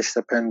بقیه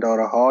رشته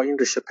پنداره ها. این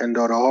رشته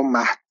پنداره ها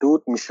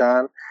محدود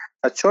میشن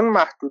و چون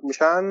محدود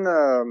میشن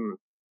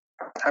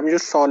همینجور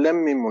سالم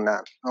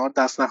میمونن،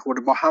 دست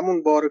نخورده با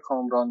همون بار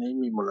کامرانه‌ای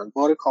میمونن.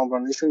 بار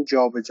کامرانه‌ایشون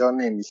جابجا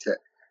نمیشه،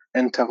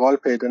 انتقال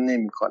پیدا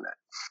نمیکنه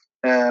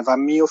و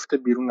میفته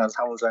بیرون از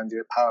همون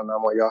زنجیره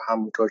پرنما. یا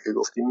همونطور که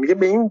گفتیم میگه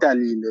به این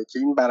دلیله که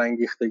این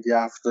برانگیختگی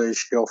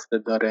افزایش یافته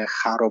داره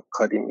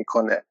خرابکاری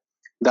میکنه.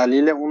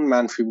 دلیل اون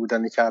منفی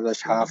بودنی که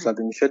ازش حرف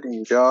زده میشد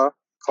اینجا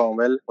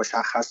کامل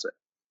مشخصه.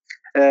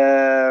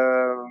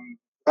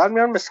 بعد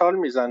میان مثال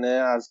میزنه،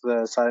 از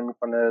سعی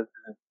میکنه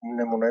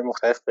نمونه‌های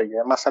مختلف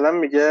بگه. مثلا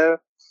میگه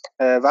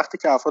وقتی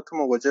که افراد تو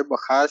مواجهه با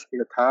خشم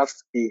یا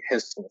ترس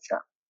بی‌حس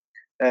میشن،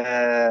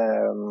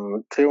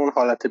 توی اون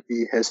حالت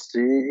بی‌حسی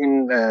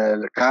این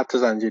قطع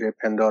زنجیره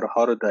پنداره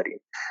ها رو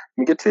داریم.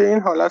 میگه توی این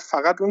حالت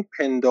فقط اون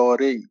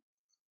پنداره‌ای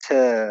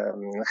که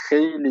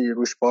خیلی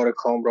روش بار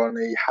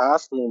کامرانه‌ای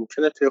هست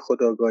ممکنه توی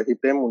خودآگاهی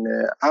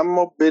بمونه،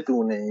 اما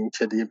بدون این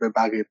که دیگه به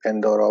بقیه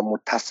پندارا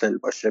متصل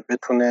باشه،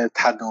 بتونه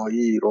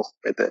تداعی رخ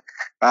بده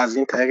و از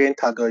این طریق این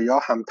تداعی‌ها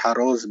هم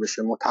تراز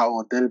بشه،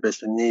 متعادل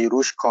بشه،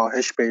 نیروش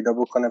کاهش پیدا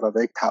بکنه و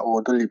به یک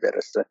تعادلی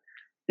برسه،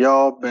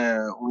 یا به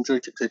اونجور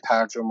که توی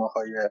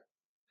ترجمه‌های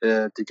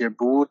دیگه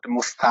بود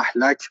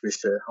مستهلک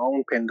بشه.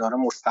 اون پنداره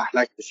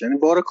مستهلک بشه، یعنی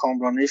بار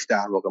کامرانه‌ایش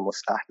در واقع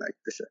مستهلک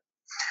بشه.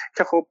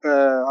 که خب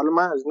حالا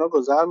من از اینا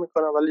گذر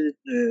میکنم ولی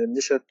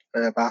میشه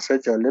بحث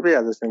جالبی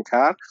ازشون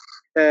کرد.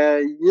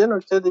 یه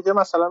نکته دیگه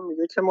مثلا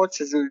میگه که ما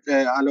چجوری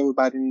علاوه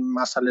بر این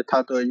مسئله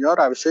تداعی‌ها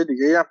روش‌های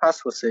دیگه هم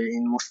هست واسه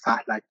این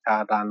مستهلک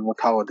کردن،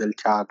 متعادل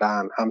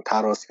کردن، هم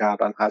تراز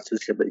کردن، هر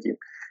چیزی که بگیم.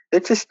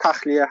 یکیش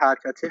تخلیه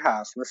حرکتی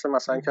هست،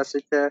 مثلا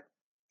کسی که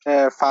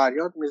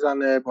فریاد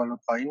میزنه، بالا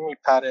پایین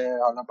میپره،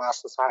 حالا بر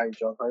اساس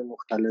هیجان‌های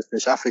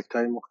مختلفش،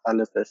 افکت‌های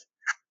مختلفش.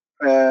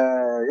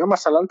 یا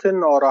مثلا توی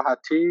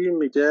ناراحتی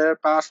میگه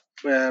بس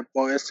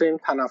باعث این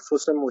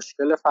تنفس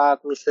مشکل فرد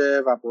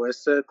میشه و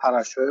باعث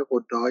ترشح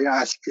غده‌های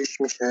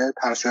اشکیش میشه،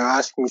 ترشح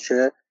اشک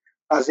میشه.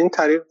 از این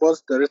طریق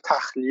باز داره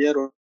تخلیه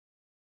رو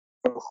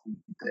رخ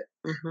میده.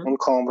 اون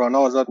کامرانه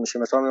آزاد میشه.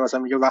 مثلا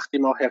میگه وقتی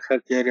ما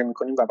هرخر گریه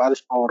میکنیم و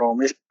بعدش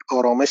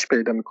آرامش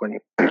پیدا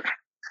میکنیم.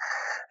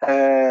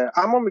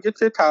 اما میگه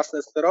توی ترس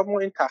اضطراب ما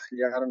این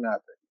تخلیه رو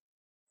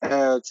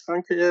نداریم،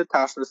 چون که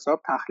ترس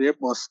اضطراب تخلیه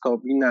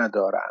بازتابی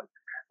ندارن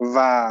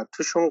و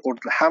توشون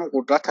هم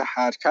قدرت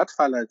حرکت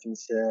فلج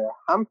میشه،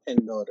 هم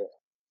پنداره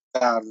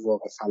در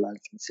واقع فلج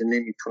میشه،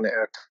 نمیتونه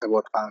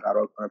ارتباط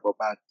برقرار کنه با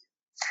بعد.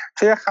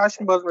 توی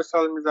خشم باز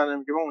مثال میزنه،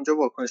 میگه ما اونجا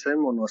واکنش‌های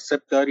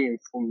مناسب داریم،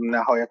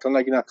 نهایتا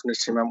اگه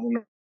نتونستیم هم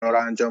اون رو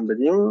انجام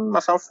بدیم،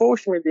 مثلا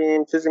فوش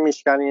میدیم، چیزی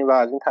میشکنیم و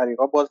از این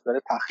طریقا باز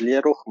داره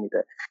تخلیه رخ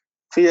میده.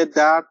 توی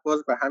درد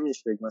باز به همین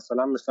شکل،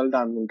 مثلا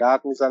دندون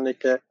درد میزنه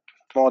که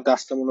ما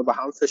دستمون رو به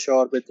هم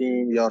فشار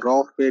بدیم یا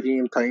راه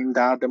بریم تا این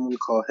دردمون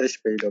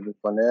کاهش پیدا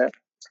بکنه.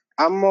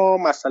 اما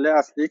مسئله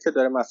اصلی که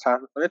داره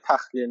مطرح میکنه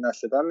تخلیه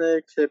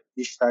نشدنه که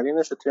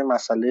بیشترینش توی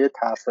مسئله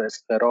ترس و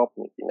اضطراب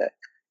میبینه.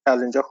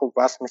 از اینجا خوب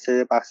وصل میشه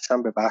یه بخشش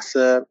هم به بحث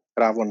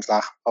روان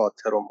زخم‌ها،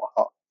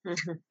 تروماها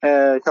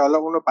که حالا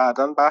اونو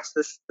بعداً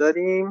بحثش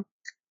داریم.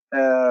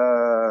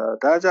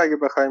 درجه اگه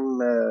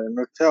بخوایم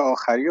نکته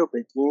آخری رو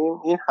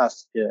بگیم این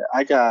هست که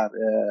اگر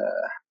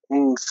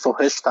اون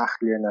سوهش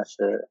تخلیه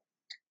نشه،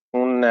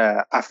 اون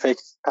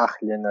افکت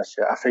تخلیه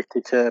نشه،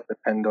 افکتی که به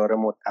پنداره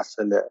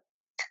متصله،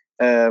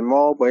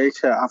 ما با یک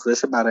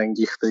افزایش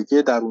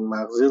برانگیختگی درون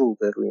مغزی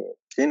روبرویم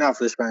که این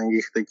افزایش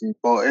برانگیختگی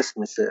باعث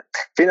میشه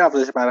که این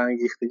افزایش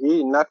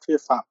برانگیختگی نه توی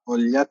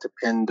فعالیت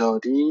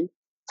پنداری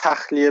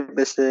تخلیه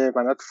بشه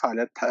و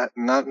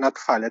نه تو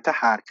فعالیت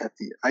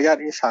حرکتی. اگر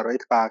این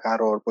شرایط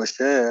برقرار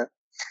باشه،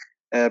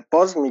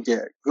 باز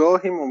میگه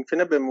گاهی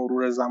ممکنه به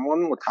مرور زمان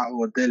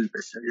متعادل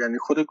بشه، یعنی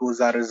خود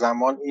گذر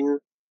زمان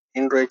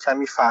این رو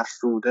کمی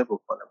فرسوده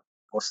بکنه،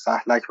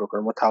 مستهلک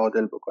بکنه،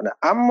 متعادل بکنه،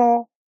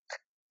 اما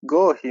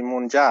گاهی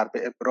منجر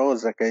به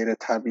ابراز غیر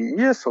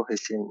طبیعی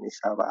سوهشین می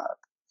شود.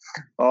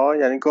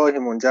 یعنی گاهی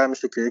منجر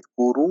میشه که یک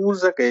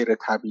بروز غیر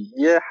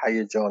طبیعی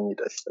هیجانی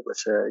داشته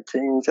باشه که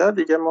اینجا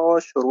دیگه ما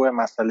شروع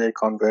مسئله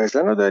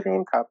کانورژن رو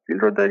داریم، تبدیل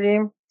رو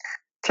داریم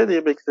که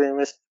دیگه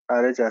بگذاریمش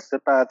برای جلسه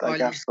بعد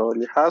اگر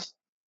سوالی هست.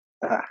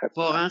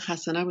 واقعا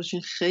خسته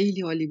نباشین،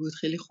 خیلی عالی بود،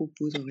 خیلی خوب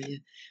بود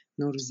آقای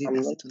نوروزی،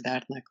 دستتون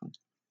درد نکنه.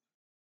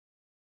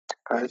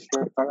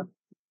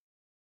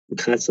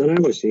 خسته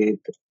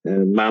نباشید،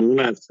 ممنون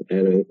از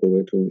ارائه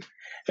خوبتون.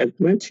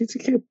 من چیزی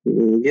که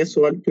یه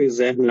سوال توی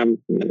ذهنم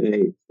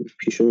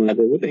پیش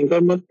اومده بود، انگار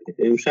ما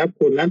امشب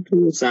کلا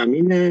تو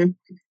زمین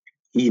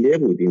ایده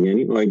بودیم،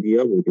 یعنی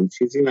آیدیا بودیم،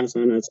 چیزی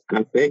مثلا از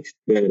افکت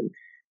به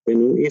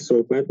نوعی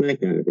صحبت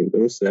نکردیم،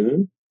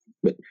 درسته؟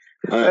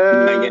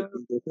 مگه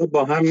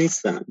با هم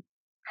نیستن؟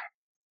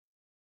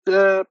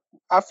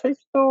 افکت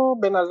رو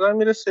به نظر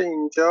میرسه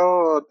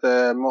اینجا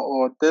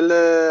معادل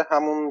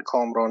همون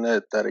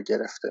کامرانه داره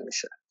گرفته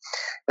میشه،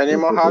 یعنی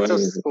ما هر جا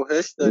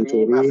سوهش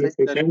داریم افکت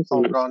داریم،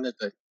 کامرانه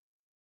داریم.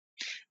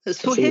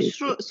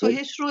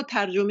 سوهش رو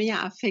ترجمه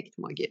افکت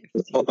ما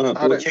گرفتیم.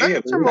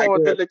 نه که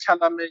معادل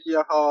کلمه‌ای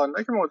ها،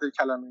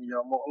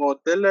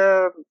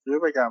 معادل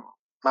بگم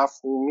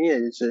مفهومیه،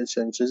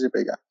 یه چیزی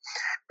بگم.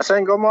 مثلا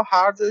انگار ما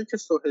هر جایی که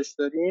سوهش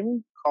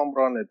داریم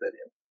کامرانه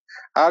داریم،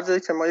 هر جایی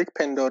که ما یک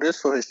پنداره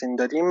سوهشین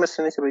داریم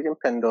مثل اینه که بگیم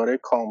پنداره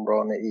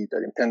کامرانه ای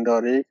داریم،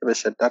 پنداره‌ای که به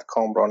شدت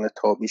کامرانه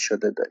تابی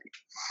شده داریم.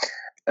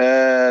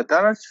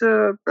 در نتیجه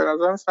به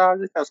نظرم هر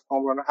جایی که از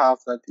کامرانه حرف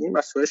زدیم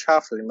از سوهش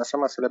حرف زدیم.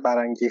 مثلا مسئله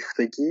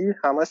برانگیختگی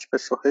همش به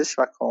سوهش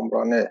و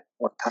کامرانه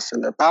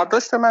متصله.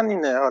 برداشت من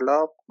اینه،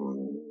 حالا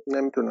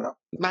نمیدونم.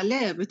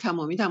 بله، به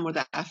تمامی در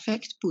مورد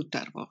افکت بود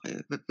در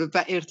واقع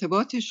و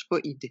ارتباطش با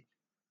ایده.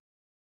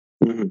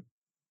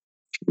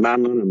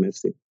 ممنونم،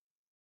 مرسی.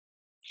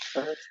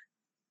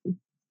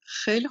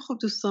 خیلی خوب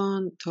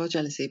دوستان، تا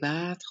جلسه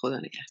بعد، خدا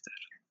نگهدار.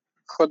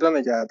 خدا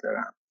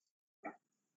نگهدارم.